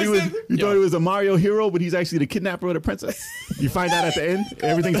 You thought he was a Mario hero, but he's actually the kidnapper of the princess. You find out at the end,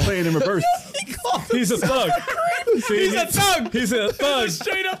 everything's playing in reverse. He's a thug. See, He's a thug. He's a thug.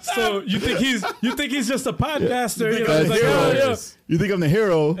 Straight up thug. So you think he's just a podcaster? You know, That's he's like, oh, yeah. hilarious. You think I'm the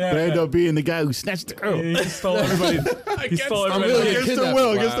hero, but I end yeah. up being the guy who snatched the girl. He stole everybody. He stole I'm everybody. really a Against the kidnapper.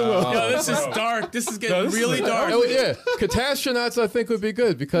 will, against the will. Wow. Yo, this is dark. This is getting this is really like- dark. Oh, yeah, Catastronauts I think would be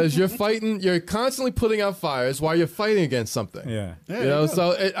good because you're fighting. You're constantly putting out fires while you're fighting against something. Yeah. You know,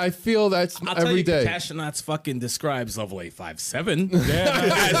 so I feel that's I'll tell every you, day. Catastronauts fucking describes level 857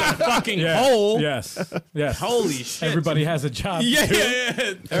 Yeah. as a fucking Yeah. whole. Yes. Yes. Holy shit. Everybody has a job. Yeah, to do.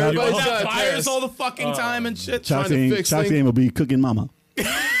 yeah. Everybody's Put out got fires tasks. all the fucking time and shit. Trying to fix Choxy things. will be cooking mama. He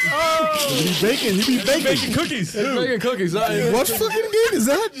be baking. He be baking. Making cookies. You Making cookies. Not even- What fucking game is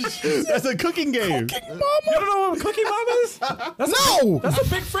that? That's a cooking game. don't know what Cookie Mama is? No, That's a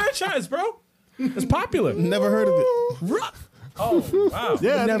big franchise, bro. It's popular. never heard of it. Oh, wow.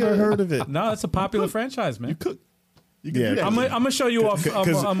 Yeah, Never heard of it. No, it's a popular franchise, man. cook. You can Yeah, do that. I'm gonna show you off. I'm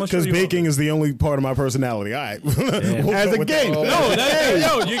gonna show Because you baking is the only part of my personality. All right, We'll As go a with game. that. No, that,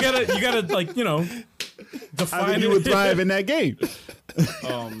 yo, you gotta like I define think it. you would thrive in that game.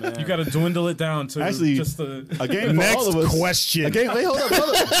 Oh man, you gotta dwindle it down to Actually, just the. A game for Next all of us. question. A game. Wait, hold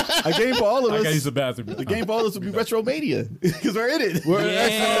up. A game for all of I gotta use us. the bathroom. The game for all of us would be Retromania because we're in it.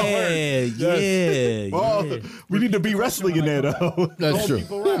 yeah. Oh, we need to be wrestling in there though. That's true.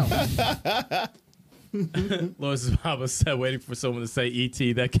 Lois' mama said, waiting for someone to say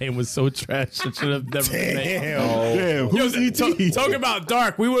E.T. That game was so trash. It should have never been made. Damn, who's ET? Talk about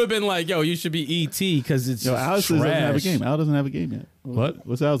dark. We would have been like, yo, you should be E.T. because it's Yo, just Alice trash. doesn't have a game. Al doesn't have a game yet. What?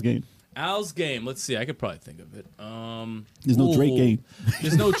 What's Al's game? Al's game. Let's see. I could probably think of it. There's no Drake game.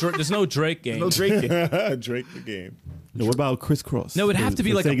 There's no Drake game. No Drake game. Drake the game. No, what about Crisscross? No, it would have to be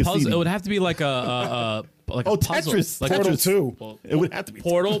For like a Sega puzzle. CD. It would have to be like a like a puzzle. Tetris. Like Portal Tetris. 2. Well, It would have to be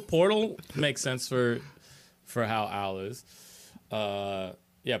Portal makes sense for how Al is.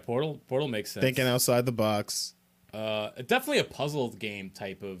 Yeah, Portal makes sense. Thinking outside the box. Definitely a puzzle game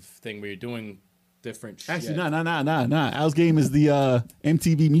type of thing where you're doing different shit. Actually, nah. Al's game is the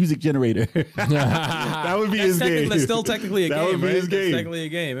MTV music generator. That would be his game. That's still technically a That game, would be right? his That's game. technically a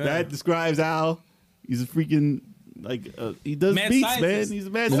game. Yeah. That describes Al. He's a freaking he does Mad beats, scientist. man. He's a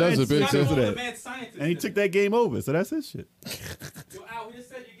mad He does the scientist. beats, Because yeah. of that. And he took that game over, so that's his shit. Yo, Al, we just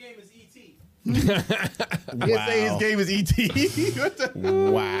said your game is E.T. He didn't say his game is E.T. What the-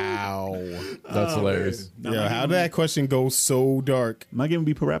 Wow. That's hilarious. Yeah, how did that question go so dark My game would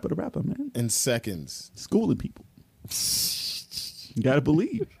be Parappa the Rapper, man. in seconds? Schooling people. You gotta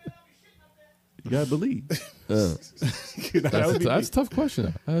believe. You gotta believe. That's a tough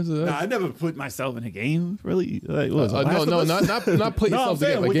question. Nah, I never put myself in a game. Really? Like, what, No, not put No, I'm yourself saying,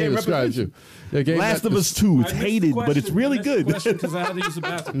 together. A what game game describes you. A game Last that- of Us 2. It's hated, but it's really good. Because I had to use the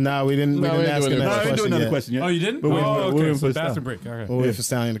bathroom. Nah, we didn't No, we ask ain't him doing that it. No, I didn't do question another yet. question yet. Oh, you didn't? But wait, oh, wait, okay. wait, So wait, bathroom stop. break. Okay. We'll wait for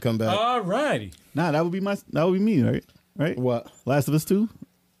Stallion to come back. All righty. Nah, that would be me, right? Right? What? Last of Us 2?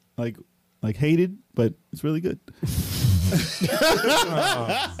 Like hated, but it's really good.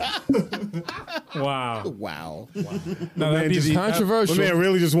 Wow. Wow. No, that'd be It's the, controversial. My man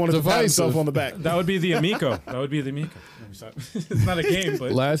really just wanted to pat Divisive. himself on the back. that would be the Amico. That would be the Amico. It's not a game,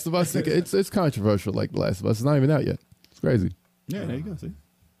 but Last of Us, it's controversial. Like The Last of Us, it's not even out yet. It's crazy. Yeah, there you go. See?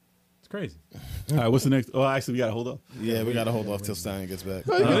 it's crazy. All right, what's the next? Oh, actually, we got to hold up. Yeah, we got to hold off till Stallion gets back.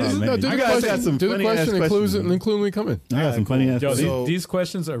 No, man. do You the guys got question. some Do the funny-ass question, questions, man. include me coming. I got some funny ass. Yo, So- these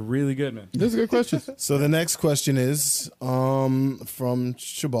questions are really good, man. These are good questions. So the next question is from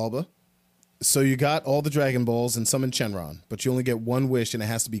Shabalba. So you got all the Dragon Balls and some in Shenron, but you only get one wish and it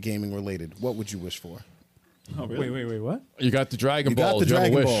has to be gaming related. What would you wish for? Oh, really? Wait, what? You got the Dragon You Balls. got the you have a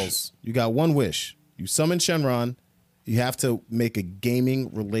Dragon wish. Balls. You got one wish. You summon Shenron. You have to make a gaming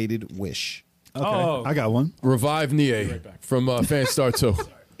related wish. Okay. Oh. I got one. Revive Nie from Fanstar 2.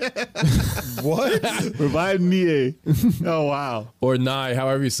 What? Revive Nie. Oh, wow. Or Nye,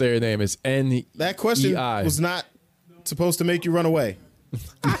 however you say her name. It's N. That question EI. was not supposed to make you run away.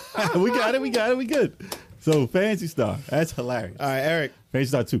 We got it. We good. So, Fancy Star. That's hilarious. All right, Eric. Fancy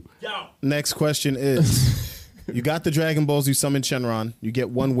Star 2. Next question is you got the Dragon Balls, you summon Shenron, you get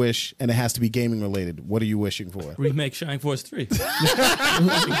one wish, and it has to be gaming related. What are you wishing for? Remake Shining Force 3. You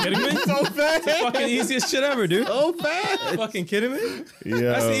fucking kidding me? So fast. Fucking easiest shit ever, dude. So fast. Fucking kidding me? Yo.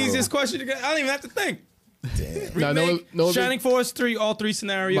 That's the easiest question to get. I don't even have to think. Now, Remake no, Shining Force 3, all three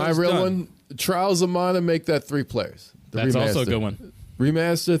scenarios. my real done. one, Trials of Mana, make that 3 players. The That's also a remaster. good one.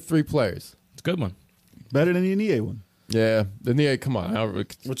 Remaster, 3 players. It's a good one. Better than the Nie one. Yeah, the Nie, come on.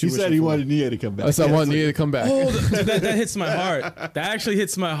 What He you said wishing he for? wanted Nie to come back. That's I want Nie to come back. Oh, that hits my heart. That actually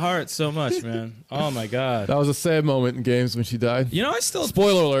hits my heart so much, man. Oh my god. That was a sad moment in games when she died. You know, I still.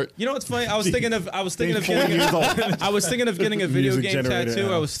 Spoiler alert. You know what's funny? I was thinking of He's 40 getting. years old. I was thinking of getting a video Music game generator, tattoo.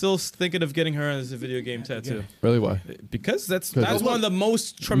 yeah. I was still thinking of getting her as a video game tattoo Really, why? because that's Good. that was one of the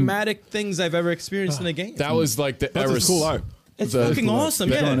most traumatic things I've ever experienced in a game. That was like the That's Aerith. cool art. It's the- fucking awesome.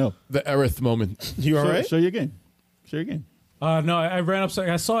 Showing Yeah. up. The Aerith moment. You all right? Show your game. Show your game. No, I ran upstairs.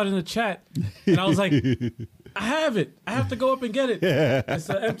 I saw it in the chat, and I was like, I have it. I have to go up and get it. It's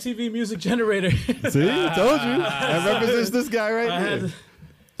the MTV music generator. See? I told you. That represents this guy right I here. had to-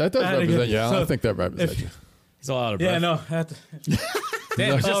 That does I had to represent get- you. I so don't think that represents you. It's a lot of breath. yeah, no. I had to,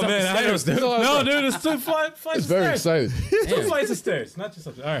 Damn, it's just oh, man. I had stairs, to, dude. no, dude, it's 2 flights It's of very stairs. excited. 2 flights of stairs, not just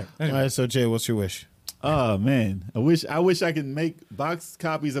up there. All right. All Anyway. right, so Jay, what's your wish? Oh man, I wish I could make box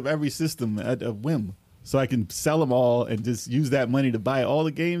copies of every system at a whim, so I can sell them all and just use that money to buy all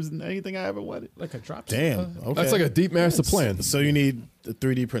the games and anything I ever wanted. Like a drop. Damn. Okay. That's like a deep master plan. So you need the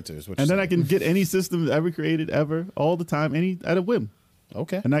 3D printers. And then I can get any system ever created ever, all the time, any at a whim,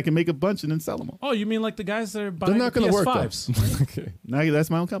 Okay. and I can make a bunch and then sell them all. Oh, you mean like the guys that are buying They're not the going to work PS5s? though. Okay. Now that's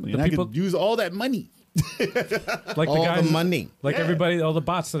my own company, and people- I can use all that money. Like All the guys, the money. like everybody, all the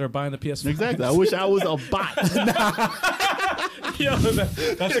bots that are buying the PS5. Exactly. I wish I was a bot. Yo,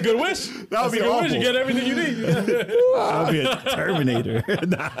 that's a good wish. That would be That's a good wish. awful. You get everything you need. I'll be a Terminator.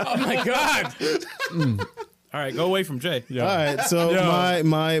 Oh my god. All right, go away from Jay. All right. So Yo.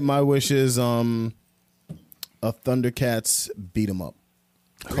 my wish is a Thundercats beat 'em up.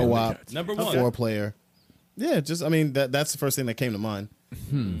 Co-op. Number one. 4-player. Yeah, just I mean that's the first thing that came to mind.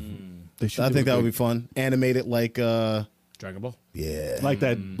 They should I do think it that would be fun. Animate it like Dragon Ball. yeah. like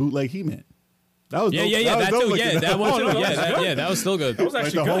that bootleg He-Man. That was Yeah, dope. yeah, yeah. That dope too. looking. Yeah, that one Oh, too. no, Yeah, that was still good. That was Like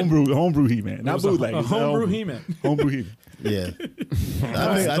actually the good. homebrew He-Man, not It was bootleg. a It's homebrew He-Man. Homebrew He-Man. Yeah.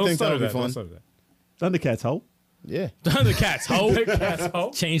 I Don't think stutter that'll be that, don't fun. stutter that. Thundercats, ho. Yeah. Thundercats, ho. That's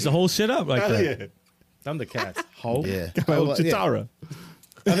all. Change the whole shit up like Hell that. yeah. Thundercats, ho. Yeah. Well, Yeah. Chitara.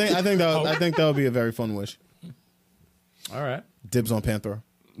 I think that would be a very fun wish. All right. Dibs on Panther.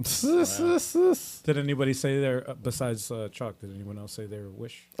 Did anybody say their besides Chuck? Did anyone else say their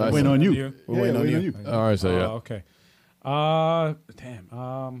wish? Waiting on you. You? We're waiting on you. All right, so yeah. Okay.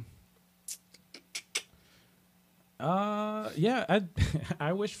 Damn. Yeah,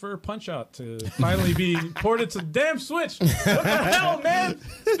 I wish for Punch Out to finally be ported to the damn Switch. What the hell, man?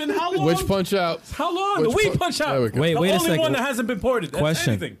 It's been how long? Which Punch Out? How long? Which The Wii pu- Punch Out. There we go. Wait, the wait a only second. one that hasn't been ported. That's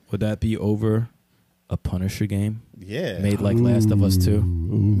Question: anything. would that be over a Punisher game Yeah. made like Last of Us 2?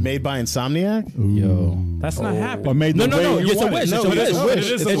 Made by Insomniac? Yo. That's not Or happening. made No, the no, way no. you It's a want wish. it. It's a it is wish. a wish.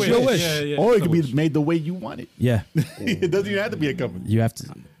 It is a It's wish. your wish. Yeah, yeah, Or it's it a could be wish. made the way you want it. Yeah. It doesn't even have to be a company. You have to.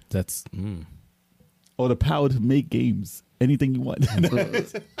 That's. Or the power to make games. Anything you want.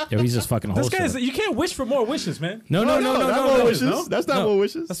 Yo, he's just fucking This wholesome. guy's. You can't wish for more wishes, man. No, That's more wishes. no. That's not No. more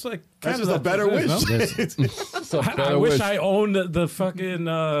wishes. That's like That's kinda just a better what wish. it is, no? I Better wish wish. I owned the fucking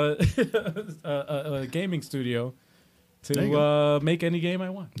gaming studio There you to make any game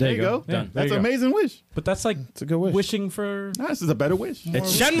I want. There you go. Yeah, there That's you an go. amazing wish. But that's like It's a good wish. wishing for. This is a better wish.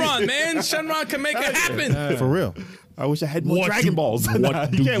 It's Shenron, man. Shenron can make it happen. For real. I wish I had more Dragon Balls. Nah,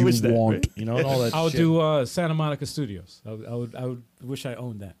 you can't wish that. Right? You know, and all that I would shit. do Santa Monica Studios. I would wish I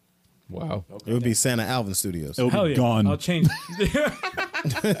owned that. Wow. It would be Santa Alvin Studios. It'll Hell be yeah. gone. I'll change. And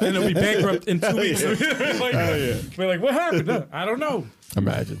it'll be bankrupt in 2 weeks. We're like, what happened? No, I don't know.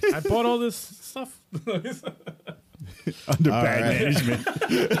 Imagine. I bought all this stuff. Under All bad right. management. I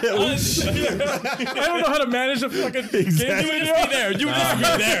don't know how to manage a fucking game studio. there. You just be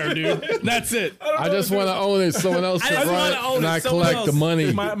there, dude. That's it. I just want to own it. Someone else I can just run wanna it, own and it, I someone collect the else.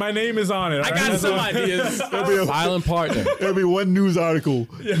 money. My name is on it. I all got right? some ideas. Silent partner. There'll be one news article.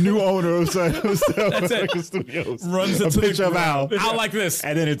 New owner of Santa it. Studios. Runs a into the picture of Al. Out like this.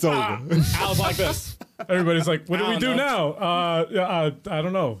 And then it's over. Out like this. Everybody's like, what do we I do don't now? I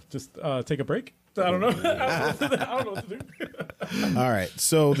don't know. Just take a break? I don't know. I don't know what to do. All right.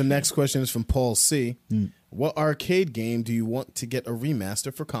 So the next question is from Paul C. What arcade game do you want to get a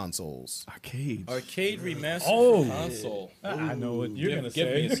remaster for consoles? Arcade. Arcade remaster Oh. console. I know what you're going to Give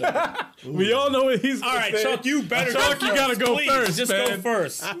me say. a second. We all know what he's All going right, to say. Chuck, you better Chuck, go you gotta first. go Please, first, Just man. go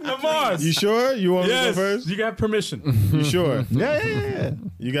first. Come on. You sure? You want me to Yes, go first? you got permission. You sure? Yeah.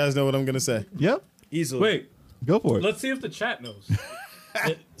 You guys know what I'm going to say. Yep. Easily. Wait, Go for it. let's see if the chat knows.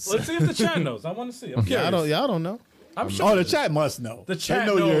 Let's see if the chat knows. I want to see. I'm curious. Y'all don't know. I'm sure. Oh, the chat must know. The chat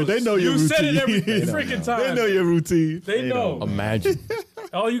they know knows. They know your You routine. said it every They know. freaking time. They know your routine. They know. Imagine.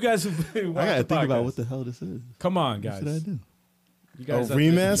 All you guys who watch I gotta the think about podcast. what the hell this is. Come on, What guys. should I do? You A guys have to-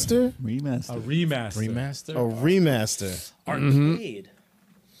 remaster? Remaster. A remaster. Remaster. A remaster. Arcade.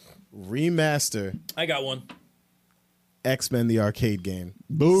 Remaster. I got one. X-Men the arcade game.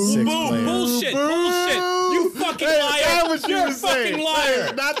 Boom. 6 Boom. player. Bullshit. Bullshit. You fucking liar. That's what You're a was saying. fucking liar.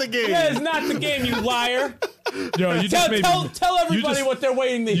 It's not the game. That is not the game, you liar. Yo, you just made me, Tell everybody just- what they're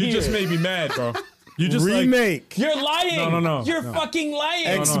waiting to you hear. just made me mad, bro. You just Remake. You're lying. No. You're fucking lying.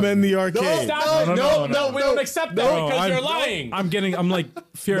 X-Men the arcade. Stop it. No, we don't accept that No, because I'm- you're lying. I'm like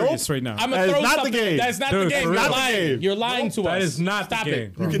furious right now. I'm That gonna is throw not the something. game. That's not Dude, the game. for You're real. lying. You're lying to us. That is not Stop the game.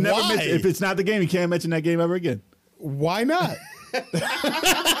 it. bro. You can never Why? mention if it's not the game. You can't mention that game ever again. Why not?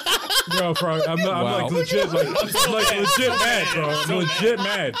 Bro, I'm like legit, like legit mad, bro. I'm legit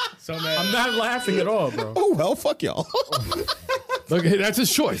mad. So mad. I'm not laughing at all, bro. Oh, well, fuck y'all. Look, that's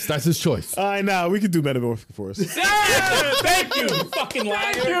his choice. That's his choice. All right, now we can do Metamorphic Force. Thank you, fucking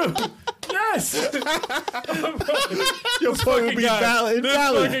liar. Yes, Your point would be valid. this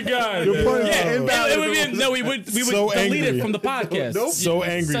fucking guy. Your man. point Yeah, is invalid. it would be, no, we would So delete angry. it from the podcast. So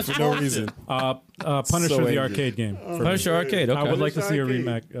angry Such for no bullshit. reason. Punisher So the angry. arcade game. Punisher Arcade. Okay. I would like to see a Arcade.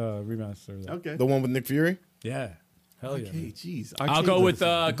 remaster of that. Okay. The one with Nick Fury? Yeah, hell yeah. Okay, jeez. I'll go with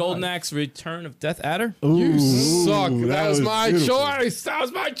Golden Axe Return of Death Adder. You suck. that That was was my beautiful. choice. That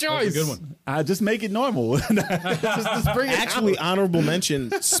was my choice. Good one. Just make it normal. just bring it Actually, honorable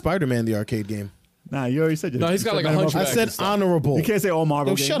mention Spider-Man the arcade game. Nah, you already said. No, he's got like a I hunchback. said honorable. You can't say all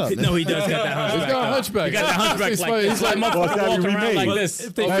Marvel. Yo, games. shut up. Man. No, he does got that hunchback. He's got a hunchback. He got that hunchback He's like he's like Well, it's motherfucker gotta be walking around remade. like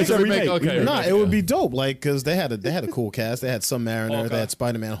this. Oh, it's a remake. Okay. Nah, it would be dope. Like, because they had a cool cast. They had some Mariner. Hawkeye. They had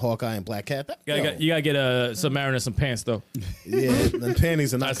Spider-Man, Hawkeye, and Black Cat. You gotta get some Mariner some pants though. Yeah, and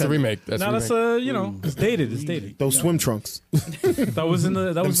panties are not That's the cutting. remake. That's Now the that's remake. you know, it's dated. It's dated. Those swim trunks. That was in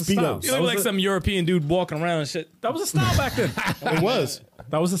the style. Speedos. You look like some European dude walking around and shit. That was a style back then. It was.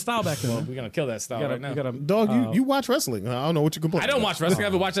 That was a style back then. We're gonna kill that style You right gotta, now. you gotta, Dog, you watch wrestling. I don't know what you complain. I don't watch wrestling. I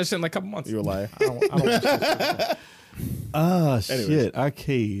haven't watched that shit in like a couple months. You're a liar. I don't Shit,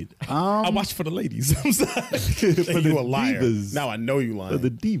 arcade. I watch for the ladies. I'm sorry. For You a liar. divas. Now I know you lying. For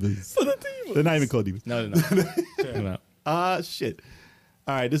the divas. For the divas. They're not even called divas. No, no, no. Shit.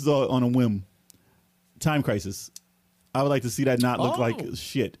 All right, this is all on a whim. Time Crisis. I would like to see that not look like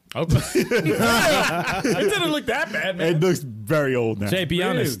shit. Okay. It didn't look that bad, man. It looks very old now. Jay, be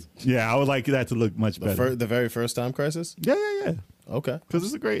honest. Yeah, I would like that to look much better. The very first Time Crisis? Yeah. Okay. Because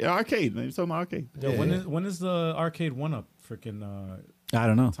it's a great arcade. Man. You're talking about arcade. Yo, when is the arcade one up? Freaking I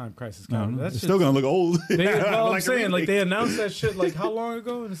don't know. Time Crisis. I don't know. That It's shit's- still gonna look old. They, well, I'm Like a saying like remake. they announced that shit like how long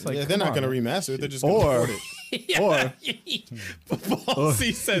ago, and it's like Yeah, they're not come going to on. remaster it. They're just going to Or port it. or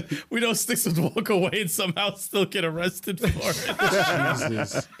He said we don't stick with walk away and somehow still get arrested for it.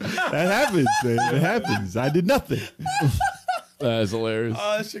 that happens. Man. It happens. I did nothing. That is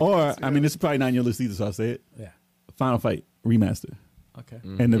hilarious. Or I mean, this is probably not on your list either, so I'll say it. Yeah. Final Fight remaster Okay.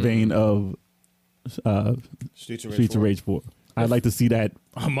 in the vein of Streets of Rage Streets of 4. Rage 4. I'd like to see that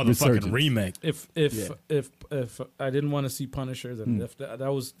A motherfucking resurgence. remake. If I didn't want to see Punisher, then if that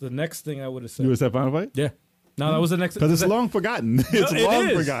was the next thing I would have said. You would say Final Fight? Yeah. No, that was the next. Because it's that- long forgotten. No, It's it long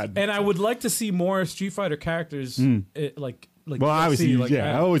is. forgotten. And I would like to see more Street Fighter characters. Like well, DLC, obviously, like,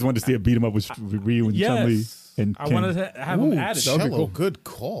 I always wanted to see a beat 'em up with Ryu and Chun-Li. Yes. And I Ken. wanted to have him added. Cello, good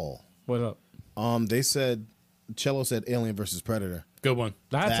call. What up? They said, Cello said Alien versus Predator. Good one.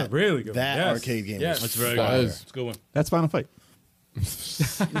 That's a really good That one. Yes. arcade game Yes. was That's very fire. good. It's a good one. That's Final Fight.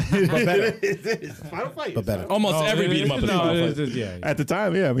 But better. Final Fight. But better. Almost every beat 'em up is No, Final it Fight. is, yeah. At the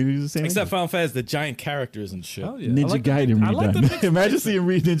time, yeah. I mean, he was the same. Except Final Fantasy, the giant characters and shit. Oh, yeah. Ninja I like the Gaiden big- I like the big redone. Imagine seeing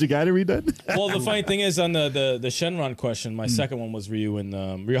Ninja Gaiden redone. Well, the funny thing is, on the Shenron question, my second one was Ryu and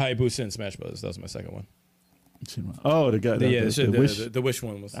Ryu Hayabusa in Smash Bros. That was my second one. Oh, the guy. The Wish. The Wish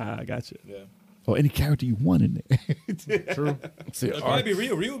one was. I got you. Yeah. Or any character you want in there. True. See, It'd probably be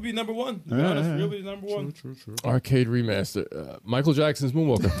Ryu. Ryu would be number one. To be honest, Ryu would be number one. arcade remaster. Michael Jackson's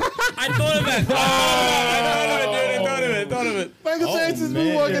Moonwalker. I thought of that. I thought of it. Michael Jackson's man.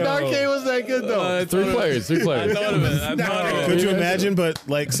 Moonwalk in the arcade was that good though. Three players. I thought of it. I thought of it. Could you imagine? But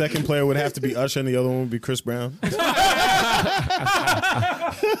like, second player would have to be Usher, and the other one would be Chris Brown.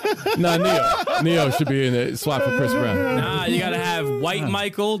 Nah, Neo should be in it. Swap for Chris Brown. Nah, you gotta have White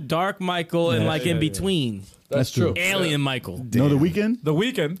Michael, Dark Michael, and like in between. That's true. Alien Michael. No, The Weeknd. The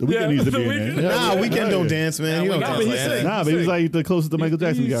Weeknd. The Weeknd needs to be in Weeknd. there. Nah, Weekend don't dance, man. You don't Nah, dance but he like that. sings. Nah, but he was like the closest to Michael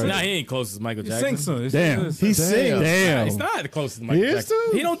Jackson he's- guy. Nah, he ain't close as Michael He Jackson. sings so. Damn. He sings. Damn. He's not the closest to Michael He is Jackson.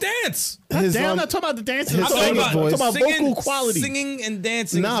 too? He don't dance. His, Damn, I'm not talking about the dancing. his I'm talking singing about, voice. I'm talking about vocal quality. Singing and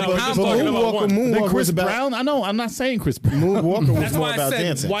dancing. Nah, is but, not- I'm but talking about Moonwalker, one. Then Moonwalker was Chris about Brown. I know. I'm not saying Chris Brown. Moonwalker was That's more why I about said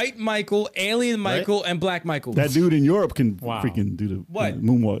dancing. White Michael, Alien Michael, and Black Michael. That dude in Europe can Wow. freaking do the What?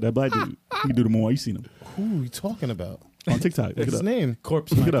 moonwalk. That black dude, he can do the moonwalk. You seen him Who are you talking about? on TikTok? Look What's it his up. name?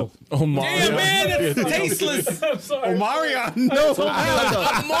 Corpse Look it Michael. up. Oh my. Damn, man, it's tasteless. I'm sorry. Omarion. No.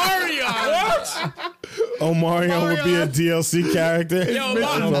 Mario. Omarion would be a DLC character. Yo, even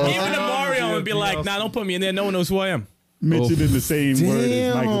a Mario would be like, nah, don't put me in there. No one knows who I am. Mentioned in the same word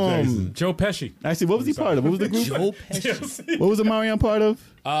as Michael Damn. Jackson. Joe Pesci. Actually, what was he part of? What was the group? Joe Pesci. What was Omarion part of?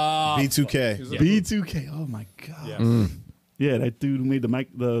 B2K. B2K. Oh my god. Yeah. Yeah, that dude who made the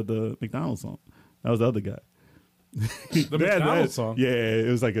McDonald's song. That was the other guy. The McDonald's song. Yeah, it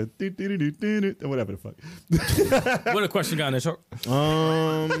was like a whatever the fuck. What a question got in there, Chuck.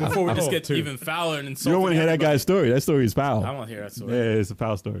 Um, Before we just Oh, get two. even fouler and You insulting. don't want to hear that guy's story. That story is foul. I want to hear that story. Yeah, it's a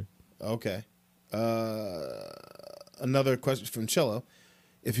foul story. okay. Another question from Cello.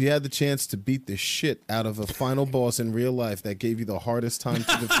 If you had the chance to beat the shit out of a final boss in real life that gave you the hardest time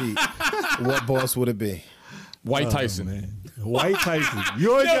to defeat, what boss would it be? White Tyson. White Tyson.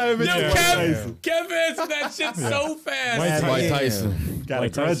 You always gotta admit White Tyson. Kev answered that shit so fast. White Tyson. Got a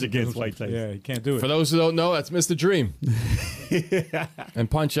grudge against White Tyson. Yeah, you can't do it. For those who don't know, that's Mr. Dream. And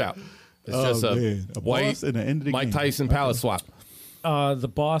Punch Out. It's just a man. A white boss and the end of the Mike game. Tyson palette swap.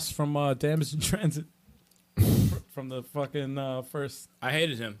 The boss from Damage in Transit. From the fucking first I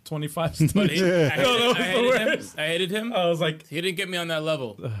hated him. 25 But studies. I that was the hated him. worst. I hated him. I was like, He didn't get me on that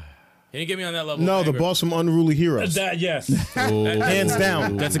level. He didn't get me on that level. No, of the anger. boss from Unruly Heroes. That yes. Hands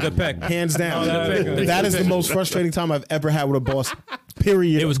down. That's a good pick. Hands down. that- That is the most frustrating time I've ever had with a boss.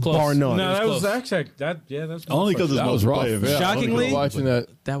 Period. It was close. Bar none. No, that was close. actually that's Only because it's That was rough. multiplayer, man. Yeah, Shockingly- watching that.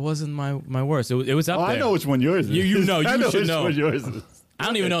 That wasn't my worst. It was up Oh, there. I know which one yours is. You know, I you know should which know. one yours is. I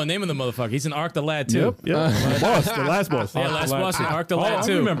don't even know the name of the motherfucker. He's in Ark the Lad too. Yep. The last boss. Yeah, last boss in Ark the Lad I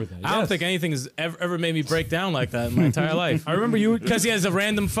too. remember that, I don't yes. think anything has ever made me break down like that in my entire life. I remember you Because he has a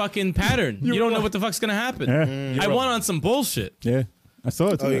random fucking pattern. You don't know what the fuck's gonna happen. Yeah. I won on some bullshit. Yeah. I saw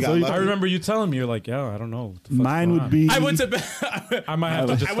it. Too. Oh, you I got saw you- lucky. I remember you telling me, you're like, yeah, I don't know. What the fuck's Mine going would on. be. I went to bed. I might have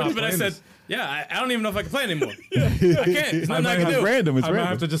to just I stop went to bed. I playing said, this. yeah, I don't even know if I can play anymore. I can't. There's nothing I can It's do. random. It's I might random.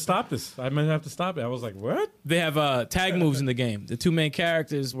 have to just stop this. I might have to stop it. I was like, what? They have tag moves in the game. The two main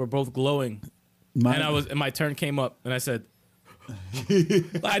characters were both glowing, Mine- and my turn came up, and I said.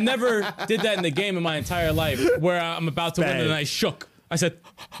 I never did that in the game in my entire life, where I'm about to win Bad. and I shook. I said,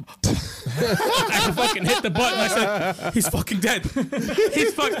 I fucking hit the button. I said, he's fucking dead.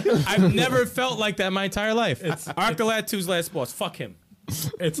 He's fucking. I've never felt like that in my entire life. Ark the Lad 2's last boss. Fuck him.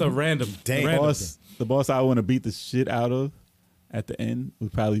 It's a random. Dang. Random the boss I want to beat the shit out of at the end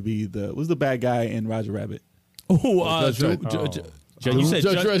would probably be what's the bad guy in Roger Rabbit? Oh, Judge Dredd. you said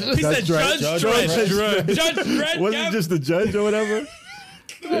Judge Judge. Dredd. He said Judge Dredd. Judge Dredd. Was yeah. it just the judge or whatever?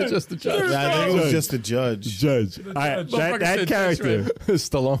 Just the judge. Yeah, I think it was Judge. just the judge. Judge. That said character.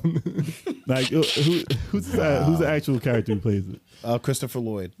 Stallone. Like who's the actual character who plays it? Christopher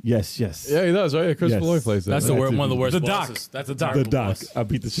Lloyd. Yes. Yeah, he does, right? Chris Yes. Lloyd plays that. That's the one of the worst The Doc. bosses. That's a The terrible Doc. boss. I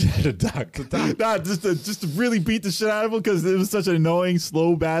beat the shit out of Doc. Nah, just to really beat the shit out of him because it was such an annoying,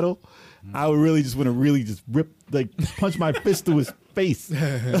 slow battle. I would really just want to punch my fist to his face.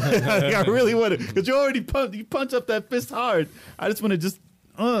 Like, I really want to, because you punch up that fist hard. I just want to just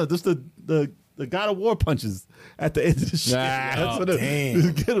the God of War punches at the end of the shit. That's what damn.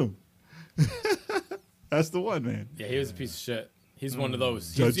 just get him. That's the one, man. Yeah, he was a piece of shit. He's one of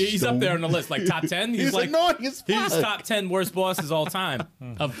those. Judge He's up Stone. there on the list, like top 10. He's like annoying as fuck. he's top 10 worst bosses all time.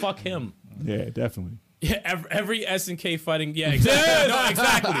 Fuck him. Yeah, definitely. Yeah, every SNK fighting. Yeah, exactly. No,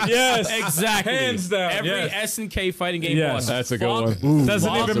 exactly. Yes. Exactly. Hands down, Every yes. SNK fighting game Yes. boss. That's a good Fuck. one. Doesn't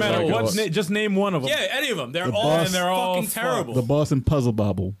Boss even of matter. those. What? Just name one of them. Yeah, any of them. They're all boss- And they're all fucking fucked. terrible. The boss in Puzzle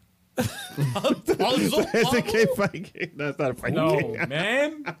Bobble. Also, SNK fighting game. That's not a fighting No, game.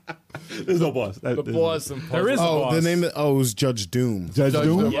 man. There's no boss. The boss and There is a Oh, boss. the name. It was Judge Doom. Judge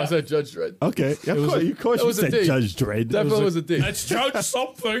Doom. I said Judge Dredd. Okay, of course that you was a said D. Judge Dredd. Definitely was a D. Let's judge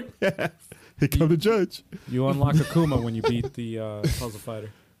something. Here come the judge. You unlock Akuma when you beat the puzzle fighter.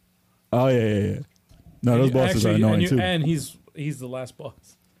 Oh yeah. No, those bosses are annoying too. And he's the last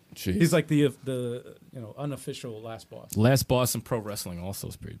boss. Jeez. He's like the unofficial last boss. Last boss in pro wrestling also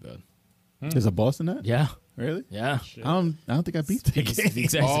is pretty bad. There's a boss in that? Yeah. Really? Yeah. I don't think I beat that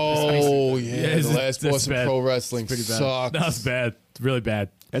game. Oh, yeah. The last that's boss in bad. pro wrestling Pretty bad. sucked. That was bad. Really bad.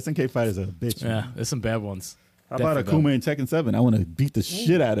 SNK Fighter's a bitch. Yeah, there's some bad ones. How about Definitely Akuma in Tekken 7? I want to beat the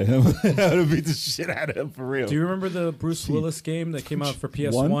shit out of him. I want to beat the shit out of him for real. Do you remember the Bruce Willis game that came out for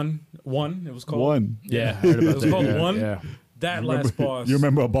PS1? One. It was called One. Yeah, I heard It about was that. called Yeah, One. Yeah. That last boss. You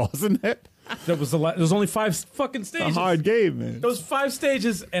remember a boss in that? That was there was only 5 fucking It's a stages. hard game, man. Those 5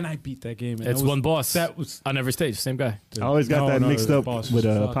 stages, and I beat that game. And It's it was- one boss. That was On every stage, same guy. I always got that mixed the up boss with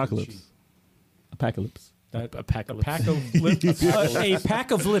was fucking Apocalypse. cheap. Apocalypse. A pack of Pack of lips. A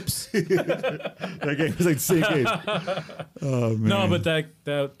pack of lips. That game was like the same game. Oh man. No, but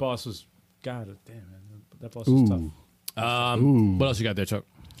that boss was damn man. That boss was tough. What else you got there, Chuck?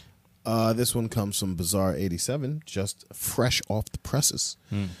 This one comes from Bizarre 87, just fresh off the presses.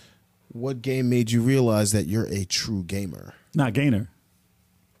 What game made you realize that you're a true gamer? Not Gainer.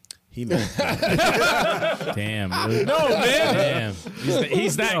 He meant Damn. Really? No, man. Damn.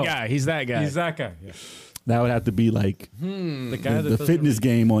 He's that guy. He's that guy. He's that guy. Yeah. That would have to be like The guy the fitness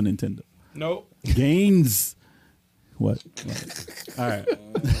game on Nintendo. Nope. Gains. What? All right.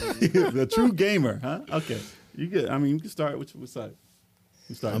 The true gamer, huh? Okay. You can start which side?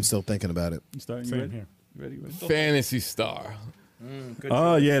 You start. I'm still thinking about it. You starting? Same You ready? here. You ready? Fantasy Star.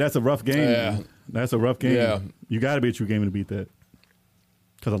 Oh yeah, that's a rough game. Yeah. That's a rough game. Yeah. You got to be a true gamer to beat that.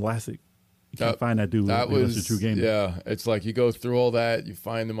 Because Elastic, you can't That- find that dude. That unless was you're a true gamer. Yeah, it's like you go through all that, you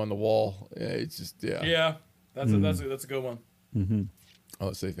find them on the wall. Yeah, it's just Yeah. That's a good one. Oh,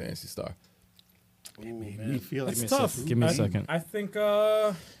 let's say Fantasy Star. You feel like It's tough. Give me a second. I think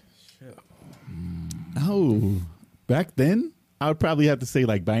oh, back then I would probably have to say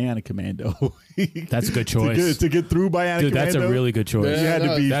like Bionic Commando. That's a good choice. to get through Bionic Dude, Commando. that's a really good choice. Yeah, you had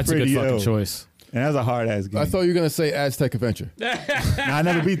to be That's a good pretty fucking ill. choice. And that's a hard ass game. I thought you were gonna say Aztec Adventure. Nah, I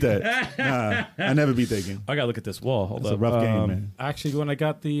never beat that. Nah, I never beat that game. I gotta look at this wall. Hold It's up. a rough game, man. Actually, when I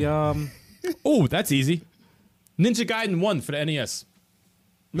got the Oh, that's easy. Ninja Gaiden 1 for the NES.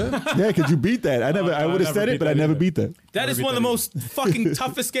 Yeah, because you beat that. I would have never said beat it, but I that never either. beat that. That is one of the most fucking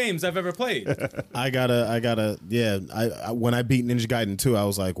toughest games I've ever played. I gotta. Yeah, I when I beat Ninja Gaiden 2, I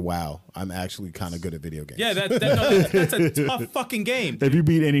was like, wow, I'm actually kind of good at video games. Yeah, that's a tough fucking game. If you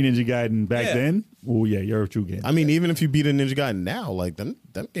beat any Ninja Gaiden back Yeah. then, oh yeah, you're a true gamer. I mean, even if you beat a Ninja Gaiden now, like them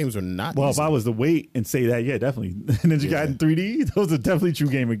games are not. Well, easy. if I was to wait and say that, yeah, definitely. Ninja Gaiden 3D, those are definitely true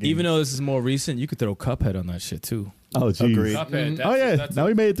gamer games. Even though this is more recent, you could throw Cuphead on that shit too. oh, jeez. Agreed. Cuphead. Oh yeah, now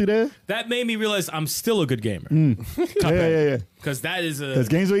we made it through there. That made me realize I'm still a good gamer. Yeah. Because that is a. Because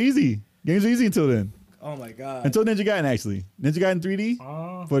games were easy. Games were easy until then. Oh my god. Until Ninja Gaiden, actually. Ninja Gaiden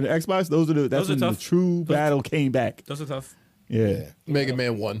 3D for the Xbox. That's Those are when the tough. true battle came back. Those are tough. Yeah. Mega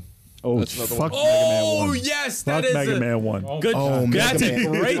Man 1. Oh, That's another fuck one. Mega Man Oh 1. yes, Fuck that is Mega a Man 1. good. Oh, that's Mega a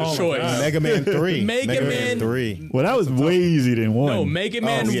Man. great Oh my choice. God. Mega Man 3. Mega Man- 3. Well, that was way easier than 1. No, Mega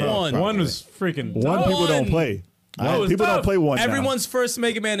Man yeah. 1. one was freaking. One people don't One. play. One was People tough. don't play 1 now. Everyone's first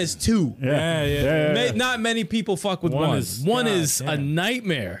Mega Man is 2. Yeah. Not many people fuck with One one. is- One God is a damn.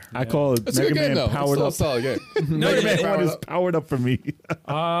 nightmare. I call it It's a Mega good game Man though. It's powered still a up. solid game. Mega Man it- 1 is powered up for me.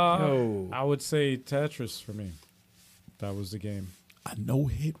 I would say Tetris for me. That was the game. A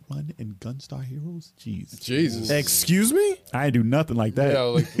no-hit run in Gunstar Heroes? Jeez. Jesus. Excuse me? I ain't do nothing like that. Yeah,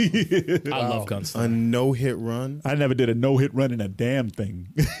 like, I love Gunstar. A no-hit run? I never did a no-hit run in a damn thing.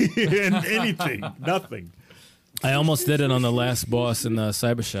 In anything. Nothing. I almost did it on the last boss in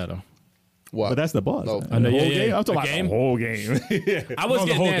Cyber Shadow. what? But that's the boss. No. The I know, whole yeah, yeah. game? I'm talking The about game? the whole game. I was the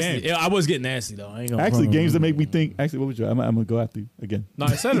getting whole nasty. game. Yeah, I was getting nasty though. I ain't gonna Actually, games that make me think. Actually, what was your? I'm going to go after you again. No,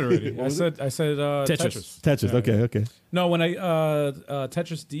 I said it already. I said Tetris. Tetris. Yeah. Okay. No, when I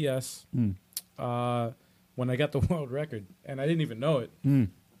Tetris DS, when I got the world record, and I didn't even know it.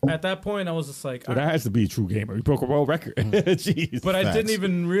 At that point, I was just like, Well, that has to be a true gamer. You broke a world record. Jeez. but I Facts. didn't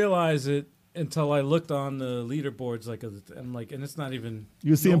even realize it until I looked on the leaderboards. And and it's not even.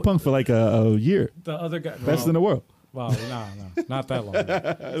 You were CM Punk for like a year. The other guy. Best in the world. Wow, no, not that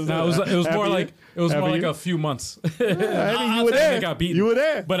long. No, it was more like Half a a few months. I mean, you I'll were say they there. got beaten. You were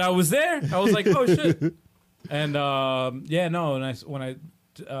there. But I was there. I was like, oh shit. And and when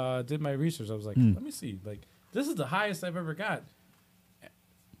I did my research, I was like, let me see. Like, this is the highest I've ever got.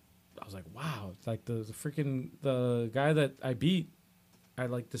 I was like, wow. It's like the freaking the guy that I beat, I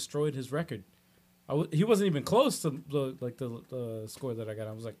like destroyed his record. He wasn't even close to the score that I got.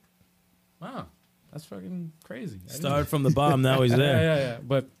 I was like, wow, that's fucking crazy. I didn't- Started from the bottom. Now he's there. yeah.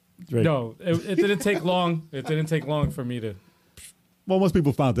 But Right. no, it didn't take long. It didn't take long for me to. Well, most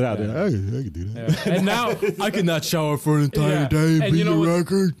people found it out. They're like, I can do that. Yeah. And now I could not shower for an entire day and you know what,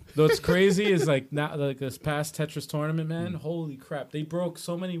 record. what's crazy is like now, like this past Tetris tournament, man. Holy crap! They broke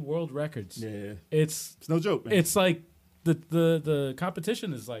so many world records. Yeah. It's It's no joke, man. it's like the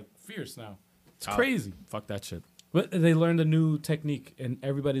competition is like fierce now. It's crazy. Fuck that shit. But they learned a new technique and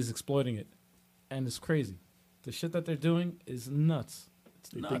everybody's exploiting it, and it's crazy. The shit that they're doing is nuts.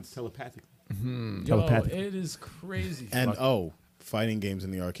 It's nuts. telepathically. Yo, telepathic. it is crazy. And Fuck. fighting games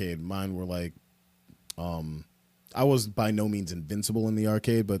in the arcade. Mine were like, I was by no means invincible in the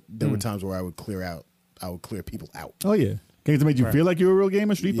arcade, but there were times where I would clear people out. Oh, yeah. Games that made you feel like you were a real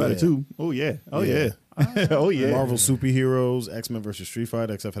gamer. Street Fighter Yeah. 2. Oh, yeah. Oh, yeah. Yeah. Oh, yeah. Marvel superheroes, X-Men versus Street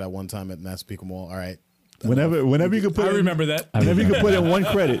Fighter, except for that one time at Master Pico Mall. All right. Whenever you could put I in, remember that. whenever you could put in one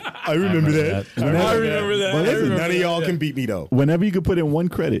credit. I remember that. I remember that. But listen, None of y'all can beat me though. Whenever you could put in one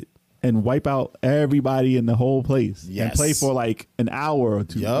credit and wipe out everybody in the whole place and Yes. play for like an hour or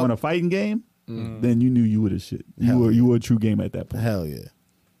two Yup. on a fighting game, then you knew you were the shit. You were a true gamer at that point. Hell yeah.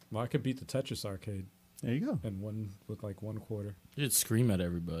 Well, I could beat the Tetris arcade There you go. and with like one quarter. You should scream at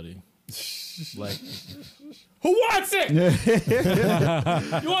everybody. Like, who wants it?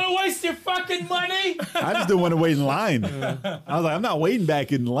 You want to waste your fucking money? I just didn't want to wait in line. I was like, I'm not waiting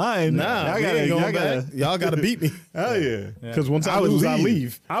back in line. Nah, we ain't going back. Y'all got to beat me. Hell yeah. Because once I lose, I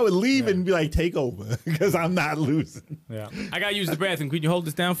leave. I would leave and be like, take over because I'm not losing. Yeah. I gotta use the bathroom. Could you hold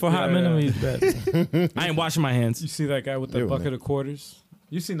this down for a hot minute? Let me use the bathroom. I ain't washing my hands. You see that guy with the Ew, bucket man. of quarters?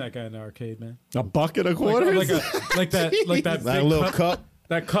 You seen that guy in the arcade, man? A bucket of Like quarters? that That big little cup. cup.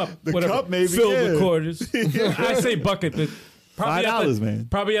 That cup, The whatever, cup maybe, filled yeah. with quarters. I say bucket, but probably $5, man.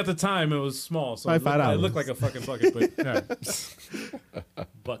 Probably at the time it was small, so Probably it $5. looked like a fucking bucket. But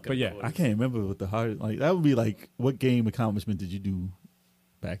Bucket But yeah, of I can't remember what the hard, like, that would be like, what game accomplishment did you do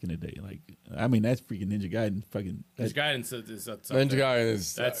back in the day. Like, I mean, that's freaking Ninja Gaiden. Fucking. Ninja Gaiden is up Ninja there. Gaiden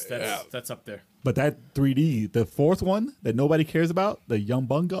is That's up there. But that 3D, the fourth one that nobody cares about, the Young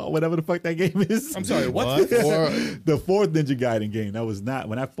Bunga or whatever the fuck that game is. I'm sorry, what? The fourth Ninja Gaiden game. That was not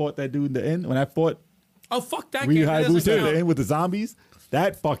when I fought that dude in the end. When I fought Oh fuck that Ryu game! That Hayabusa doesn't in the count. end with the zombies.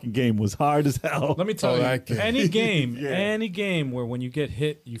 That fucking game was hard as hell. Let me tell you, that game. any game where when you get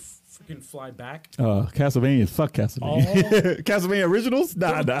hit, you freaking fly back. Castlevania, fuck Castlevania. Castlevania originals?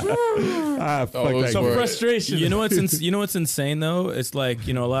 Nah. Fuck that so game. Frustration. You know what's insane though? It's like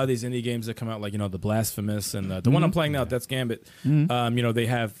a lot of these indie games that come out, like the Blasphemous and the one I'm playing now, Death's Gambit. They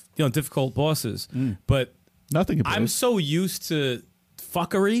have difficult bosses, but Nothing compares. I'm so used to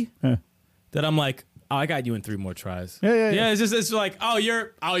fuckery Yeah. that I'm like, oh, I got you in 3 more tries. Yeah. It's like,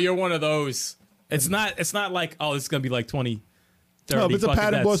 you're one of those. It's not like, oh, this is gonna be like 20, 30. No, if it's a fucking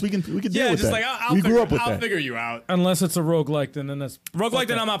pattern deaths. boss, we can deal with just that. like I'll we figure, grew up with I'll that. figure you out. Unless it's a roguelike, then that's Roguelike,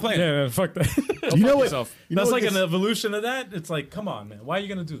 then I'm not playing. Yeah, fuck that. You know what? yourself. You know That's what like gets- an evolution of that. It's like, come on, man. Why are you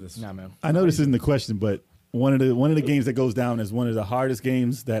gonna do this? Nah, man. I know this isn't the question, but one of the games that goes down as one of the hardest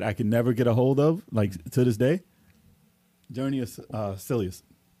games that I can never get a hold of, like to this day. Journey of Silius.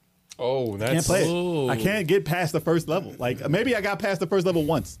 Oh, Can't that's play Ooh. it. I can't get past the first level. Like maybe I got past the first level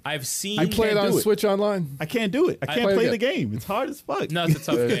once. I've seen. I play it can't on do it. Switch Online. I can't do it. I can't play play it the game. It's hard as fuck. No, it's a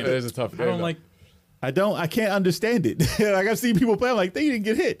tough It game. is a tough game. I don't though. like. I can't understand it. Like I've seen people play. I'm like, they didn't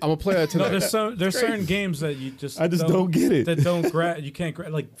get hit. I'm gonna play that No, tonight. there's certain games that you just I just don't get it. That don't you can't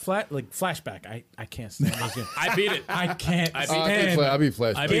like flashback. I can't stand those games. I beat it. I can't I beat stand I'll be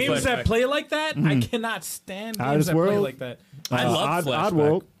Flash. I beat games Flashback. that play like that. I cannot stand games Oddest that play World. like that. I love Flashback.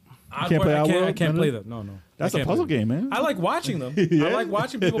 Oddworld. Can't play I Oddworld? can't None play of that. No. That's I a can't puzzle play game, man. I like watching them. Yeah. I like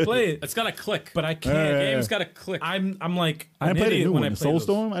watching people play it, It's got to click. but I can't. Yeah. Game's got to click. I'm like I an didn't play the idiot new when one. I play those.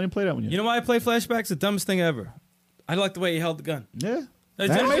 Soulstorm. I didn't play that one yet. You know why I play Flashback's the dumbest thing ever. I like the way he held the gun. Yeah.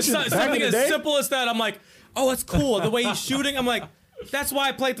 It's Animation, back in something the as day? simple as that. I'm like, oh, that's cool. The way he's shooting, I'm like, that's why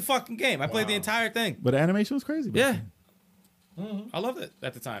I played the fucking game. I played the entire thing. But the animation was crazy. Yeah. I loved it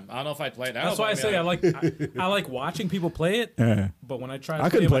at the time. I don't know if I played it. That's why I say I like watching people play it. Yeah. But when I try to I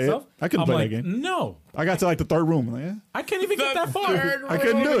play couldn't it play it. myself, I couldn't I'm play like, that game. No, I got to like the third room. I'm like, yeah, I can't even get that far. I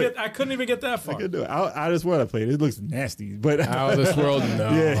couldn't do it. I couldn't even get that far. I could do it. Out of this world I played. It looks nasty, but Out of this world, no.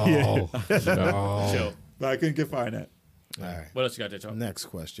 Yeah. No. Chill. but I couldn't get far in that. All right. What else you got there, Joe? Next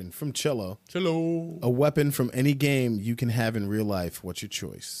question from Chillo. Chillo. A weapon from any game you can have in real life. What's your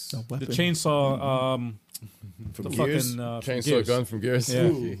choice? The chainsaw, From the Gears? fucking from Chainsaw Gears. gun from Gears. Yeah.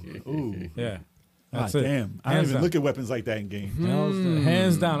 Ooh. Yeah, Ah, that's it. damn. I don't Hands even down. look at weapons like that in game.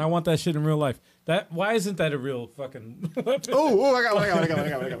 Hands down. I want that shit in real life. Why isn't that a real fucking weapon? Oh, I got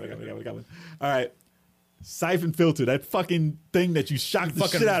one. All right. Siphon filter, that fucking thing that you shock the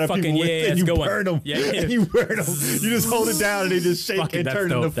Fucking- shit out of fucking- people with, yeah, and it's you going. burn them. Yeah, yeah. And you burn them. You just hold it down and they just shake Fucking, and that's turn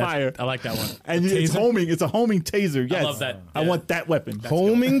dope. into fire. I like that one. And it's taser? homing. It's a homing taser. Yes. love that. I Yeah. want that weapon.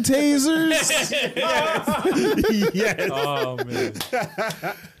 Homing tasers? Yes. Oh man.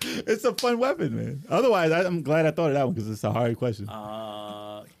 It's a fun weapon, man. Otherwise, I'm glad I thought of that one because it's a hard question.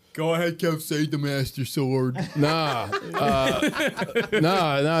 Go ahead, Kev. Say the Master Sword. Nah,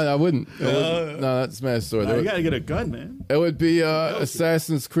 I wouldn't. No, that's Master Sword. You got to get a gun, man. It would be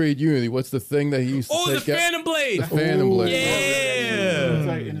Assassin's Creed Unity. What's the thing that he used to Oh, the take out? Phantom Blade. Phantom Blade. Yeah. It's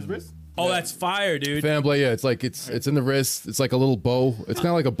like in his wrist? Oh, that's fire, dude. Phantom Blade, yeah, it's like it's in the wrist. It's like a little bow. It's kind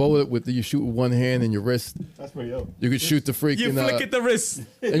of like a bow that you shoot with one hand in your wrist. That's pretty dope. You could shoot the freaking You flick at the wrist.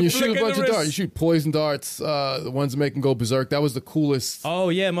 and you shoot flick a at bunch the of darts. You wrist. shoot poison darts, the ones that make them go berserk. That was the coolest. Oh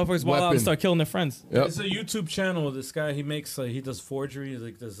yeah, motherfuckers wild out Weapon. and start killing their friends. Yep. It's a YouTube channel. This guy, he makes he does forgery,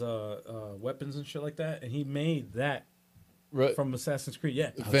 like does weapons and shit like that, and he made that Right. from Assassin's Creed. Yeah,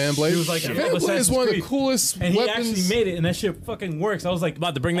 Fan Blade. He was like, I love Fan Blade is Assassin's one of the Creed. coolest And he weapons. actually made it, and that shit fucking works. I was like,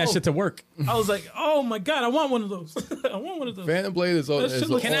 About to bring that shit to work. I was like, oh my god, I want one of those. I want one of those. Phantom Blade is That shit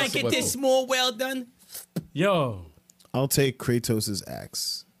looks- Can I get this more well done? Yo, I'll take Kratos'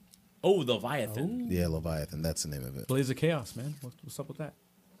 axe. Oh, Leviathan. Yeah, Leviathan. That's the name of it. Blaze of Chaos, man. What's up with that?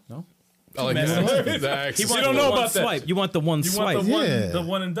 No, I like that. He You wants don't the know one about that swipe. You want the one you swipe. want Yeah. the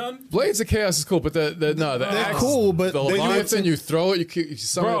one and done? Blades of Chaos is cool, but the axe, cool, but the they do it Leviathan, to- you throw it, you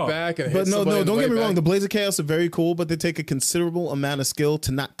summon Bro. it back, and it But hits no, somebody on the don't way get me wrong. back. The Blades of Chaos are very cool, but they take a considerable amount of skill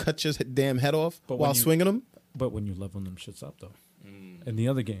to not cut your damn head off But when while you- swinging them. But when you level them shits up, though, in the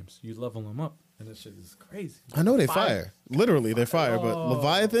other games, you level them up, and that shit is crazy. I know they fire. Literally, they're fire. But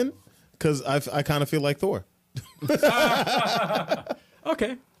Leviathan, because I kind of feel like Thor.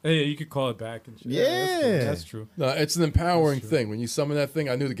 Okay, yeah, you could call it back and shit. Yeah. that's true. No, it's an empowering thing. When you summon that thing,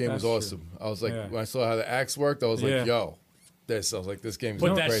 I knew the game was That's awesome. I was like, Yeah. when I saw how the axe worked, I was like, Yeah. yo, this. I was like, this game's Put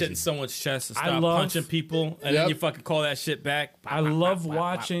going that crazy. shit in someone's chest and I stop love- punching people, and Yep. then you fucking call that shit back. I love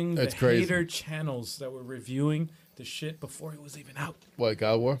watching the That's crazy. hater channels that were reviewing the shit before it was even out. What,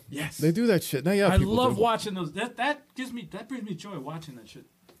 God of War? Yes. They do that shit. Now, yeah, I people love do. watching those. That brings me joy watching that shit.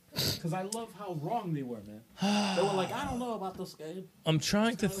 Because I love how wrong they were, man. They were like, I don't know about this game. I'm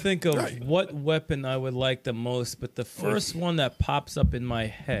trying to think of what weapon I would like the most, but the first one that pops up in my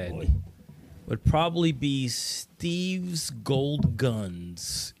head would probably be Steve's gold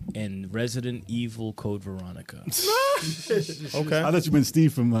guns in Resident Evil Code Veronica. Okay. I thought you meant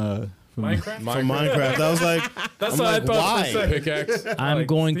Steve from Minecraft? From Minecraft. I was like, That's I'm what like, I thought why? for a second. Pickaxe. I'm Like,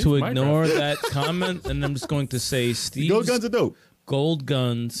 going to Steve's ignore that comment, and I'm just going to say Steve's Gold guns are dope. gold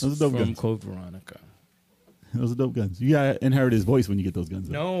guns Those are from dope guns. Code Veronica. Those are dope guns. You gotta inherit his voice when you get those guns.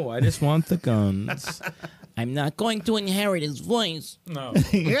 No, I just want the guns. I'm not going to inherit his voice. No.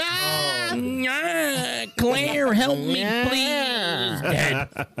 Claire, help me, please. Dad.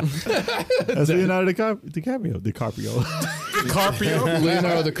 That's Leonardo DiCaprio. Carpio?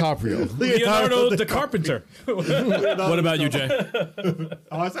 Leonardo DiCaprio. Leonardo the Carpenter. What about you, Jay?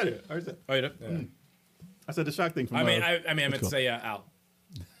 Oh, I said it. Oh, you know? I said the shock thing from. I meant to say Al.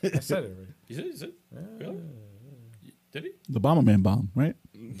 I said it already. You said it? Really? Did he? the Bomberman bomb, right?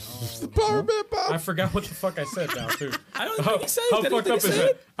 I forgot what the fuck I said now, too. I don't think he said How it. Did fucked he up is say it?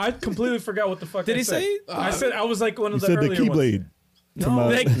 it? I completely forgot what the fuck Did I he said. say it? I said, I was like one You of the said the earlier ones. Keyblade. From, No,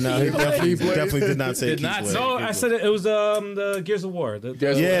 he Keyblade. definitely did not say Did not Keyblade. say No, I said it was the Gears of War. Yeah, the chainsaw.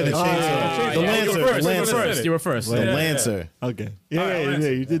 chainsaw. The Yeah, Lancer. you were The first, Lancer. You were first. The Yeah. Lancer. Okay. All right, Yeah,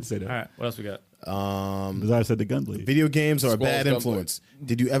 you did say that. All right. What else we got? Because I said the Gunblade. Video games are a Squall's bad Gunblade. influence.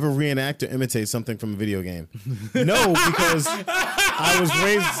 Did you ever reenact or imitate something from a video game? No, because I was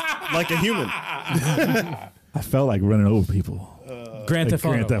raised like a human. I felt like running over people. Grand Theft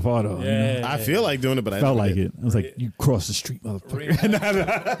Auto. Grand Theft Auto. you know? Yeah. I feel like doing it, but I Felt never like did. it. I was like, you cross the street,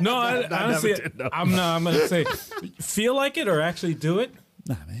 motherfucker. No, honestly, I'm going to say, feel like it or actually do it?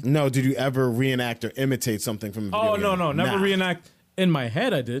 Nah, man. No, did you ever reenact or imitate something from a video Oh, game? no, never Nah. reenact. In my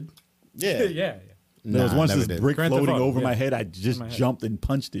head, I did. Yeah. yeah. There was Nah, once never this did. brick Grand Theft floating Auto, over yeah. my head. I just my head. jumped and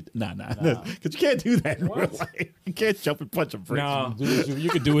punched it. Nah. Because you can't do that in real What? life. You can't jump and punch a brick. No. You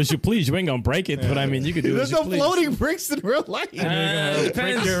could do as you please. You ain't gonna break it, but I mean, you could do as There's you no please. floating bricks in real life.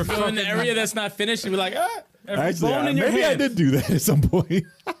 Depends. your Go in the area that's not finished, you be like, Every Actually, bone in your maybe I hand. did do that at some point.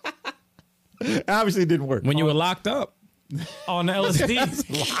 Obviously, it didn't work. when you were locked up. On LSD.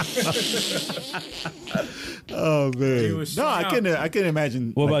 Oh man! was No, I strung out. couldn't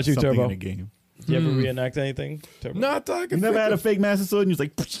imagine. What about you, something Turbo? In a game. Did you ever reenact anything? Turbo? Not that I You can never think had a of. fake Master Sword, and you was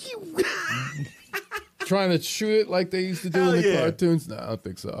like, Trying to shoot it like they used to do Hell in the yeah. cartoons. No, I don't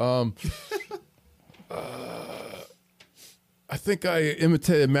think so. I think I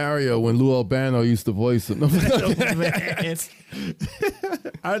imitated Mario when Lou Albano used to voice him.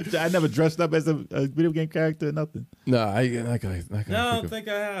 I never dressed up as a video game character. Nothing. No, I not gonna No, I think don't of. think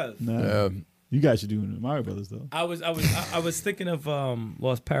I have. Nah. You guys should do Mario Brothers though. I was thinking of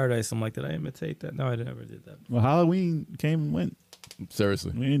Lost Paradise. I'm like, did I imitate that? No, I never did that. Well, Halloween came and went.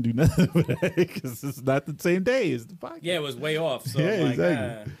 Seriously. We didn't do nothing with that because it's not the same day as the podcast. Yeah, it was way off. So Yeah, I'm like,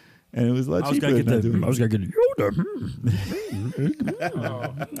 exactly. And it was a lot I was cheaper. gonna get than not doing the. I was it. gonna get Yoda.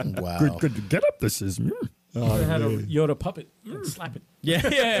 Wow. Good get up. This is. I had a Yoda puppet and slap it. yeah.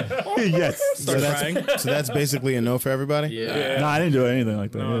 Yes. So that's basically a no for everybody? Yeah. No, I didn't do anything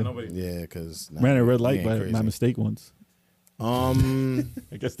like that. No, yeah. nobody. Yeah, because... Ran a red light by my mistake once. I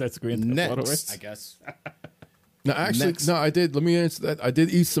guess that's Grand Theft Auto. Next. I guess. No, actually, Next. no. I did. Let me answer that. I did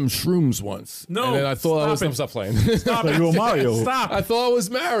eat some shrooms once. No, and then I thought I was. stop it. Stop playing. Stop Like you were Mario. Stop. I thought I was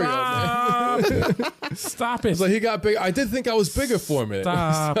Mario. Man. Stop it. So he got big. I did think I was bigger for a minute.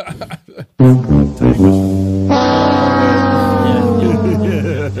 Stop.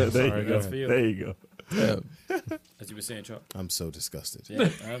 There you go. for you. There you go. Yeah. As you were saying, Chuck. I'm so disgusted. Yeah.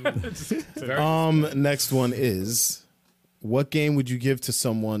 Next one is, what game would you give to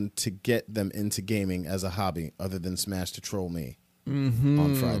someone to get them into gaming as a hobby other than Smash to troll me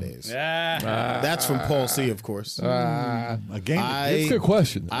on Fridays? That's from Paul C, of course. A game. That's a good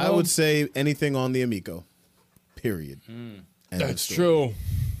question. I would say anything on the Amico. Period. End of That's story. true.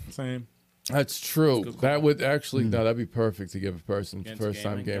 Same. That's true. That would actually no, that'd be perfect to give a person Get into first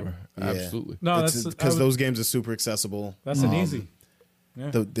time gaming, gamer. yeah. Absolutely. No, It's that's because those games are super accessible. That's an easy.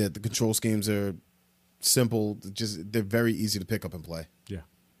 The control schemes are simple. Just they're very easy to pick up and play. Yeah.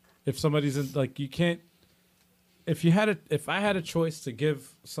 If somebody's in, like, you can't. If I had a choice to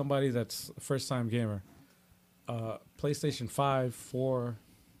give somebody that's a first time gamer, PlayStation 5, 4,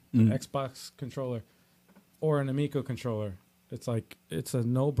 Xbox controller, or an Amico controller, it's like it's a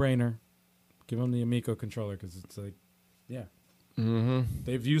no brainer. Give them the Amico controller because it's like, yeah,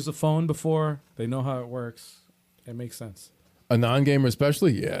 They've used the phone before. They know how it works. It makes sense. A non-gamer,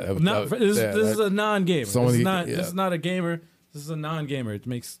 especially, yeah. This is a non-gamer. Somebody- This is not a gamer. This is a non-gamer. It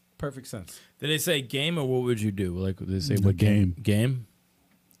makes perfect sense. Did they say game or what would you do? Like, did they say The what game. Game?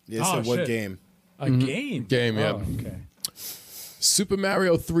 Yeah, Oh, so what shit. game? A game. Game, yeah. Oh, okay. Super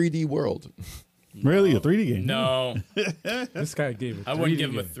Mario 3D World. Really, a 3D game? No, This guy gave it. I wouldn't give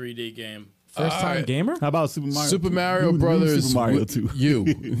him a 3D game. First time gamer. How about Super Mario? Super Mario New Brothers. Super Mario 2. You.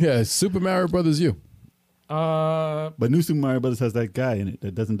 Yeah, Super Mario Brothers U. But New Super Mario Brothers has that guy in it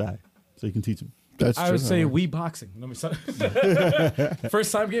that doesn't die, so you can teach him. That's I true. would say Wii boxing. Let me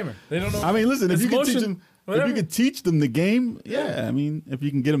first time gamer. They don't know. I mean, listen, if It's you can teach motion, them, if whatever. you could teach them the game, yeah. I mean, if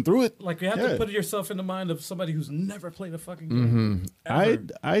you can get them through it, Like you have yeah. to put yourself in the mind of somebody who's never played a fucking game.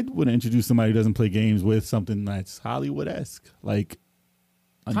 I would introduce somebody who doesn't play games with something that's Hollywood-esque, like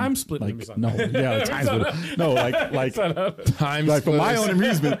Time split. Like no, yeah, time split. No, like Time like for my splitters. own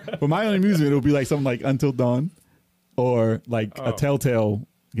amusement. For my own amusement, it'll be like something like Until Dawn, or like a Telltale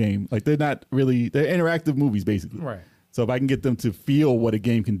game. Like they're interactive movies basically. Right. So if I can get them to feel what a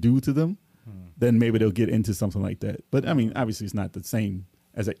game can do to them, then maybe they'll get into something like that. But I mean, obviously, it's not the same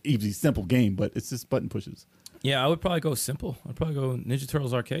as an easy, simple game, but it's just button pushes. Yeah, I would probably go simple. I'd probably go Ninja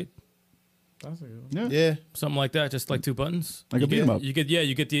Turtles Arcade. That's a good one. Yeah. Yeah. Something like that, just like 2 buttons. Like you a beat 'em up. You get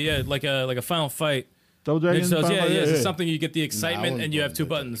the like a Final Fight. Double Dragon. Ninja Turtles, Final Fight, it's something you get the Nah, I excitement wouldn't and you go have 2 Ninja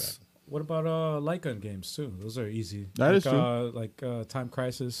buttons. What about light gun games too? Those are easy. That is true. Like Time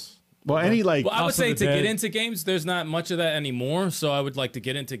Crisis. Well, any like Well, I would House of say the to get Dead. into games, there's not much of that anymore. So I would like to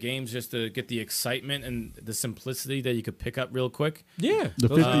get into games just to get the excitement and the simplicity that you could pick up real quick. Yeah, The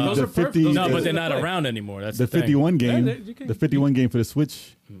 50 those the are perfect. 50 Those No, are but easy they're to not play. around anymore. That's the the thing. 51 game, Yeah, you can- the 51 game for the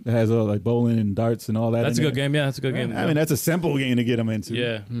Switch that has like bowling and darts and all that. That's a in good there. game. Yeah, that's a good game. I mean, that's a simple game to get them into.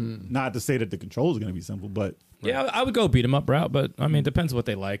 Yeah. Not to say that the controls are going to be simple, but Yeah, I would go beat 'em up route, but I mean, it depends what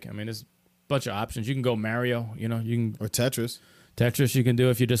they like. I mean, there's a bunch of options. You can go Mario, you can Or Tetris. Tetris. You can do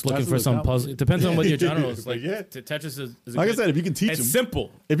if you're just looking That's for what some that puzzle. It depends on what your genre is. Like Yeah. Tetris is a like I good- said, if you can teach it's them, simple.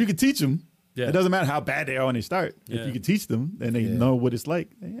 if you can teach them, Yeah. it doesn't matter how bad they are when they start. Yeah. If you can teach them and they Yeah. know what it's like,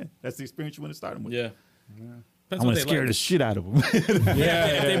 then yeah, that's the experience you want to start them with. Yeah. I Depends want what to they scare like. the shit out of them. Yeah,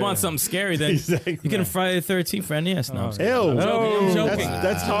 if they want something scary, then Exactly. you can Friday the 13th for NES. No, I'm kidding. Hell, I'm joking.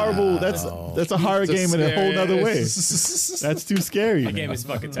 that's horrible. That's a horror game in a whole nother way. That's too scary. That game is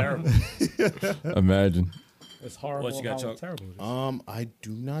fucking terrible. Imagine. It's horrible. What you got, how Chuck? terrible it is. I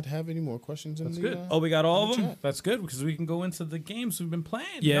do not have any more questions in That's the good. Oh, we got all of them? That's good because we can go into the games we've been playing.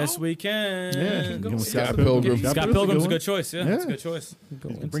 Yes, no? we can. Yeah. Go Scott Scott Pilgrim. Scott Pilgrim's a good choice. Yeah, that's a good choice.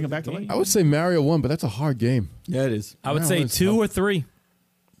 Bring it back to life. I would say Mario 1, but that's a hard game. Yeah, it is. I would No, say it's 2 tough. or 3.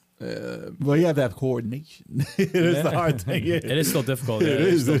 Well, you have to have coordination. It is the hard thing. Yeah. It is still difficult. Yeah, It it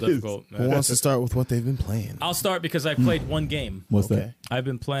is is, still it is. difficult. Who wants to start with what they've been playing? I'll start because I played one game. What's Okay. I've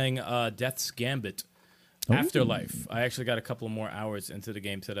been playing Death's Gambit. Afterlife. I actually got a couple more hours into the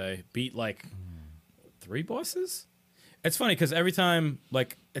game today. Beat like 3 bosses. It's funny because every time,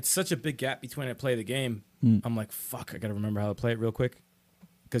 like, it's such a big gap between I play the game. I'm like, fuck, I gotta remember how to play it real quick.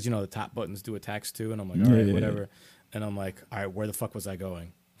 Because the top buttons do attacks too, and I'm like, all right, Yeah. whatever. And I'm like, all right, where the fuck was I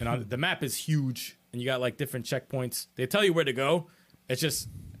going? And the map is huge, and you got like different checkpoints. They tell you where to go. It's just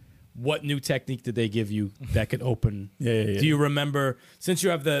what new technique did they give you that could open? Yeah. Do you remember? Since you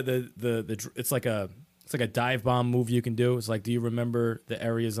have the it's like a dive bomb move you can do. It's like, do you remember the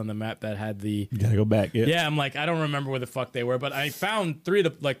areas on the map that had the? You gotta go back. Yeah. Yeah, I'm like, I don't remember where the fuck they were, but I found 2 of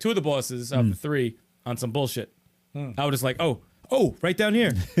the bosses out of the 3 on some bullshit. I was just like, oh, right down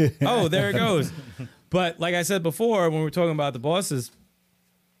here. Oh, there it goes. But like I said before, when we were talking about the bosses,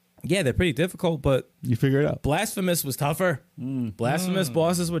 yeah, they're pretty difficult, but You figure it out. Blasphemous was tougher. Blasphemous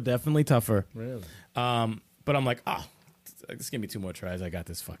bosses were definitely tougher. Really? But I'm like, just give me 2 more tries. I got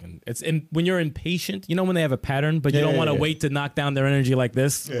this fucking. When you're impatient, when they have a pattern, but you don't want to wait to knock down their energy like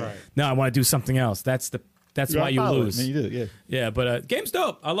this. Right. No, I want to do something else. That's why you lose. Man, you do. Yeah. Yeah, but game's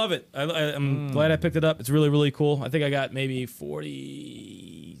dope. I love it. I'm glad I picked it up. It's really, really cool. I think I got maybe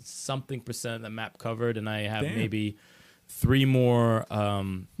 40-something% of the map covered, and I have Damn. maybe 3 more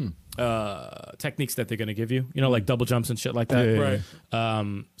techniques that they're going to give you. Like double jumps and shit like that. Yeah.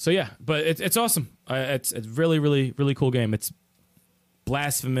 Right. So yeah, but it's awesome. It's really, really, really cool game. It's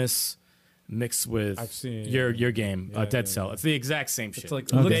Blasphemous mixed with I've seen- your game, Yeah, Dead yeah, Cell. yeah. It's the exact same shit. It's like,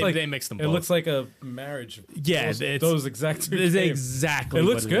 they mixed them both. It looks like a marriage. of Yeah, those, it's- those exact two It's games. exactly. It what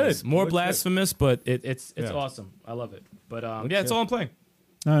looks good. is. More It looks good. Blasphemous, but it's Yeah. awesome. I love it. But yeah, it's all I'm playing.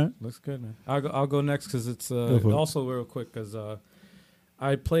 All right. Looks good, man. I'll go next because it's for it. also real quick because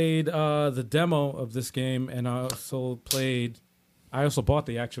I played the demo of this game and I also bought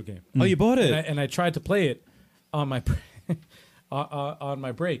the actual game. Oh, you bought And I tried to play it on my on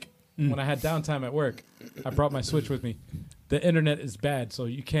my break when I had downtime at work. I brought my Switch with me. The internet is bad, so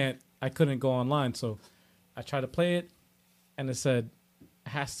I couldn't go online. So I tried to play it, and it said it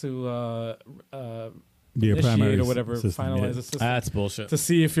has to Be a primary initiate or whatever, system, finalize yeah. the system That's bullshit. to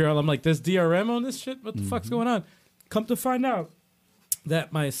see if you're. I'm like, there's DRM on this shit. What the fuck's going on? Come to find out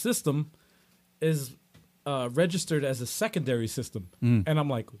that my system is registered as a secondary system, and I'm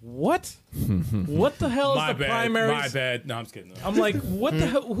like, what? What the hell is the primary? My bad. No, I'm just kidding. I'm like, what the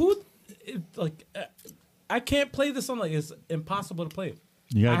hell? I can't play this on like it's impossible to play it.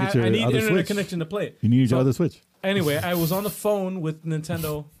 You gotta get your I need other internet Switch. connection to play it. You need your So, other Switch. Anyway, I was on the phone with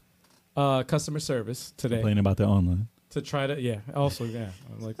Nintendo customer service today Complaining about their online. to try to Also, I'm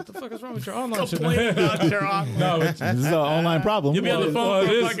like, what the fuck is wrong with your online shit? Complain about your online. No, it's, This is an online problem. You'll be on the phone it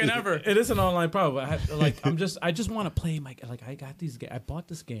for is. fucking ever. It is an online problem. I just want to play I got these. I bought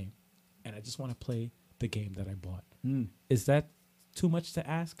this game, and I just want to play the game that I bought. Is that too much to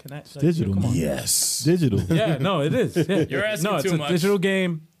ask? Can I? digital, Come on. Yes. Digital. Yeah, no, it is. Yeah. You're asking no, it's too a much. digital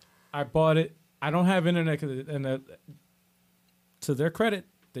game. I bought it. I don't have internet, and to their credit,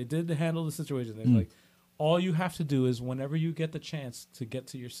 they did handle the situation. They're like, all you have to do is whenever you get the chance to get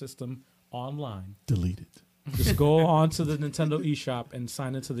to your system online, Delete it. just go onto the Nintendo eShop and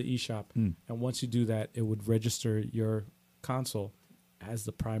sign into the eShop. And once you do that, it would register your console as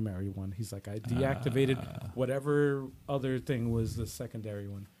the primary one. He's like, I deactivated whatever other thing was the secondary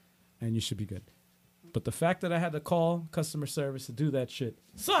one, and you should be good. But the fact that I had to call customer service to do that shit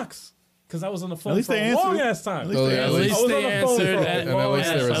sucks. Because I was on the phone least for they a answered. long ass time. least they At answered. least I was they on the phone for answered, a and at long least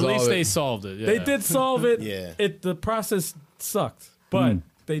ass they time. at resolved least it. they solved it. Yeah. They did solve it. Yeah. The process sucked, but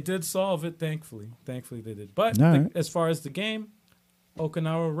they did solve it. Thankfully they did. But All right. as far as the game,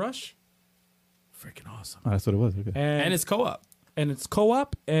 Okinawa Rush, freaking awesome. Oh, that's what it was. Okay. And it's co-op. And it's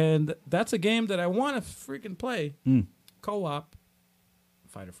co-op, and that's a game that I want to freaking play. Co-op,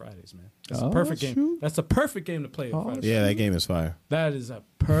 Fighter Fridays, man. That's a Oh, perfect game. shoot. That's a perfect game to play. Oh, Fighter Yeah, that game is fire. That is a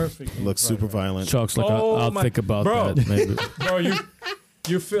perfect game. Looks for super Fighter violent. Chuck's like, Oh I'll my- think about Bro. that. Maybe. Fridays. Bro,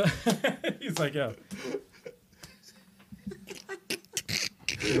 you feel... He's like, yo.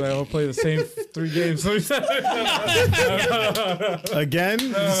 He's like, I'll play the same 3 games. Again?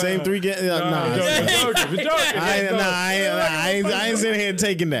 The same 3 games? Nah. I ain't sitting here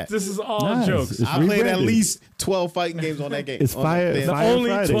taking that. This is all Nice. jokes. It's I played at rebranded. least 12 fighting games on that game. It's On fire- that- fire- Only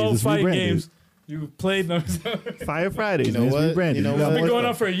Fridays. 12 It's fighting rebranded. games you played. Them. Fire Fridays. You know man. It's what? rebranded. You know got what? Been more going stuff.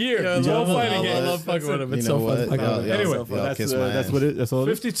 on for a year. Yeah, 12 I fighting love games. fucking with him. It's You so know fun. what? Y'all Anyway, y'all That's, kiss my that's ass. what it. That's all.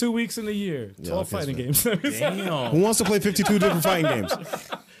 It is. 52 weeks in the year. 12 kiss fighting me. games. Who Damn. wants to play 52 different fighting games?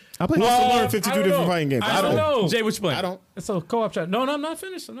 I play. Who wants to learn I 52 don't different know. fighting games? I don't know. Jay, which play? I don't. It's a co-op chat. No, I'm not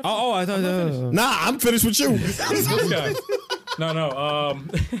finished. I'm not finished. Oh, I thought that. Nah, I'm finished with you. This guy. No.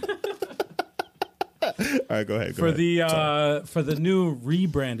 All right, go ahead. For the new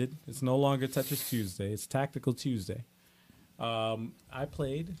rebranded, it's no longer Tetris Tuesday. It's Tactical Tuesday. I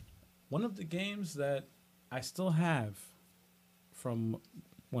played one of the games that I still have from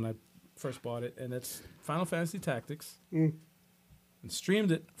when I first bought it, and it's Final Fantasy Tactics. And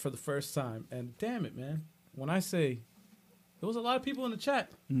streamed it for the first time, and damn it, man! When I say there was a lot of people in the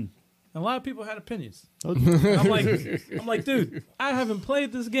chat, and a lot of people had opinions. I'm like, dude, I haven't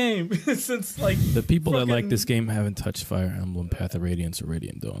played this game since like The people that like fucking- this game haven't touched Fire Emblem, Path of Radiance, or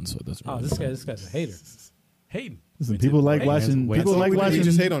Radiant Dawn, so it doesn't. Oh, Really this guy's a hater. Hating. Listen, people like watching. wait People until like we watching.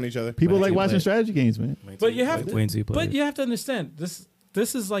 just hate on each other. People wait like till you watching play. strategy games, man. But you have to. Wait until you play But it. you have to understand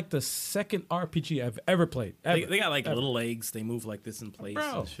this is like the second RPG I've ever played. They Ever. got like little legs. They move like this in place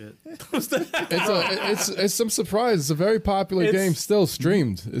Bro. and shit. It's some surprise. It's a very popular It's- game still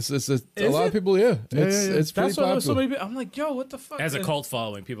streamed. It's a Is lot it? of people. Yeah, it's yeah. it's pretty That's why there's so popular. many. I'm like, yo, what the fuck? As a And- cult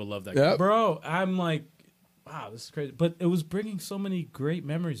following, people love that. Yeah. bro. I'm like, wow, this is crazy. But it was bringing so many great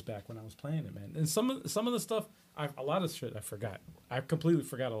memories back when I was playing it, man. And some of the stuff, a lot of shit I forgot. I completely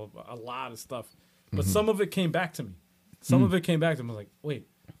forgot a lot of stuff. But some of it came back to me. Some of it came back to me. I was like, wait,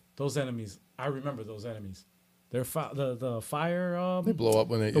 those enemies. I remember those enemies. They're the fire. They blow up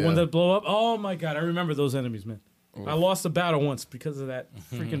when they. The one that blow up. Oh my god, I remember those enemies, man. I lost a battle once because of that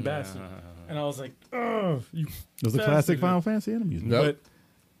freaking bastard, and I was like, "Oh, you." Those are bastard, classic dude. Final Fantasy enemies. man. Yep. But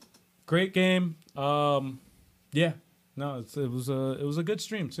great game. Yeah, no, it was a good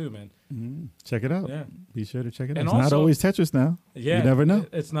stream too, man. Check it out. Yeah. Be sure to check it out. And It's not also- always Tetris now. Yeah, You never know.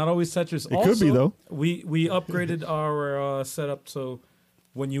 It's not always Tetris. It could be, though. We upgraded our setup so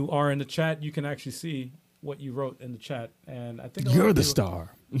when you are in the chat, you can actually see what you wrote in the chat, and I think a lot You're of the people-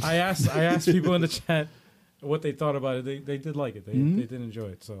 star. I asked people in the chat what they thought about it. They did like it. They did enjoy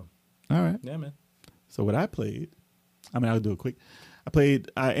it. So All right. yeah, man. So what I played, I'll do it quick.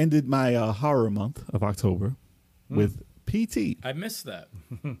 I ended my horror month of October with PT. I missed that.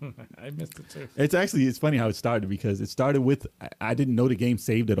 I missed it too. It's funny how it started because it started with I didn't know the game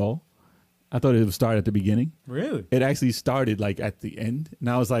saved at all. I thought it would start at the beginning. Really? It actually started like at the end, and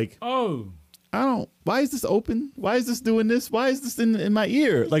I was like, Oh. why is this open? Why is this doing this? Why is this in my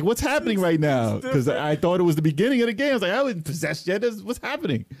ear? Like, what's happening right now? Because I thought it was the beginning of the game. I was like, I wasn't possessed yet. What's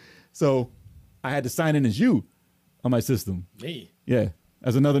happening? So I had to sign in as you on my system. Me. Yeah,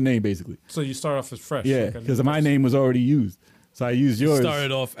 as another name, basically. So you start off as fresh. Yeah, like a because new my person. name was already used. So I used yours.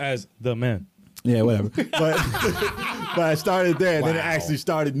 Started off as the man. Yeah, whatever. But but I started there, and then it actually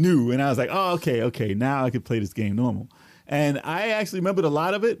started new, and I was like, oh, okay, now I could play this game normal. And I actually remembered a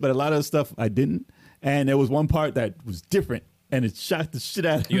lot of it, but a lot of the stuff I didn't. And there was one part that was different, and it shocked the shit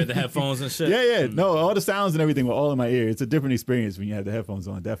out of me. You had the headphones and shit? Yeah. No, all the sounds and everything were all in my ear. It's a different experience when you have the headphones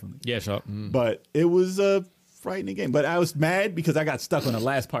on, definitely. Yeah, sure. But it was a frightening game. But I was mad because I got stuck on the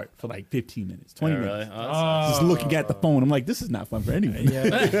last part for like 15 minutes, 20 Yeah, minutes. really? Just looking at the phone. I'm like, this is not fun for anyone.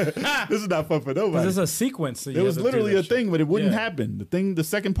 this is not fun for nobody. There's a sequence. That It was literally a thing, but it wouldn't Yeah. happen. The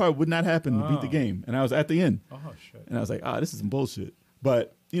second part would not happen to beat the game. And I was at the end. Oh, shit. And I was like, this is some bullshit.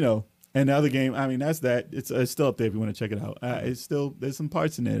 But, and the other game, I mean, that's that. It's still up there if you want to check it out. It's still, there's some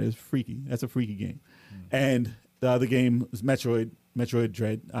parts in there that's freaky. That's a freaky game. And the other game is Metroid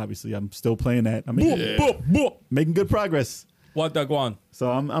Dread. Obviously, I'm still playing that. I'm making good progress. What the guan? So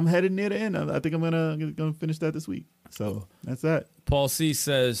I'm headed near the end. I think I'm gonna finish that this week. So that's that. Paul C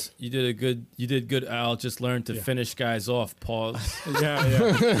says you did good, Al. Just learn to finish guys off. Pause.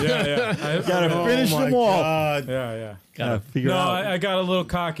 Yeah. Gotta finish them off. Yeah. Gotta figure No, out. I got a little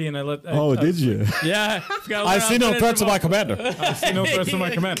cocky and I let. Did you? Yeah. I see no threats of my commander. I see no threats to my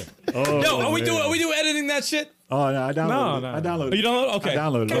commander. Yo, are we doing editing that shit? Oh no, I downloaded. No. I downloaded. You don't know? Okay. I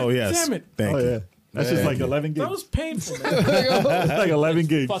downloaded. Oh, yes. Damn it. Thank Oh you. yeah. That's just like 11 gigs. That was painful, man. It's like 11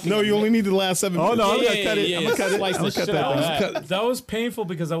 gigs. No, you only need the last 7 minutes. Oh no, I'm Yeah, gonna cut it. yeah, I'm gonna cut it. slice I'm the gonna cut shit out of that. that. That was painful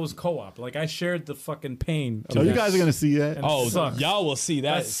because I was co-op. Like I shared the fucking pain. So you guys are gonna see that. And Oh, it sucks. y'all will see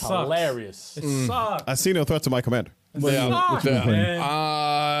that. That It's sucks. hilarious. It sucks. I see no threats to my commander. Sucks, Yeah.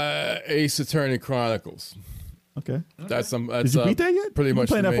 man. Ace Attorney Chronicles. Okay. That's some. Did That's you beat that yet? Pretty You've been much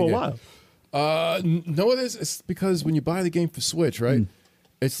playing the that for a main while. No, it is. It's because when you buy the game for Switch, right?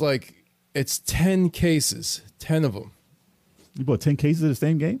 It's like it's 10 cases, 10 of them. You bought 10 cases of the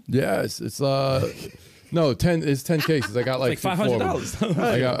same game? Yes, it's no 10. It's 10 cases. I got like It's like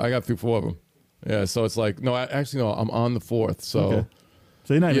 $500. I got through 4 of them. Yeah, so it's like no. Actually, no. I'm on the 4th. So. Okay.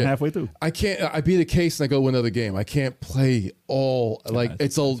 So you're not even Yeah. halfway through. I can't. I beat a case and I go to another game. I can't play all. Like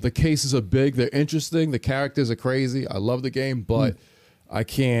it's all. The cases are big. They're interesting. The characters are crazy. I love the game, but I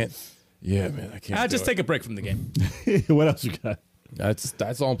can't. Yeah, man, I can't. I'll do just it. take a break from the game. What else you got?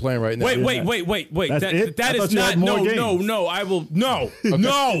 That's all I'm playing right now. Wait. That's it? That I thought is you not. had more No. games. I will. No.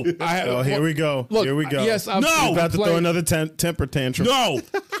 No. Oh, here we go. Look, here we go. yes, I'm We're about to throw playing- another temper tantrum. No.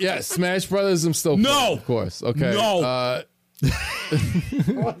 Yeah, Smash Brothers. I'm still No. playing, of course. Okay. No.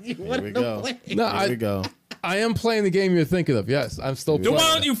 Here we go. No, Here we go. I am playing the game you're thinking of. Yes, I'm still Then playing.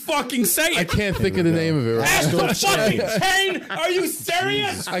 why don't you fucking say I it? can't think of the name of it. Right? That's the fucking pain. Are you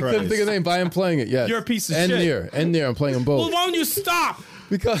serious? I couldn't think of the name, but I am playing it. Yes, You're a piece of and shit. Near. I'm playing them Well, both why don't you stop?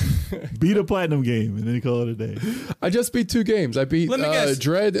 because Beat a platinum game and then call it a day. I just beat 2 games. I beat Let me guess.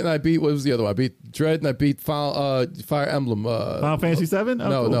 Dread and I beat what was the other one? I beat Dread and I beat Fire Emblem. Final Fantasy 7?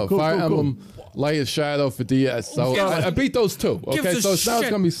 Oh, No, cool, Fire cool, cool. Emblem Light as Shadow for DS. So Gives I beat those 2. Okay, gives a so now it's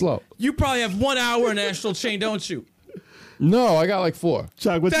shit. gonna be slow. You probably have 1 hour in Astral Chain, don't you? No, I got like 4.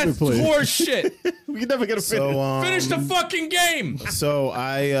 Chuck, what you been That's playing? horse shit. We can never get a finish. So, Finish the fucking game. so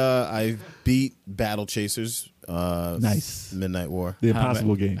I beat Battle Chasers. Nice. Midnight War. The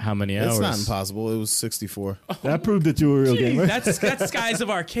impossible game. How many hours? It's not impossible. It was 64. That proved that you were a real gamer. That's Skies of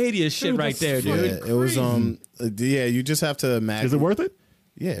Arcadia shit right there, dude. Yeah, it was yeah, you just have to imagine. Is it worth it?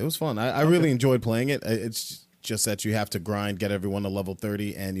 Yeah, it was fun. I really enjoyed playing it. It's just that you have to grind, get everyone to level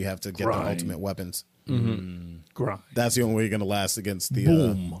 30, and you have to get the ultimate weapons. Grind. That's the only way you're gonna last against the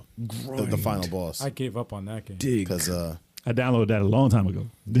the final boss. I gave up on that game. Because I downloaded that a long time ago.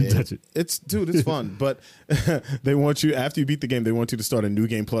 Didn't touch it. it's fun, but they want you after you beat the game. They want you to start a new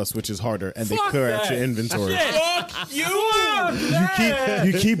game plus, which is harder, and they clear out your inventory. Fuck you.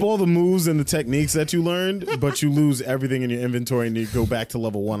 You keep all the moves and the techniques that you learned, but you lose everything in your inventory, and you go back to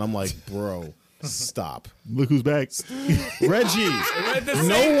level 1. I'm like, bro, stop. Look who's back. Reggie,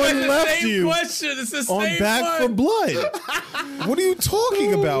 No one left you Question. It's the on same Back one. for Blood. What are you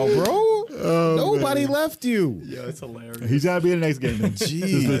talking about, bro? Nobody left you. Yeah, it's hilarious. He's got to be in the next game then.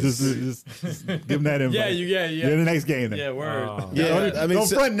 Jeez. Just give him that invite. Yeah. You're in the next game then. Yeah, word. Yeah, I mean, Don't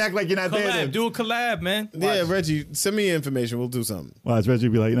front and act like you're not there. Collab. Then. Do a collab, man. yeah, Reggie, send me your information. We'll do something. Watch Reggie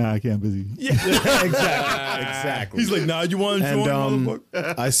be like, nah, I can't, I'm busy. Exactly. He's like, nah, you want to join?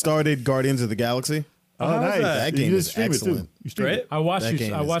 And I started Guardians of the Galaxy. Oh, how's nice. that? That You game just is stream it, excellent. too. You stream Great. it. I watched That you.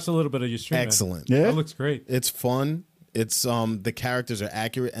 game I is watched a little bit of your stream. man. Excellent. Yeah? That looks great. It's fun. It's the characters are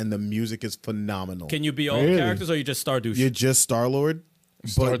accurate and the music is phenomenal. Can you be all Really? the characters or you just Stardew? You're just Star Lord,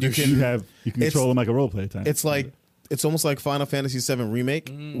 but you You can. can It's- control him like a role play time. It's like it's almost like Final Fantasy VII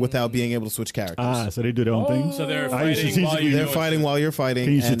remake without being able to switch characters. so they do their own thing. So they're Are you fighting while strategically- you're They're doing fighting shit. while you're fighting.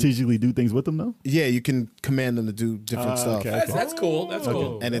 Can you and- strategically do things with them though? Yeah, you can command them to do different stuff. Okay. That's cool. That's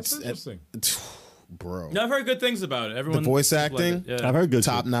cool. And that's it's interesting. bro, No, I've heard good things about it. Everyone voice seems to like acting? it. Yeah. I've heard good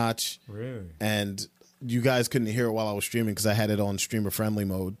top shit. notch. Really? And you guys couldn't hear it while I was streaming because I had it on streamer friendly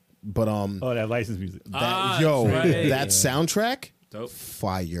mode. But Oh, that license music. that, that's right. that soundtrack, Dope.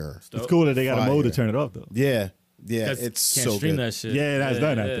 fire. It's cool that they got a mode to Fire. turn it off though. Yeah, 'Cause it's can't so stream good. that shit. Yeah, that's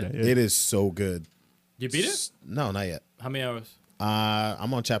done after that. Yeah. It is so good. You beat it? No, not yet. How many hours?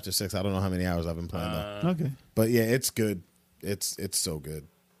 I'm on chapter 6. I don't know how many hours I've been playing though. Okay. But yeah, it's good. It's so good.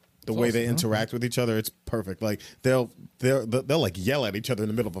 The way they interact with each other, it's perfect. Like they'll like yell at each other in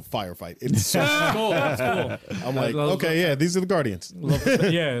the middle of a firefight. It's so Cool. That's cool. I'm like, love- okay, yeah, these are the Guardians. Yeah, love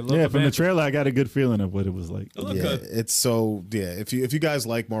Yeah, the from the banter. trailer, I got a good feeling of what it was like. It looked Yeah, good. it's so If you guys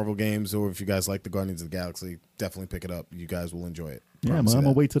like Marvel games or if you guys like the Guardians of the Galaxy, definitely pick it up. You guys will enjoy it. Yeah, Promise man, I'm you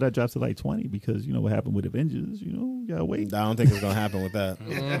gonna that. wait till that drops to like 20 because you know what happened with Avengers. You know, you gotta wait. I don't think it's gonna happen with that.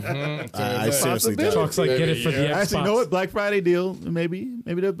 I seriously doubt Chalk's like, get it for the Xbox. Actually, you know what? Black Friday deal, maybe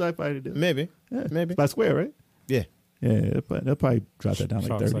the Black Friday deal. Maybe, Yeah. maybe. By Square, right? Yeah, Yeah, they'll probably drop that down like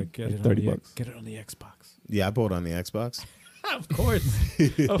Chalk's 30, like, get like it on 30 the bucks. Get it on the Xbox. yeah. I bought on the Xbox. Of course.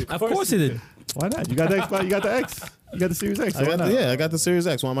 Of course he did. Why not? You got the Xbox, you got the X, you got the Series X. So I why got not? I got the Series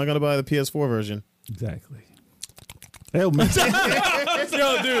X. Why am I gonna buy the PS4 version? Exactly. Hell, man.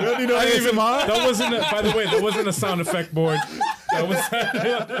 Yo, dude, I didn't even. That wasn't. By the way, that wasn't a sound effect board. That was.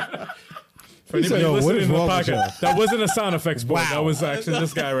 For anybody Yo, what listening is in the wrong with podcast, that wasn't a sound effects board. That was actually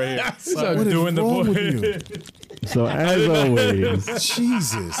this guy right here What is doing the wrong board. with you? So as always,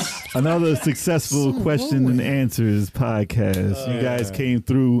 Jesus. another successful question and answers podcast. You guys came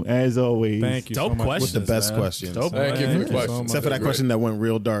through as always. Thank you. Dope so much. questions. With the best man. questions. Dope. Thank you for the question. Except for that question that went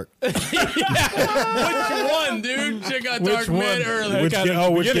real dark. Which one, dude? Check out Dark one? Man early.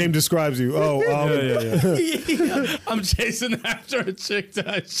 Which game describes you? I'm chasing after a chick that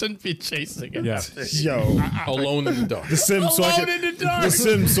I shouldn't be chasing. Yeah. Yo, Alone in the dark. The Sims, so I Alone can in the dark. The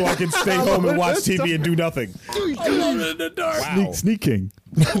Sims, so I can stay home and watch TV and do nothing. Alone in the dark. Sneak King.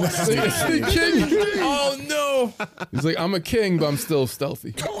 Sneak king. Oh no. He's like, I'm a king, but I'm still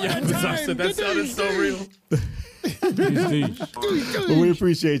stealthy. Yeah, that sounded so real. But we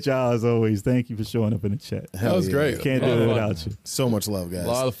appreciate y'all as always. Thank you for showing up in the chat. That was great. Can't A lot do it of fun. without you. So much love, guys. A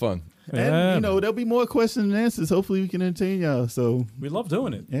lot of fun. And you know, there'll be more questions and answers. Hopefully we can entertain y'all. So We love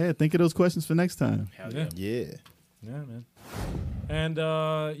doing it. yeah, think of those questions for next time. Yeah. Yeah. Yeah, man. And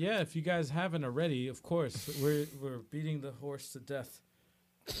yeah, if you guys haven't already, of course, we're beating the horse to death.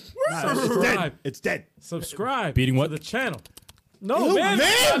 Subscribe. It's dead. Subscribe. Beating what? to the channel. No, man.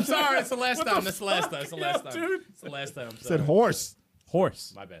 I'm sorry. It's the last time. That's the last time. It's the last time. dude? It's the last time. I'm Said sorry. horse.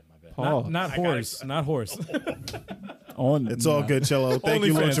 Horse. My bad. My bad. Paul. Not I got horse. Not horse. On. It's all good, Cello. Thank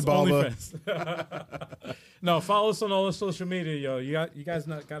you, Lord Chabalba. OnlyFans. No, follow us on all the social media, yo. You guys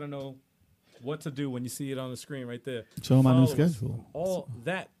gotta know what to do when you see it on the screen right there. Show 'em our new Follow us. schedule. All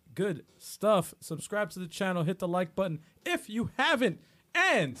that good stuff. Subscribe to the channel. Hit the like button if you haven't.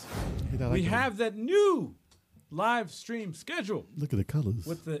 And we have that new live stream schedule Look at the colors.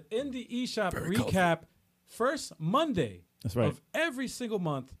 with the Indie eShop recap first Monday That's right. of every single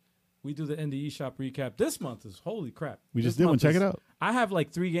month. We do the Indie eShop recap. This month is holy crap. We just This did one. month Check is- it out. I have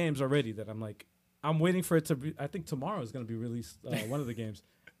like 3 games already that I'm waiting for it to be. I think tomorrow is going to be released, one of the games,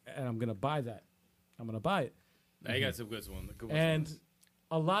 and I'm going to buy that. I'm going to buy it. Now you got some good ones. And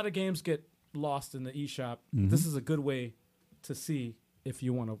a lot of games get lost in the eShop. Mm-hmm. This is a good way to see if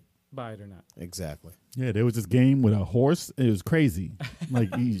you want to buy it or not. Exactly. Yeah, there was this game with a horse. It was crazy.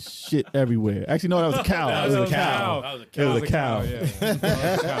 Like he's shit everywhere. Actually, no, that was a cow. That was a cow. That was a It cow. was a cow. Yeah.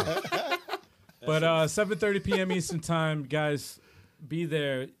 That was a cow. But 7:30 p.m. Eastern time, guys, be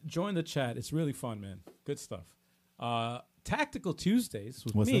there. Join the chat. It's really fun, man. Good stuff. Tactical Tuesdays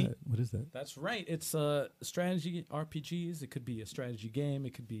with What's me. that? What is that? That's right. It's strategy RPGs. It could be a strategy game.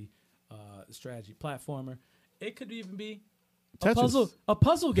 It could be a strategy platformer. It could even be Tetris. a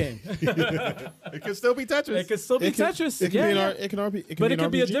puzzle game. It could still be Tetris. It could still be Tetris. It can be But it an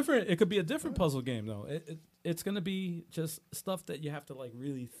could be a RPG. different. It could be a different puzzle game though. It's gonna be just stuff that you have to like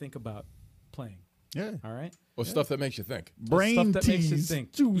really think about playing. Yeah. All right. Or stuff that makes you think. Brain stuff that makes you tease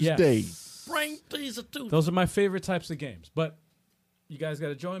think. Tuesday. Yes. Brain teaser too. Those are my favorite types of games. But you guys got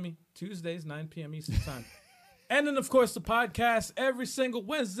to join me Tuesdays, 9 p.m. Eastern time. And then, of course, the podcast every single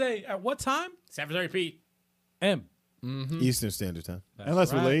Wednesday at what time? 7:30 Pete. M. Eastern Standard Time. That's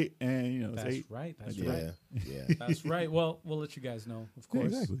Unless right. we're late and it's That's 8. right. That's Yeah, right. yeah. That's right. Well, we'll let you guys know, of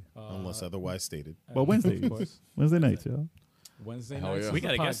course. exactly. Unless otherwise stated. Well, Wednesday. Of course. Wednesday nights, y'all. Wednesday Hell nights. yeah. is We the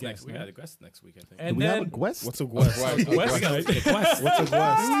got a guest podcast next. We night. got a guest next week, I think. And Do we have a then quest? What's a West? West. What's a West?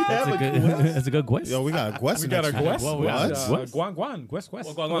 That's a good quest. Yo, we got a West. We got a next West. week. We got What? Guan. Quest.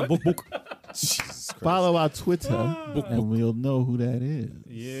 Jesus Christ. Follow our Twitter and we'll know who that is.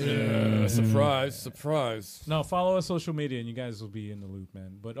 Yeah. Surprise. No, follow our social media and you guys will be in the loop,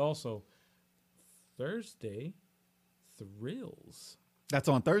 man. But also, Thursday, Thrills. That's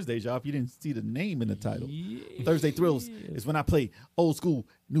on Thursdays, y'all. If you didn't see the name in the title. Yeah. Thursday Thrills is when I play old school,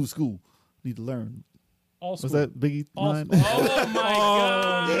 new school. Need to learn. All Was school. that Biggie All line? school. Oh my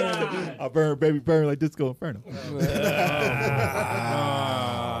God. I burn like Disco Inferno.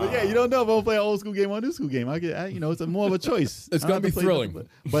 But yeah, you don't know if I'm gonna play an old school game or a new school game. It's more of a choice. It's I gonna don't have be to play thrilling. nothing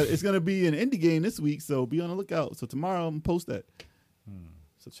but it's gonna be an indie game this week, so be on the lookout. So tomorrow I'm gonna post that.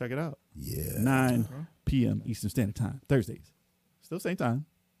 So check it out. Yeah. 9 p.m. Eastern Standard Time, Thursdays. Still same time,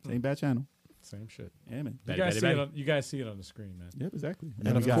 same bad channel. Same shit. Yeah, man. You guys see it on the screen, man. Yep, exactly. And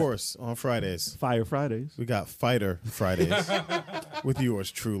of we got course, on Fridays, Fire Fridays. we got Fighter Fridays with yours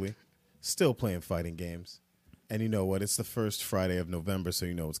truly. Still playing fighting games. And you know what? It's the first Friday of November, so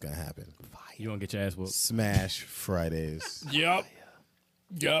you know what's going to happen. You gonna get your ass whooped? Smash Fridays. Yep.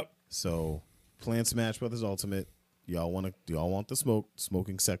 So, playing Smash Brothers Ultimate. Do y'all want the smoke?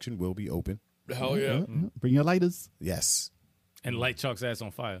 Smoking section will be open. Hell yeah. Bring your lighters. Yes. And light Chuck's ass on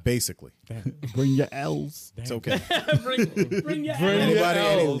fire. Basically. Bring your L's. It's okay. Bring your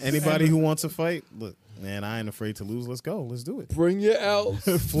Anybody who wants to fight, look, man, I ain't afraid to lose. Let's go. Let's do it. Bring your L's.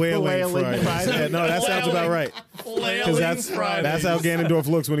 Flailing Flailing Friday. Yeah, no, that sounds about right. Because that's how Ganondorf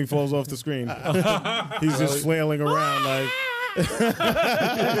looks when he falls off the screen. He's just flailing around like.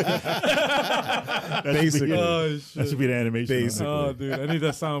 Basically. That should be the animation. Basically. Oh, dude, I need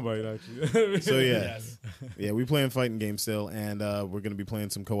that soundbite actually. So yeah, yeah, we playing fighting games still, and we're gonna be playing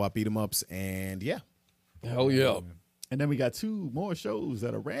some co-op beat 'em ups, and yeah, Hell yeah. And then we got 2 more shows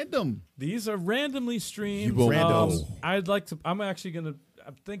that are random. These are randomly streamed. Randos.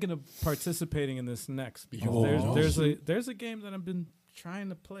 I'm thinking of participating in this next because there's a game that I've been trying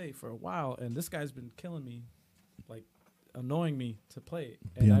to play for a while, and this guy's been killing me, like annoying me to play it,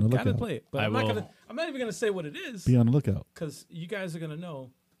 and Be on I've the got to lookout. play it. But I'm not even gonna say what it is Be on the lookout. because you guys are gonna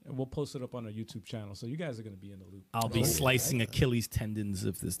know, and we'll post it up on our YouTube channel, so you guys are gonna be in the loop. I'll be slicing Achilles tendons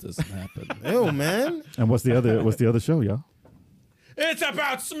if this doesn't happen. ew, man. And what's the other show, y'all? It's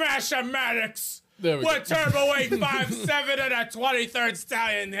about Smash-O-Matics. There we go. With Turbo 857 and a 23rd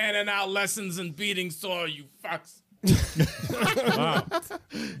Stallion handing out lessons and beating sore, you fucks.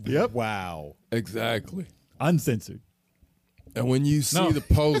 Yep. Wow. Exactly. Uncensored. And when you see No. the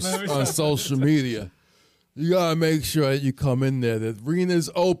posts on social media, you gotta make sure that you come in there. The arena's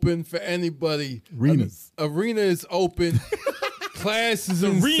open for anybody. Arena is open. Classes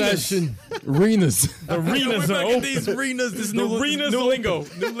in session. Arenas. Arenas are open. These arenas, this new arenas new are lingo.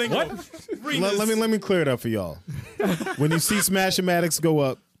 New lingo. Let me clear it up for y'all. When you see Smash-O-Matics go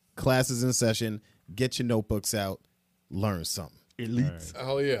up, classes in session, get your notebooks out, learn something. Elites.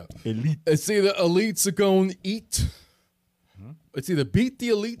 Oh yeah. Elite. It's either elites are going to eat. It's either beat the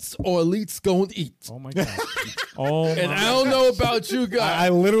elites or elites going to eat. Oh my god! Oh, And I don't know about you I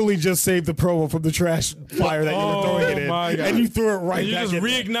guys. literally just saved the promo from the trash fire that you were throwing it in, my God. and you threw it right you back just in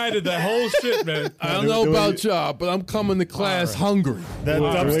there. reignited that whole shit, man. I don't know about y'all, but I'm coming to class hungry. That The way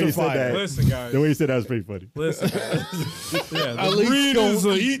dumpster you said fire. that. Listen, guys. The way you said that was pretty funny. Listen, guys. Yeah, the Elites readers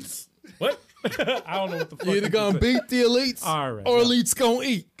gonna are- eat. What? I don't know what the fuck. You're either you gonna said. beat the elites All right, or yeah. elites gonna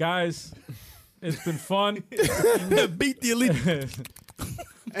eat. Guys, it's been fun. Beat the elite.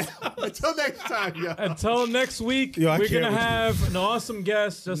 Until next time, y'all. Until next week, Yo, I we're can't gonna with you. have an awesome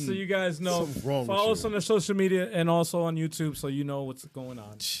guest. Just so you guys know, Something wrong with follow us you. on the social media and also on YouTube, so you know what's going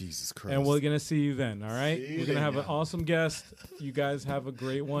on. Jesus Christ. And we're gonna see you then. All right, we're gonna have an awesome guest. You guys have a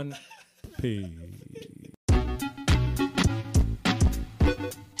great one. Peace.